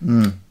door,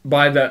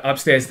 by the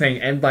upstairs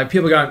thing, and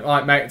people going, all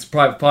right, mate, it's a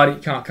private party, you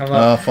can't come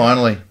up. Oh,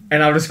 finally.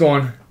 And I'm just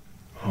going,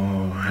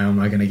 oh, how am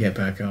I going to get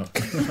back up?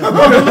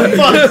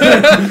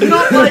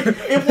 Not like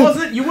it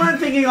wasn't. You weren't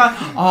thinking like,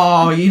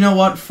 oh, you know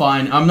what?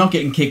 Fine, I'm not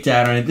getting kicked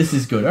out or anything. This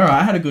is good. All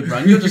right, I had a good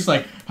run. You're just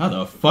like, how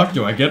the fuck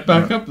do I get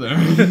back up there?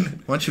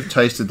 Once you've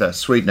tasted that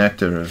sweet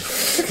nectar of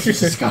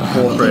Just gotta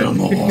have a little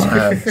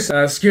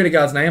more. Security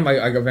guard's name,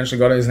 I eventually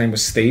got it. His name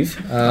was Steve.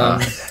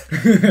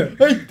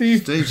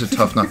 Steve's a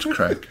tough nut to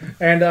crack.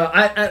 And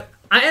I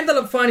ended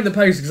up finding the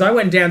place because I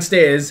went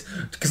downstairs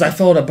because I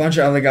followed a bunch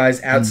of other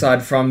guys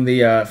outside from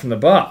the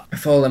bar. I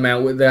followed them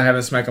out. They're having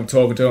a smoke. I'm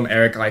talking to them.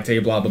 Eric,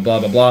 IT, blah, blah, blah,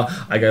 blah, blah.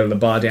 I go to the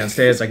bar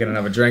downstairs. I get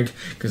another drink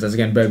because,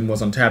 again, bourbon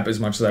was on tap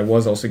as much as I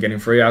was also getting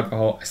free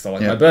alcohol. I still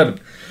like my bourbon.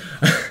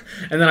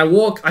 And then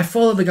I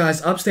follow the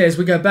guys upstairs.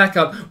 We go back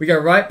up. We go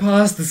right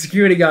past the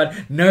security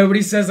guard.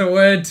 Nobody says a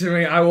word to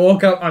me. I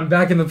walk up. I'm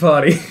back in the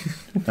party.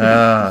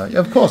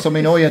 Of course. I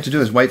mean, all you had to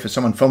do is wait for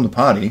someone from the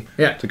party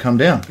to come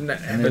down.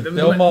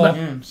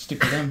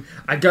 Stick with them.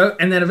 I go,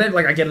 and then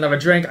eventually, I get another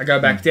drink. I go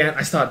back down.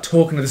 I start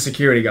talking to the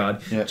security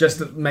guard just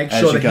to make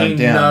sure that he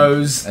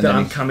knows that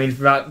I'm coming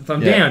from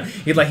down.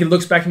 He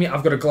looks back at me.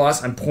 I've got a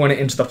glass. I'm pouring it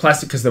into the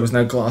plastic because there was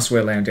no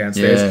glassware laying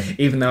downstairs,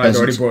 even though I'd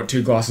already brought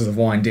 2 glasses of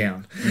wine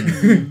down.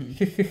 And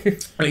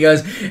he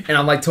goes, and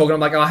I'm talking. I'm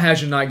like, oh,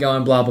 how's your night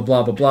going? Blah blah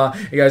blah blah blah.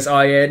 He goes,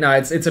 oh yeah, no,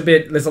 it's a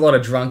bit. There's a lot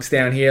of drunks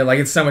down here.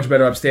 It's so much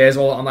better upstairs.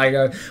 And I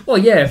go, well,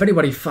 yeah, if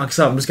anybody fucks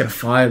up, I'm just gonna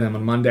fire them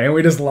on Monday, and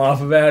we just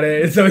laugh about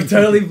it. So he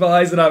totally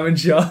buys that I'm in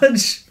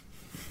charge.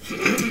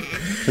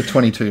 The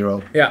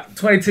 22-year-old. Yeah,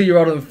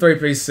 22-year-old in a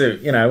 3-piece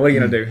suit. What are you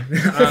gonna do?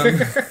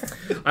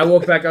 I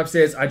walk back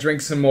upstairs. I drink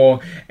some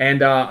more,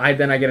 and I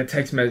get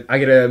a I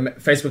get a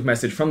Facebook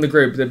message from the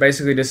group that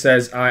basically just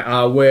says,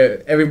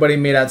 "We're everybody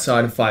meet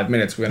outside in 5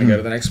 minutes. We're gonna go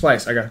to the next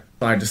place."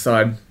 I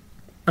decide,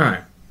 all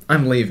right,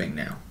 I'm leaving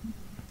now.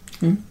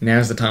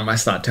 Now's the time I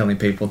start telling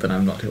people that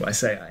I'm not who I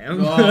say I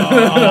am.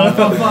 Oh,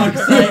 for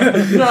fuck's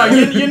sake! No,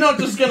 you're not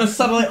just gonna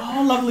subtly.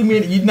 Oh, lovely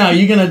meeting you. No,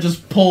 you're gonna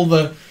just pull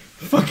the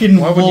fucking.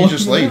 Why wouldn't you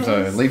just leave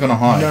though? Leave on a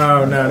high.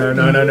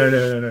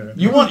 No.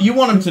 You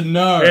want him to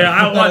know. Yeah,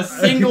 I that want a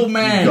single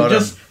man got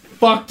just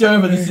fucked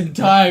over this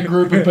entire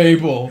group of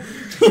people.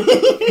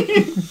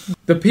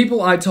 The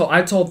people I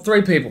told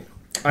 3 people.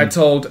 I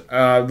told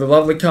the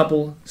lovely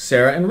couple,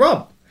 Sarah and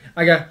Rob.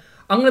 I go,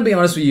 I'm going to be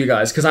honest with you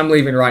guys, because I'm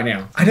leaving right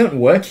now. I don't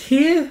work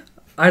here.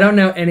 I don't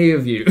know any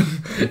of you.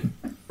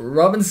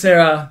 Rob and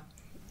Sarah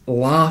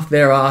laugh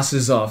their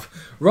asses off.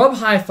 Rob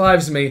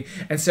high-fives me,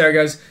 and Sarah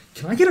goes,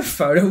 "Can I get a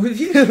photo with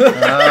you?"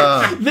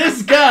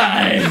 This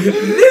guy!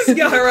 This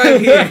guy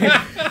right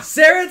here.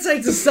 Sarah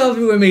takes a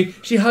selfie with me.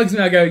 She hugs me.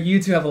 I go,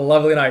 "You two have a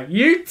lovely night."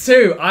 "You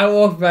too." I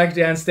walk back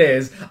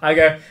downstairs. I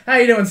go, "How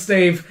you doing,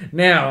 Steve?"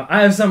 "Now,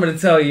 I have something to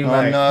tell you,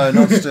 Oh mate." no,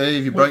 not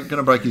Steve! You're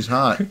gonna break his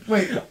heart.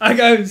 Wait, I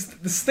go,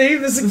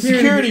 "Steve, the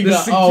security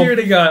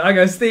guy." I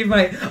go, "Steve,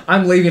 mate,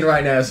 I'm leaving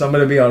right now, so I'm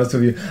going to be honest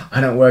with you. I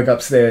don't work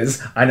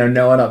upstairs. I know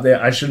no one up there.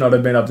 I should not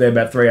have been up there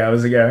about 3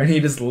 hours ago." And he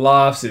just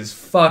laughs his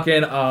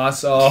fucking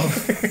ass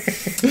off.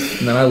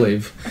 And then I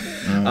leave.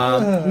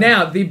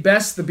 Now, the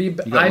You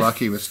got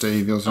lucky with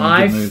Steve. He was in a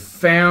I good mood.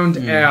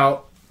 found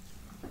out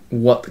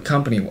what the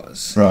company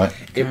was. Right.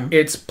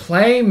 It's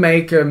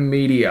Playmaker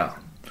Media.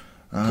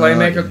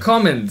 Playmaker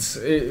Commons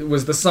it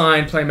was the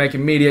sign. Playmaker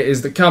Media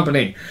is the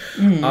company.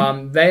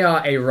 They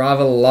are a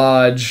rather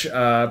large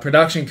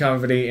production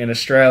company in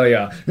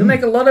Australia who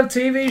make a lot of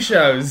TV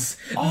shows.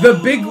 The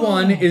big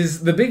one is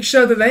the big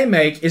show that they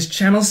make is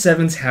Channel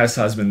 7's House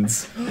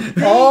Husbands.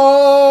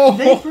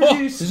 they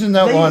produce... Isn't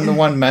that the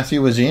one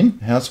Matthew was in?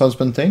 House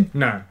husband thing?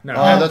 No.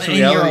 Oh, that's a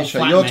reality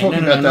show. You're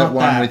talking about that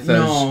one with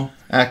those No.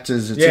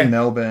 actors. It's Yeah. in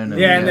Melbourne.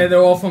 Yeah, and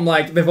they're all from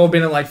they've all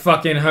been in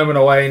fucking Home and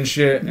Away and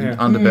shit. Yeah.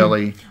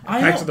 Underbelly.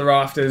 Back to the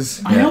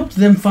Rafters. I helped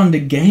them fund a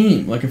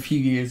game a few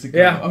years ago.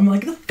 Yeah. I'm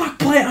like, the fuck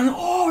play? I'm like,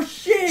 oh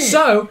shit!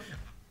 So,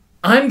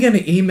 I'm going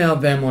to email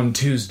them on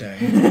Tuesday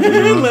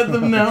let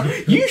them know.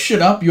 You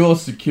should up your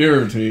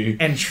security.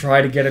 and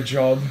try to get a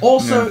job.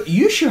 Also,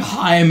 you should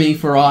hire me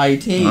for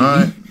IT.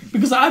 Alright.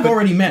 Because I've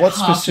already met What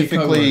half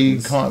specifically?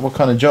 your coworkers. What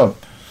kind of job?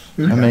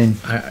 I mean,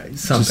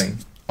 Something.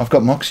 I've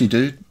got Moxie,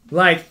 dude.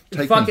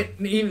 Take Fuck me. it,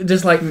 even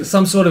just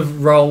some sort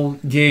of role,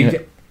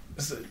 gig,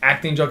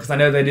 acting job, because I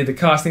know they did the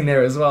casting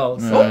there as well.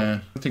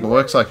 So, I think it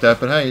works like that,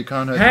 but hey, you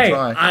can't hurt to hey,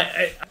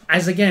 try.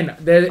 as again,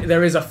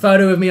 there is a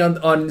photo of me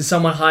on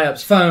someone high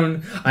up's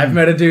phone. I've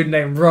met a dude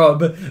named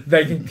Rob.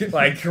 They can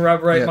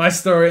corroborate my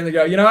story, and they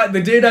go, "You know what?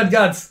 The dude had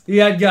guts. He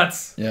had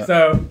guts." Yeah.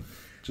 So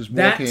Just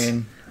that walk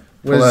in.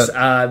 was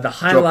the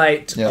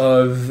highlight Yeah.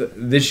 of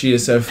this year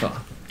so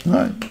far.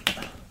 Right.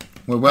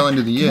 We're well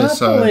into the year, I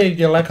so believe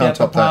you left can't out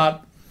the top that.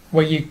 part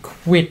where you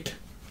quit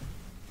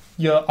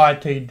your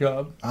IT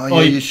job. Oh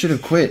yeah, you should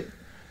have quit.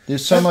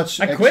 There's so much.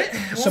 I quit.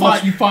 So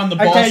much. You find the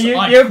boss. Okay, you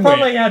I quit.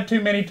 probably had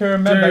too many to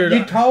remember. Dude,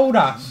 you told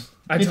us.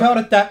 I told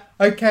us that,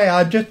 okay,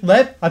 I just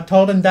left. I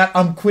told him that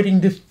I'm quitting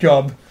this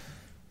job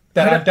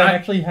that I don't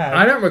actually have.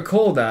 I don't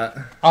recall that.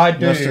 I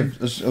do. It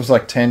was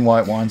like 10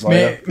 white wines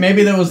later.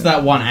 Maybe there was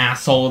that one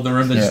asshole in the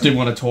room that just didn't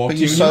want to talk But to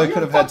you you. so You're like,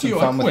 could have "Yeah, had fuck some you,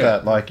 I fun with quit."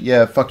 that. Like,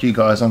 yeah, fuck you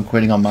guys, I'm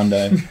quitting on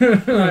Monday.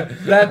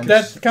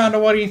 That's kind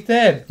of what he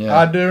said. Yeah.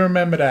 I do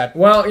remember that.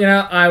 Well,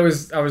 I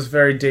was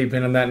very deep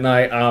in on that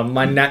night.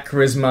 My Nat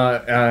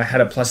Charisma had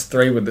a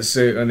 +3 with the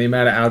suit, and the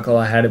amount of alcohol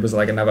I had, it was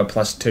another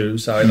 +2,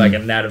 so I had a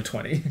nat of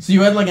 20. So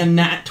you had a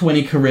nat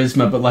 20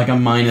 charisma, but a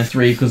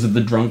 -3 because of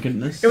the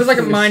drunkenness. It was a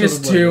Sort of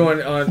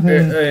 -2 on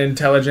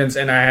intelligence,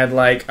 and I had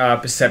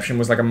perception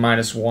was a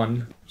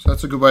 -1. So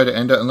that's a good way to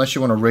end it, unless you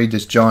want to read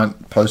this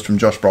giant post from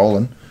Josh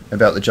Brolin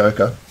about the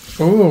Joker.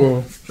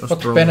 Ooh, what's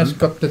Brolin. Venice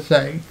got to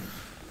say?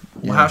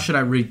 Well, how should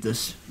I read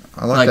this?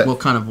 I like that. What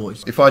kind of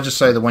voice? If I just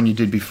say the one you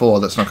did before,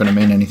 that's not going to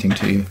mean anything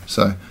to you.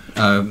 So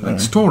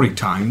Story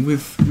time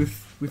with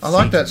I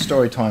like that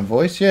story time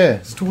voice.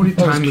 Yeah, Story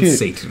That was time with cute.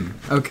 Satan.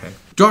 Okay.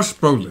 Josh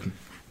Brolin.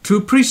 To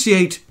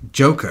appreciate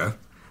Joker,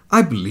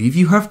 I believe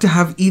you have to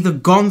have either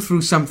gone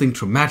through something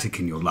traumatic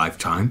in your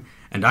lifetime,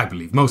 and I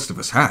believe most of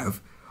us have,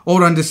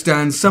 or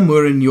understand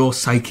somewhere in your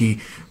psyche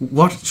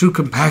what true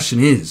compassion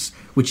is,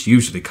 which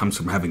usually comes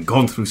from having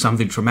gone through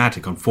something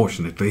traumatic,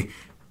 unfortunately.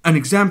 An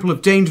example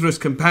of dangerous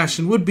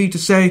compassion would be to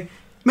say,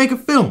 make a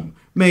film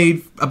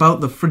made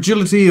about the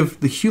fragility of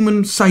the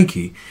human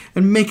psyche,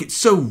 and make it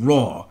so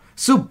raw,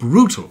 so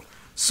brutal,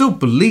 so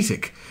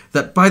politic,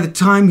 that by the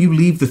time you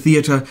leave the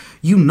theatre,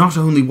 you not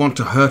only want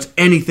to hurt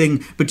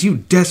anything, but you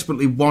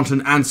desperately want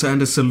an answer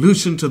and a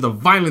solution to the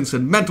violence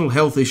and mental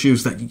health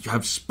issues that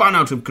have spun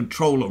out of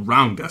control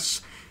around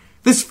us.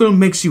 This film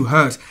makes you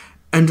hurt,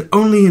 and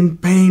only in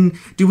pain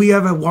do we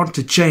ever want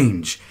to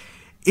change.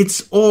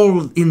 It's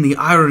all in the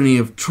irony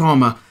of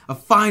trauma, a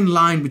fine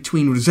line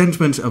between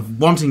resentment of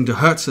wanting to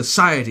hurt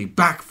society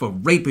back for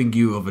raping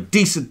you of a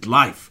decent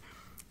life,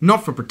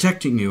 not for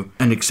protecting you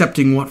and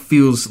accepting what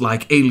feels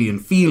like alien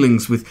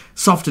feelings with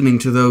softening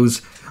to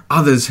those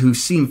others who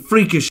seem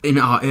freakish in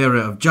our era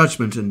of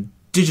judgment and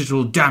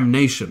digital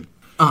damnation.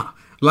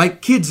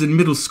 Like kids in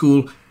middle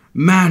school,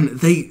 man,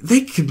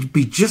 they can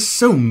be just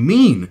so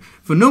mean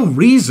for no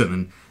reason,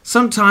 and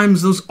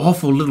sometimes those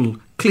awful little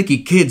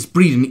cliquey kids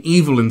breed an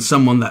evil in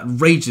someone that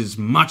rages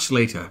much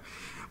later,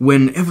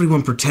 when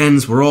everyone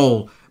pretends we're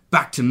all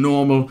back to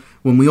normal,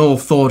 when we all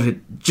thought it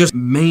just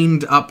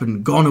maned up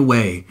and gone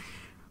away.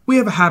 We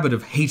have a habit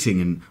of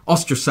hating and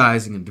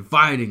ostracizing and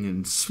dividing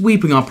and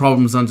sweeping our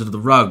problems under the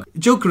rug.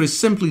 Joker is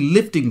simply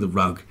lifting the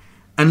rug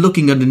and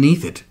looking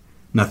underneath it.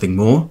 Nothing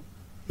more,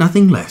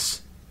 nothing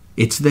less.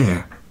 It's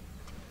there.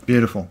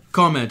 Beautiful.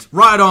 Comment.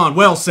 Right on.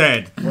 Well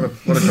said.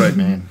 What a great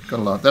man. Got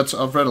a lot.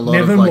 I've read a lot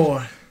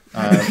Nevermore.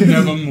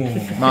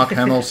 Nevermore. Mark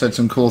Hamill said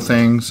some cool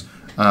things.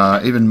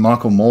 Even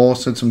Michael Moore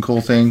said some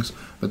cool things.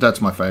 But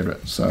that's my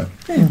favourite. So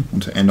I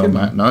want to end on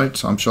that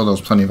note. I'm sure there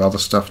was plenty of other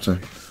stuff to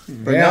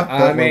bring up,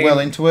 but we're well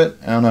into it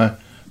on a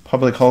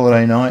public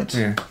holiday night.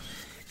 Yeah.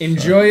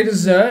 Enjoy your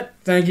dessert.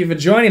 Thank you for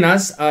joining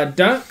us.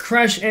 Don't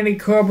crash any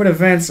corporate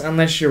events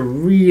unless you're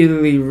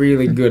really,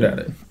 really good at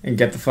it. And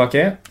get the fuck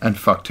out. And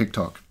fuck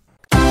TikTok.